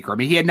playmaker. I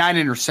mean, he had 9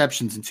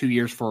 interceptions in 2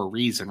 years for a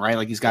reason, right?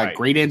 Like, he's got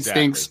great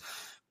instincts,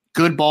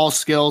 good ball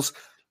skills.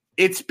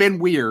 It's been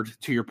weird,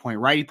 to your point,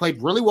 right? He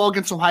played really well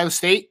against Ohio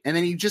State, and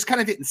then you just kind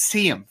of didn't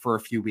see him for a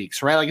few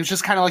weeks, right? Like, it was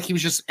just kind of like he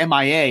was just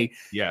MIA.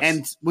 Yes.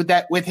 And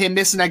with him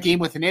missing that game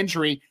with an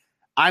injury,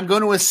 I'm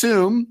going to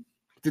assume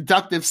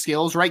deductive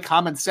skills, right?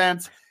 Common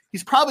sense.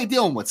 he's probably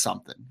dealing with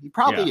something. He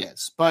probably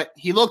is, but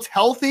he looked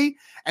healthy.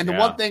 And the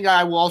one thing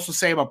I will also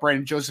say about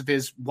Brandon Joseph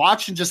is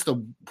watching just the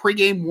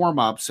pregame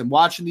warmups and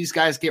watching these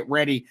guys get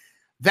ready.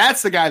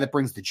 That's the guy that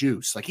brings the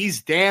juice. Like,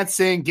 he's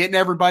dancing, getting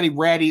everybody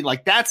ready.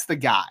 Like, that's the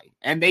guy.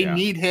 And they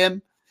need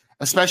him,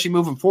 especially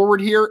moving forward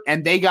here.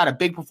 And they got a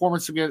big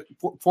performance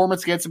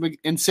against him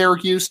in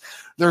Syracuse.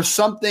 There's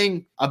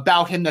something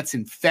about him that's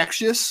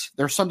infectious.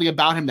 There's something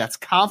about him that's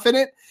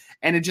confident.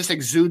 And it just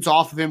exudes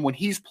off of him. When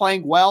he's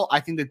playing well, I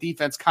think the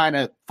defense kind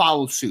of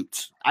follows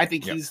suit. I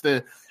think he's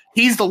the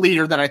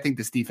leader that I think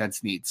this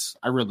defense needs.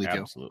 I really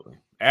do.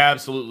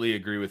 Absolutely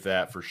agree with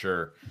that for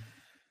sure.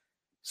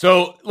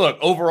 So, look,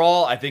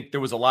 overall, I think there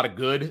was a lot of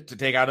good to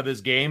take out of this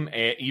game,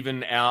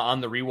 even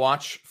on the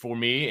rewatch for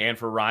me and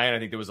for Ryan. I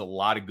think there was a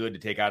lot of good to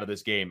take out of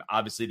this game.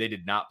 Obviously, they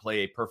did not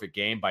play a perfect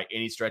game by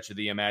any stretch of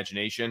the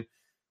imagination,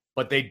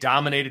 but they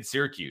dominated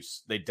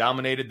Syracuse. They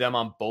dominated them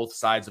on both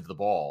sides of the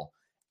ball.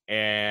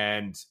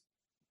 And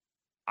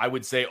I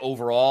would say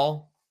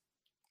overall,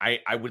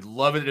 I would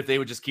love it if they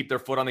would just keep their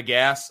foot on the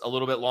gas a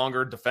little bit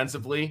longer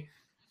defensively.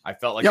 I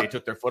felt like they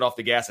took their foot off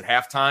the gas at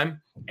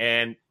halftime,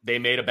 and they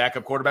made a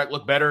backup quarterback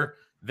look better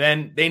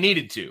than they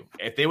needed to.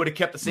 If they would have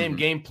kept the same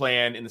game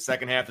plan in the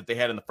second half that they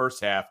had in the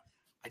first half,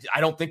 I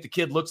don't think the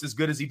kid looks as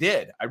good as he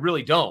did. I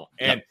really don't.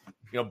 And,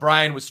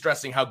 Brian was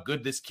stressing how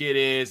good this kid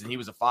is, and he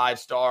was a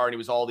 5-star, and he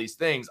was all these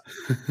things.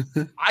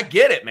 I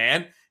get it,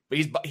 man. But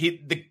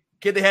the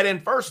kid they had in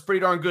first is pretty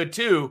darn good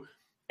too.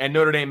 And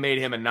Notre Dame made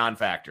him a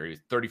non-factor. He was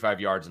 35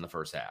 yards in the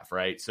first half,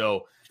 right?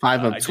 So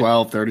 5 of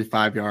 12,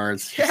 35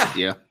 yards.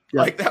 Yeah.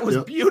 Like, that was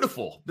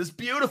beautiful. This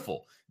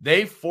beautiful.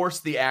 They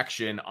forced the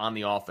action on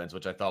the offense,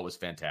 which I thought was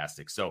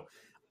fantastic. So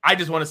I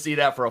just want to see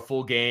that for a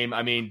full game.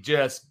 I mean,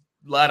 just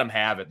let them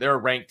have it. They're a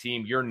ranked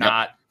team. You're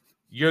not.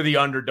 You're the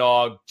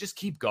underdog. Just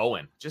keep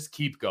going.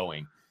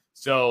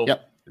 So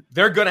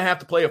they're going to have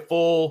to play a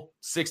full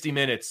 60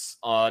 minutes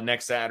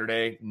next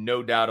Saturday.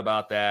 No doubt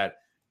about that.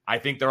 I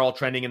think they're all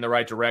trending in the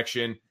right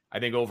direction. I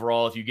think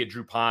overall, if you get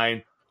Drew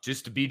Pyne,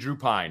 just to be Drew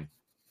Pyne.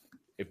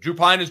 If Drew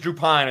Pyne is Drew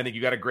Pyne, I think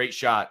you got a great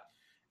shot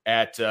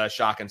at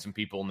shocking some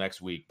people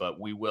next week, but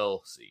we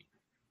will see.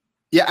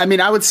 Yeah, I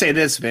mean, I would say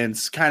this,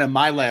 Vince, kind of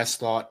my last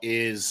thought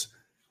is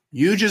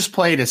you just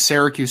played a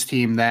Syracuse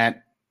team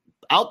that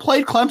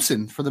outplayed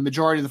Clemson for the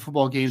majority of the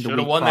football game. Should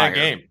have won that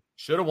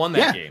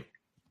game.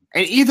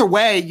 And either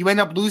way, you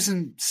end up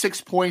losing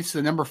 6 points to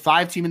the number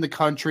 5 team in the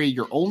country.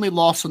 Your only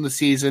loss on the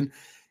season.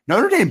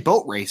 Notre Dame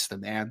boat raced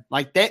them, man.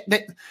 Like they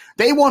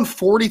won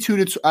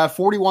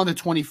 41 to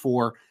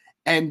 24.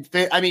 And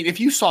if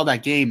you saw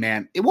that game,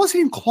 man, it wasn't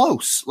even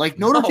close. Like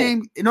Notre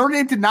Dame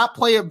did not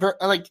play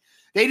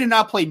they did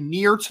not play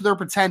near to their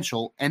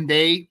potential, and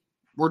they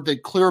were the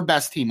clear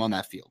best team on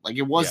that field. Like,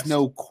 it was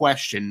no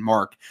question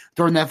mark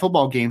during that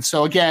football game.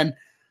 So again,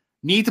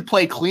 need to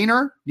play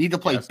cleaner, need to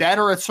play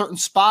better at certain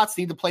spots,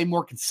 need to play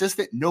more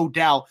consistent, no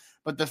doubt.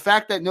 But the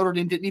fact that Notre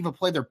Dame didn't even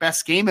play their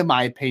best game, in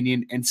my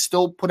opinion, and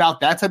still put out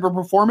that type of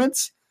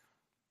performance,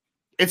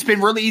 it's been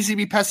really easy to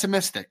be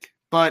pessimistic.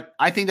 But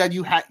I think that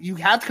you have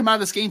to come out of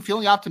this game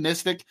feeling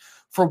optimistic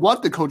for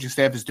what the coaching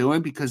staff is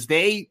doing, because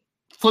they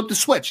flipped the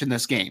switch in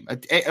this game.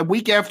 A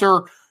week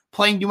after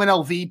playing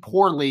UNLV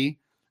poorly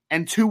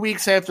and 2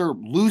 weeks after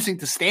losing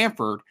to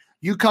Stanford,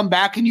 you come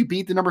back and you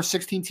beat the number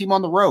 16 team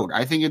on the road.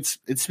 I think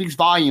it speaks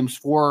volumes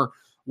for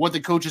what the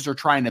coaches are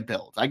trying to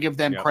build. I give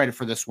them credit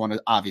for this one,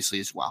 obviously,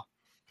 as well.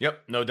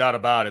 Yep, no doubt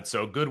about it.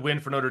 So good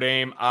win for Notre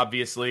Dame.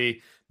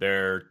 Obviously,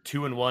 they're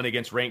 2-1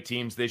 against ranked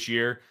teams this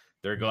year.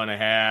 They're going to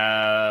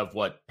have,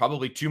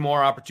 probably 2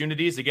 more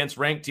opportunities against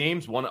ranked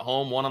teams, one at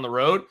home, one on the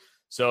road.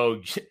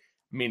 So, I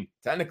mean,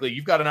 technically,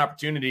 you've got an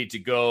opportunity to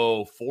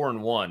go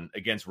 4-1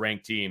 against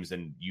ranked teams,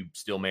 and you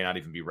still may not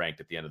even be ranked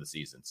at the end of the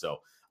season. So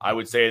I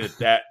would say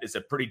that is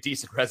a pretty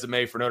decent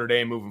resume for Notre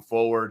Dame moving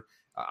forward.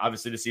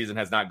 Obviously, the season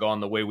has not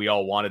gone the way we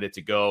all wanted it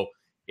to go.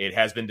 It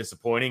has been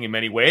disappointing in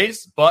many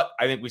ways, but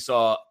I think we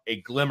saw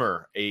a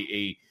glimmer,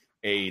 a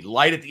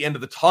light at the end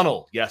of the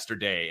tunnel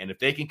yesterday. And if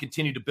they can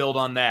continue to build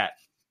on that,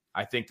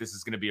 I think this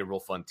is going to be a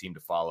real fun team to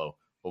follow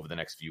over the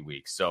next few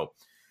weeks. So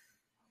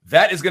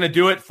that is going to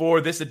do it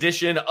for this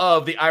edition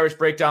of the Irish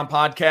Breakdown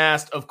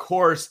Podcast. Of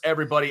course,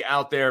 everybody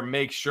out there,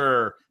 make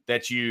sure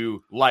that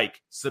you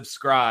like,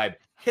 subscribe,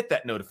 hit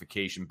that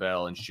notification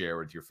bell, and share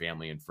with your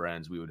family and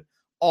friends. We would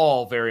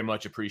all very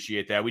much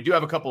appreciate that. We do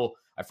have a couple.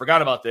 I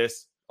forgot about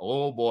this.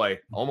 Oh, boy.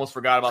 Almost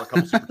forgot about a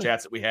couple super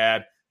chats that we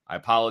had. I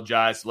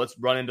apologize. So let's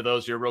run into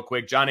those here real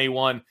quick. John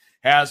A1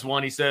 has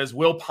one. He says,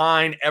 will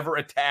Pyne ever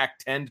attack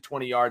 10 to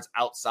 20 yards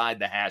outside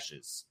the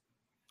hashes?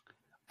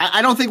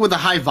 I don't think with a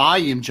high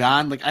volume,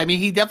 John.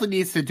 He definitely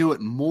needs to do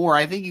it more.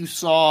 I think you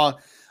saw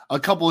a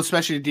couple,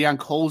 especially Deion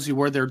Colsey,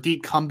 where they're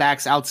deep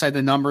comebacks outside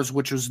the numbers,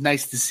 which was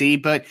nice to see.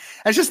 But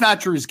that's just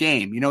not Drew's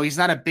game. He's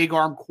not a big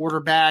arm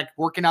quarterback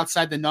working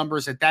outside the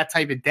numbers at that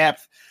type of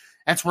depth.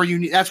 That's where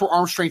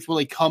arm strength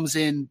really comes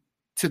in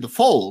to the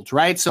fold,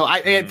 right? So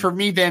for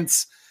me,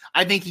 Vince,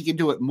 I think he can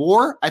do it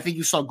more. I think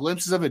you saw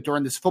glimpses of it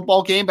during this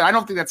football game, but I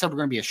don't think that's ever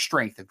going to be a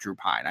strength of Drew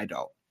Pyne. I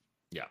don't.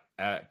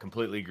 Yeah,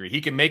 completely agree.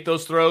 He can make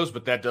those throws,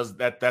 but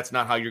that's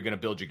not how you're going to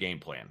build your game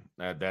plan.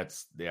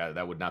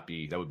 That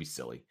would be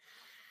silly.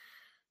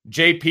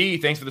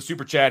 JP, thanks for the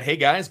super chat. Hey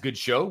guys, good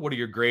show. What are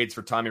your grades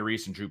for Tommy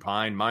Rees and Drew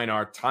Pine? Mine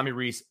are Tommy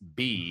Rees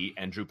B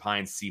and Drew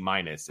Pine C-.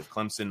 If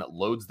Clemson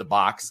loads the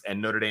box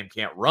and Notre Dame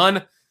can't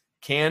run,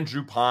 can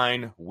Drew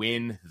Pine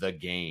win the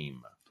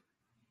game?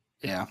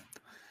 Yeah.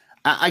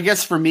 I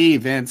guess for me,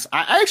 Vince,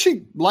 I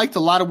actually liked a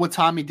lot of what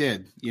Tommy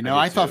did.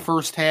 I thought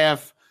first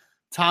half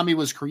Tommy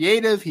was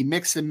creative. He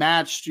mixed and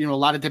matched, a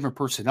lot of different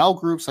personnel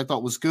groups. I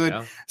thought was good.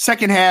 Yeah.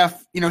 Second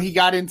half, he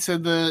got into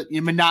the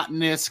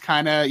monotonous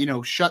kind of,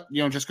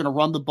 just going to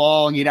run the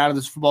ball and get out of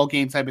this football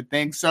game type of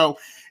thing. So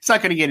it's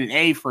not going to get an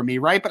A for me,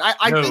 right? But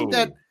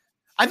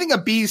I think a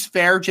B is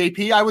fair,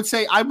 JP. I would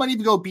say I might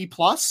even go B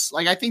plus.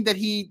 Like I think that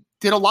he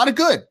did a lot of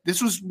good.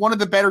 This was one of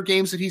the better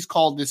games that he's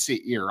called this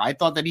year. I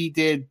thought that he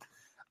did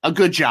a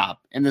good job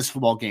in this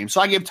football game.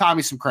 So I give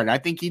Tommy some credit. I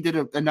think he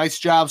did a nice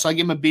job. So I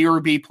give him a B or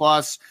a B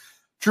plus.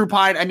 Drew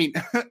Pine, I mean,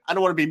 I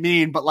don't want to be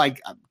mean, but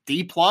like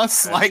D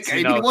plus,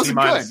 it wasn't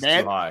good,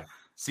 man.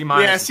 C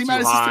minus. Yeah, C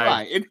minus is too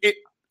high.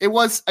 It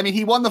was. I mean,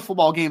 he won the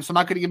football game, so I'm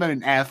not going to give him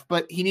an F,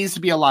 but he needs to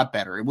be a lot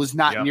better. It was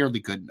not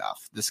nearly good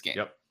enough this game.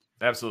 Yep,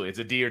 absolutely. It's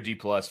a D or D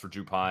plus for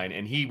Drew Pine,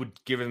 and he would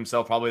give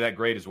himself probably that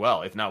grade as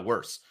well, if not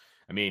worse.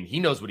 I mean, he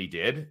knows what he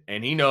did,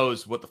 and he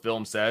knows what the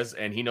film says,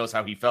 and he knows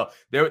how he felt.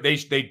 There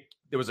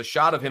was a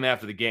shot of him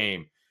after the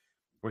game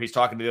where he's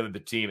talking to the other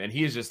team, and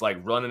he's just like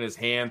running his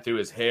hand through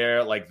his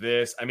hair like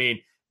this. I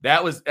mean,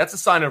 that's a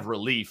sign of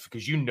relief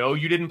because you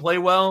didn't play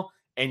well,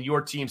 and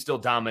your team still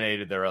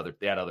dominated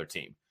that other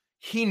team.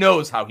 He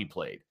knows how he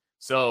played.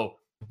 So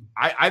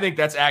I think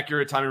that's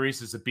accurate. Tommy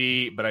Rees is a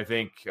B, but I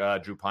think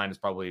Drew Pine is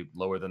probably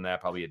lower than that,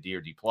 probably a D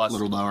or D plus. A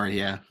little lower,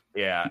 yeah.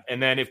 Yeah,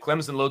 and then if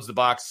Clemson loads the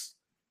box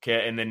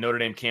and then Notre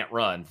Dame can't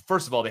run,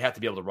 first of all, they have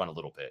to be able to run a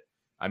little bit.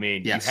 I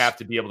mean, You have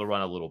to be able to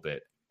run a little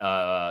bit.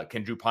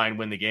 Can Drew Pine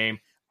win the game?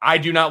 I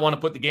do not want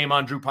to put the game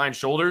on Drew Pine's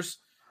shoulders.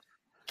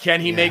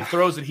 Can he make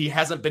throws that he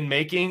hasn't been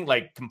making,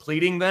 like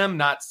completing them,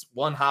 not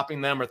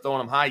one-hopping them or throwing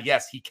them high?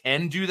 Yes, he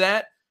can do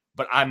that,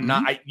 but I'm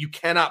not. You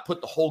cannot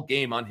put the whole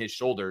game on his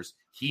shoulders.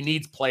 He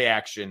needs play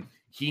action.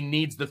 He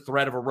needs the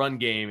threat of a run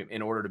game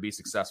in order to be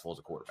successful as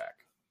a quarterback.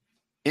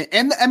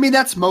 And I mean,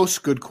 that's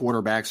most good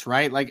quarterbacks,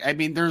 right? Like, I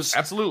mean, there's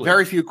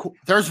very few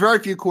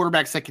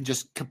quarterbacks that can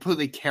just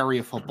completely carry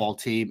a football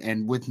team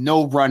and with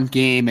no run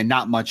game and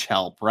not much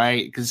help,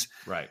 right? Because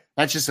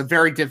that's just a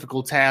very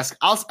difficult task.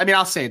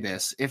 I'll say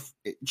this. If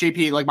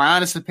JP, like my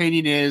honest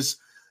opinion is,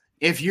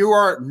 if you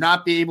are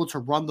not be able to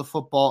run the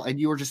football and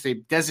you are just a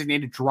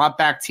designated drop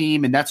back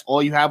team and that's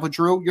all you have with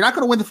Drew, you're not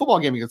going to win the football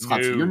game against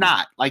Clemson. You're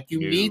not. Like, you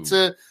need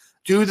to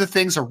do the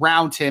things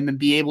around him and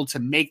be able to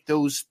make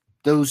those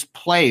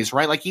plays,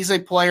 right? Like, he's a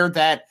player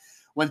that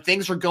when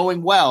things are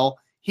going well,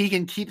 he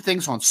can keep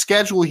things on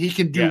schedule. He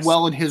can do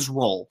well in his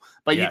role,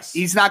 but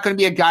he's not going to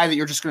be a guy that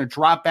you're just going to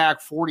drop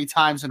back 40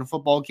 times in a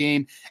football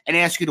game and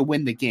ask you to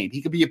win the game.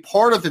 He could be a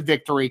part of the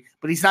victory,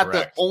 but he's not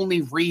the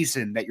only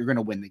reason that you're going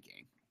to win the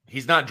game.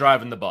 He's not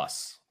driving the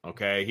bus.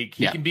 Okay. He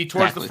can be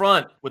towards the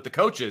front with the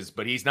coaches,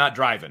 but he's not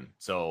driving.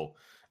 So,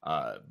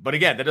 but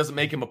again, that doesn't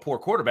make him a poor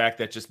quarterback.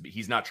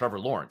 He's not Trevor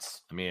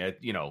Lawrence. I mean,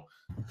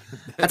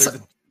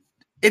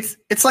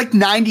 It's like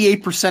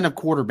 98% of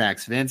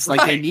quarterbacks, Vince.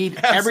 Like, they need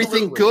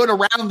everything good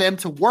around them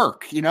to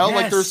work.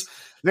 Like, there's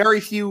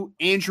very few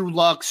Andrew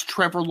Lucks,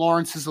 Trevor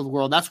Lawrences of the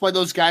world. That's why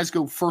those guys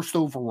go first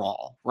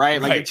overall,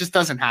 right? Like, it just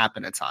doesn't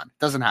happen a ton. It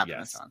doesn't happen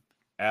a ton.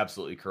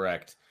 Absolutely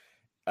correct.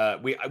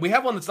 We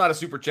have one that's not a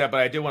super chat, but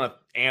I did want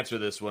to answer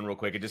this one real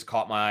quick. It just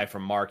caught my eye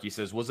from Mark. He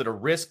says, was it a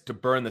risk to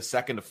burn the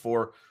 2 to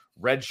 4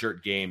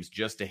 redshirt games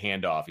just to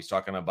hand off? He's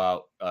talking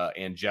about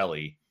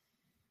Angeli.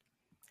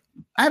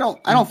 I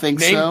don't think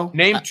so.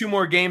 Name 2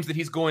 more games that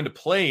he's going to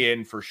play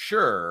in for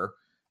sure.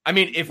 I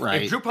mean, if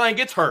Drew Pine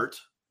gets hurt,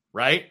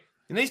 right,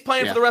 and he's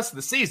playing for the rest of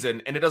the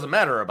season, and it doesn't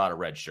matter about a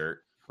red shirt,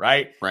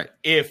 right? Right.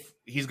 If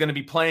he's going to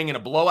be playing in a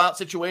blowout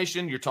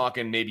situation, you're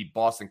talking maybe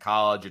Boston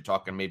College, you're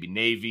talking maybe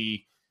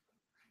Navy,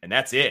 and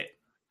that's it.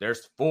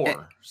 There's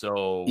 4.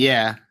 So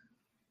yeah.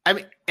 I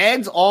mean,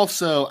 and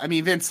also,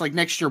 Vince, like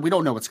next year, we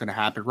don't know what's going to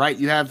happen, right?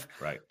 You have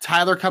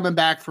Tyler coming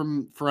back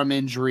from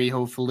injury,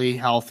 hopefully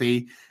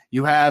healthy.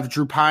 You have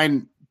Drew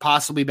Pine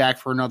possibly back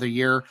for another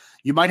year.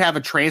 You might have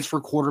a transfer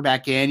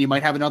quarterback in. You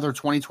might have another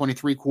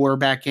 2023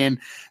 quarterback in.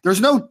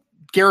 There's no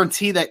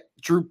guarantee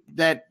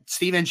that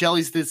Steve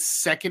Angeli's the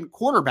second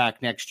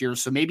quarterback next year.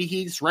 So maybe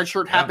his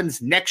redshirt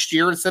happens next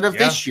year instead of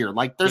this year.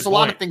 Like, there's a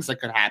lot of things that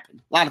could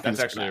happen. That's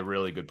actually a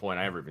really good point.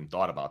 I never even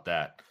thought about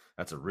that.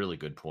 That's a really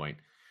good point.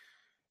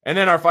 And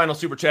then our final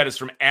super chat is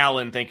from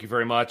Alan. Thank you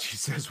very much. He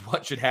says,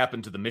 what should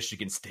happen to the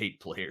Michigan State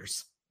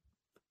players?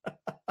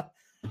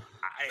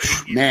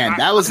 Man,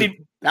 that was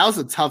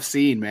a tough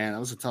scene, man. That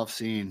was a tough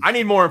scene. I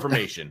need more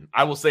information.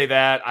 I will say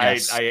that.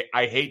 Yes.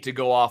 I hate to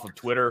go off of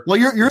Twitter. Well,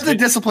 you're the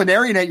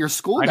disciplinarian at your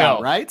school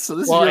now, right? So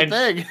this is your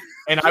thing.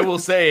 And I will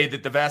say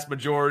that the vast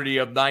majority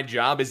of my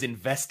job is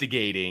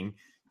investigating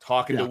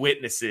talking to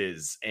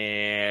witnesses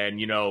and,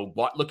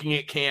 looking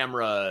at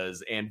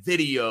cameras and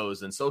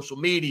videos and social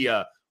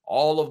media,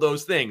 all of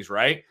those things,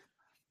 right?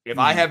 If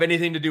I have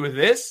anything to do with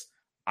this,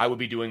 I would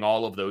be doing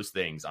all of those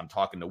things. I'm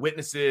talking to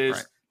witnesses.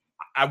 Right.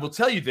 I will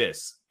tell you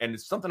this, and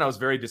it's something I was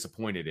very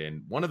disappointed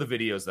in. One of the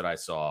videos that I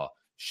saw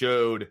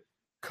showed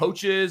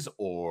coaches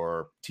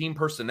or team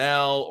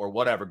personnel or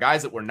whatever,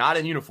 guys that were not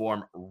in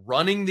uniform,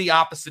 running the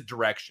opposite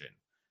direction.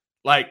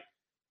 Like,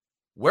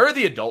 where are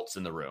the adults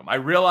in the room? I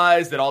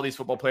realize that all these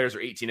football players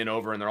are 18 and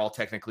over and they're all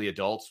technically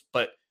adults,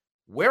 but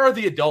where are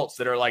the adults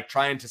that are like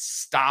trying to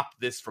stop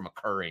this from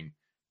occurring?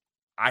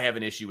 I have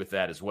an issue with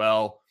that as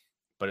well,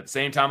 but at the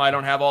same time, I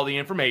don't have all the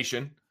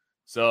information.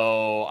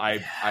 So I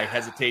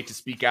hesitate to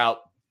speak out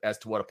as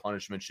to what a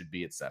punishment should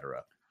be,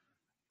 etc.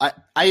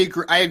 I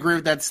agree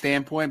with that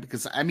standpoint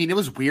because, I mean, it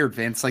was weird,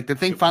 Vince. Like, the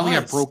thing finally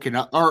got broken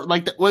up. Or,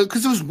 like,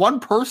 because it was one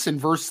person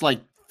versus,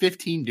 like,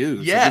 15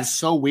 dudes. Yes. It was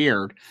so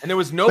weird. And there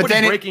was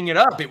nobody breaking it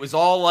up. It was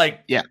all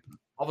like, all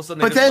of a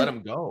sudden they let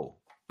him go.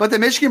 But the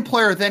Michigan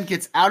player then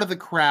gets out of the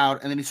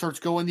crowd and then he starts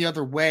going the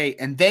other way.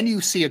 And then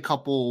you see a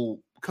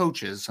couple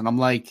coaches. And I'm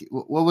like,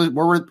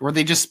 were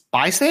they just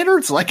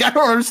bystanders? Like, I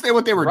don't understand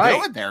what they were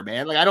doing there,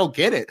 man. Like, I don't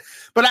get it.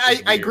 But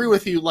I agree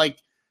with you. Like,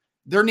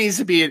 there needs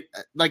to be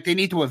they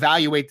need to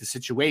evaluate the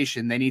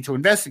situation. They need to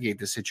investigate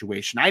the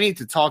situation. I need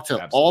to talk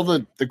to all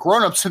the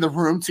grownups in the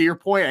room. To your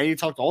point, I need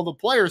to talk to all the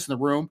players in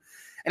the room.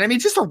 And I mean,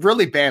 just a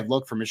really bad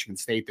look for Michigan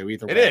State, though,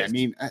 either way. I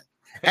mean,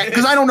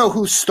 because I don't know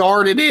who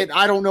started it.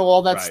 I don't know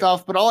all that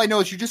stuff. But all I know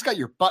is you just got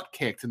your butt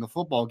kicked in the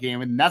football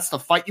game. And that's the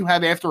fight you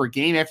have after a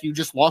game after you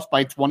just lost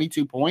by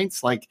 22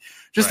 points. Like,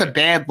 just a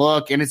bad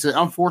look. And it's an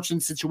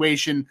unfortunate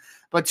situation.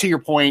 But to your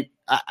point,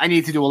 I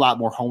need to do a lot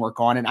more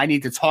homework on it. I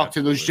need to talk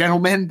to those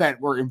gentlemen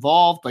that were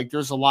involved. Like,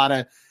 there's a lot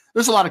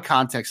of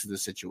context to the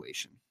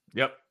situation.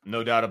 Yep,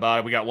 no doubt about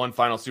it. We got one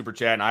final super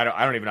chat, and I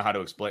don't even know how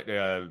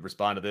to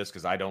respond to this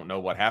because I don't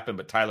know what happened.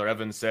 But Tyler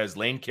Evans says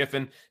Lane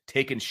Kiffin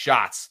taking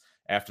shots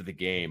after the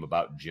game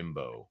about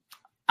Jimbo.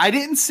 I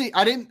didn't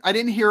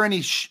hear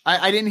any.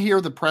 I didn't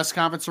hear the press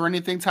conference or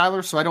anything,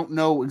 Tyler. So I don't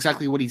know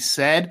exactly what he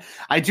said.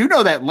 I do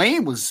know that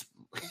Lane was.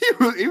 He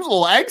was a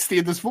little angsty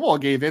in this football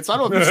game. I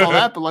don't know if you saw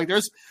that, but like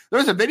there's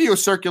a video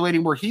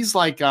circulating where he's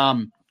like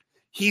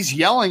he's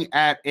yelling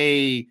at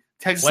a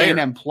Texas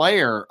A&M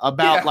player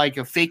about like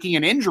a faking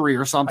an injury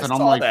or something. I'm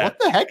like, what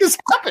the heck is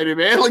happening,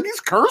 man? Like,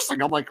 he's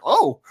cursing. I'm like,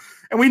 oh.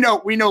 And we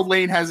know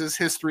Lane has his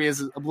history as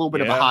a little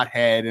bit of a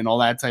hothead and all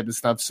that type of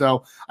stuff.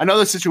 So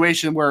another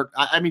situation where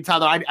I mean,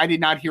 Tyler, I did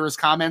not hear his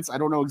comments. I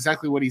don't know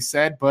exactly what he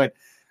said, but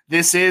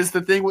this is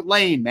the thing with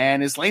Lane,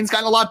 man. Is Lane's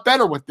gotten a lot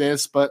better with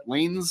this, but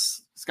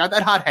Lane's got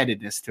that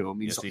hot-headedness to him.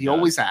 He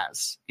always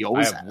has. He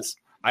always has.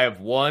 I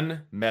have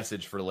one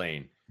message for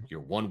Lane. You're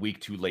 1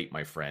 week too late,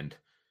 my friend.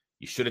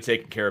 You should have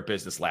taken care of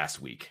business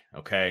last week,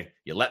 okay?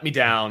 You let me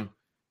down.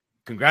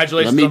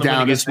 Congratulations on the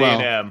win against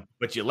A&M,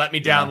 but you let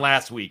me down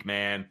last week,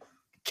 man.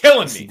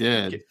 Killing me. He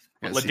did.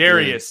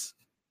 Ladarius,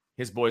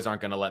 his boys aren't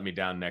going to let me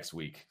down next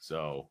week,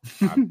 so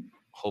I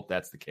hope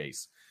that's the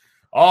case.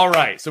 All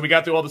right, so we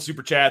got through all the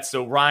super chats.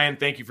 So, Ryan,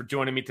 thank you for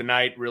joining me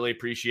tonight. Really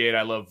appreciate it.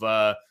 I love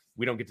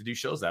we don't get to do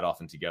shows that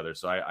often together,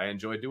 so I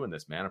enjoy doing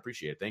this, man. I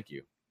appreciate it. Thank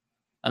you.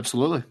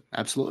 Absolutely,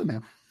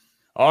 man.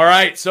 All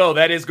right, so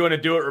that is going to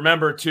do it.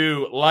 Remember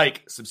to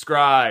like,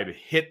 subscribe,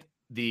 hit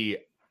the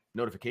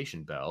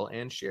notification bell,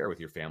 and share with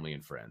your family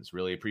and friends.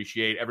 Really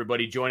appreciate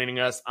everybody joining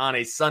us on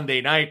a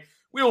Sunday night.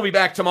 We will be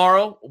back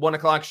tomorrow, 1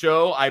 o'clock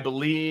show, I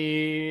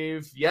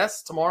believe.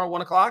 Yes, tomorrow,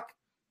 1 o'clock?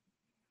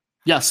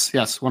 Yes,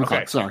 1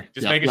 o'clock. Sorry.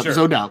 Just making sure. There's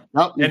no doubt.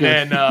 Nope, and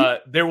then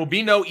there will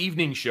be no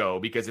evening show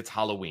because it's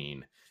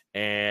Halloween.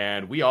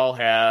 And we all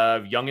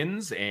have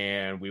youngins,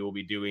 and we will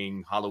be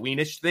doing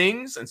Halloween-ish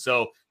things. And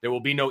so there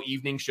will be no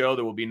evening show.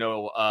 There will be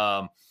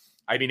no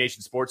IB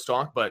Nation Sports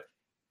Talk. But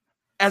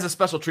as a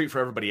special treat for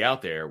everybody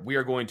out there, we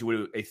are going to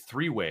do a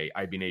 3-way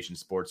IB Nation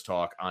Sports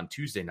Talk on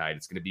Tuesday night.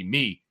 It's going to be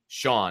me,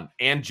 Sean,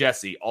 and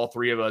Jesse, all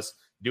three of us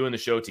doing the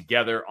show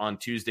together on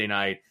Tuesday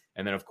night.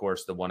 And then, of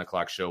course, the 1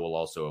 o'clock show will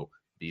also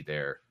be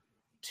there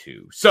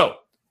too. So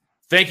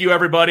thank you,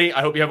 everybody. I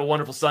hope you have a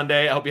wonderful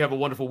Sunday. I hope you have a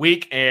wonderful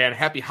week, and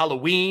happy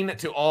Halloween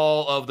to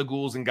all of the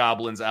ghouls and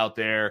goblins out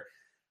there.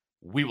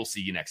 We will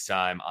see you next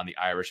time on the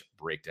Irish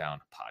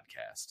Breakdown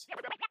Podcast.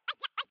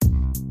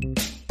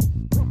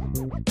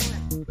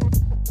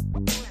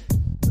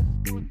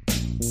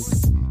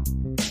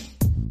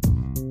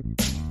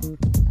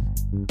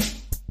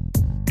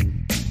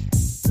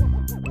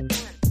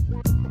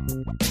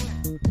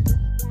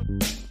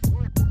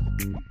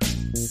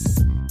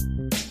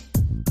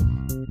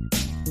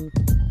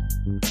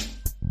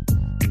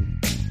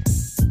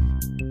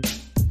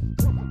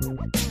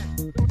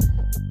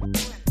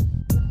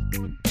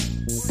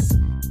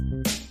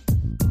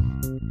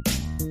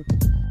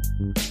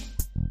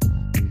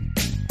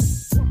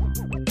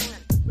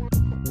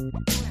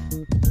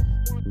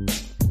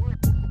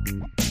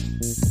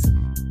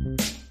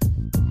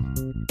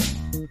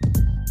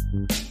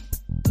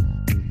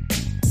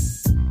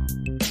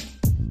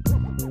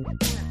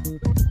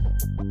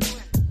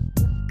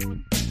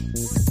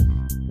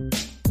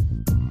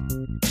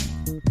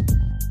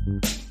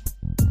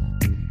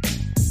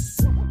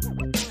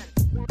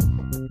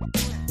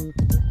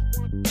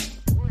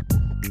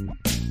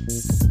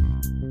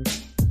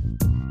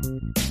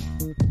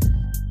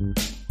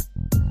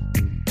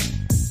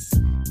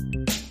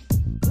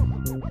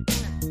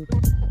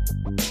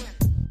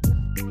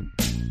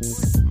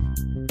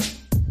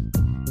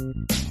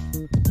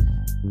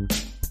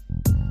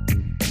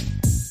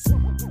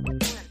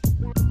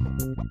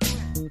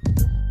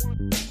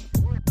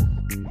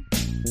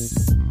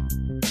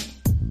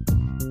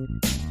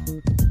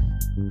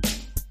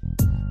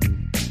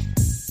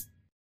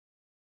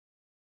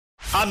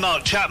 I'm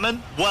Mark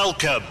Chapman.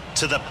 Welcome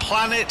to the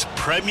Planet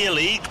Premier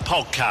League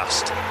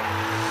podcast.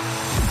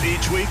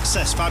 Each week,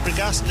 Cesc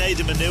Fabregas,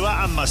 Nader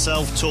Manua and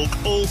myself talk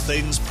all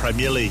things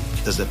Premier League.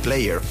 As a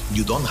player,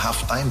 you don't have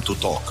time to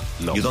talk.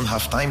 No. You don't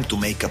have time to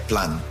make a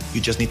plan.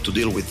 You just need to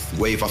deal with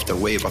wave after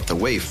wave after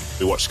wave.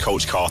 We watched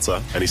Coach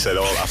Carter and he said,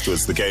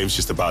 afterwards, the game's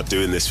just about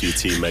doing this for your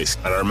teammates.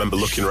 And I remember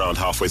looking around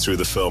halfway through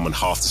the film and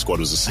half the squad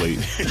was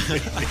asleep.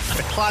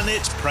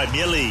 Planet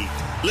Premier League.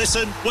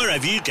 Listen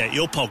wherever you get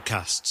your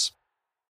podcasts.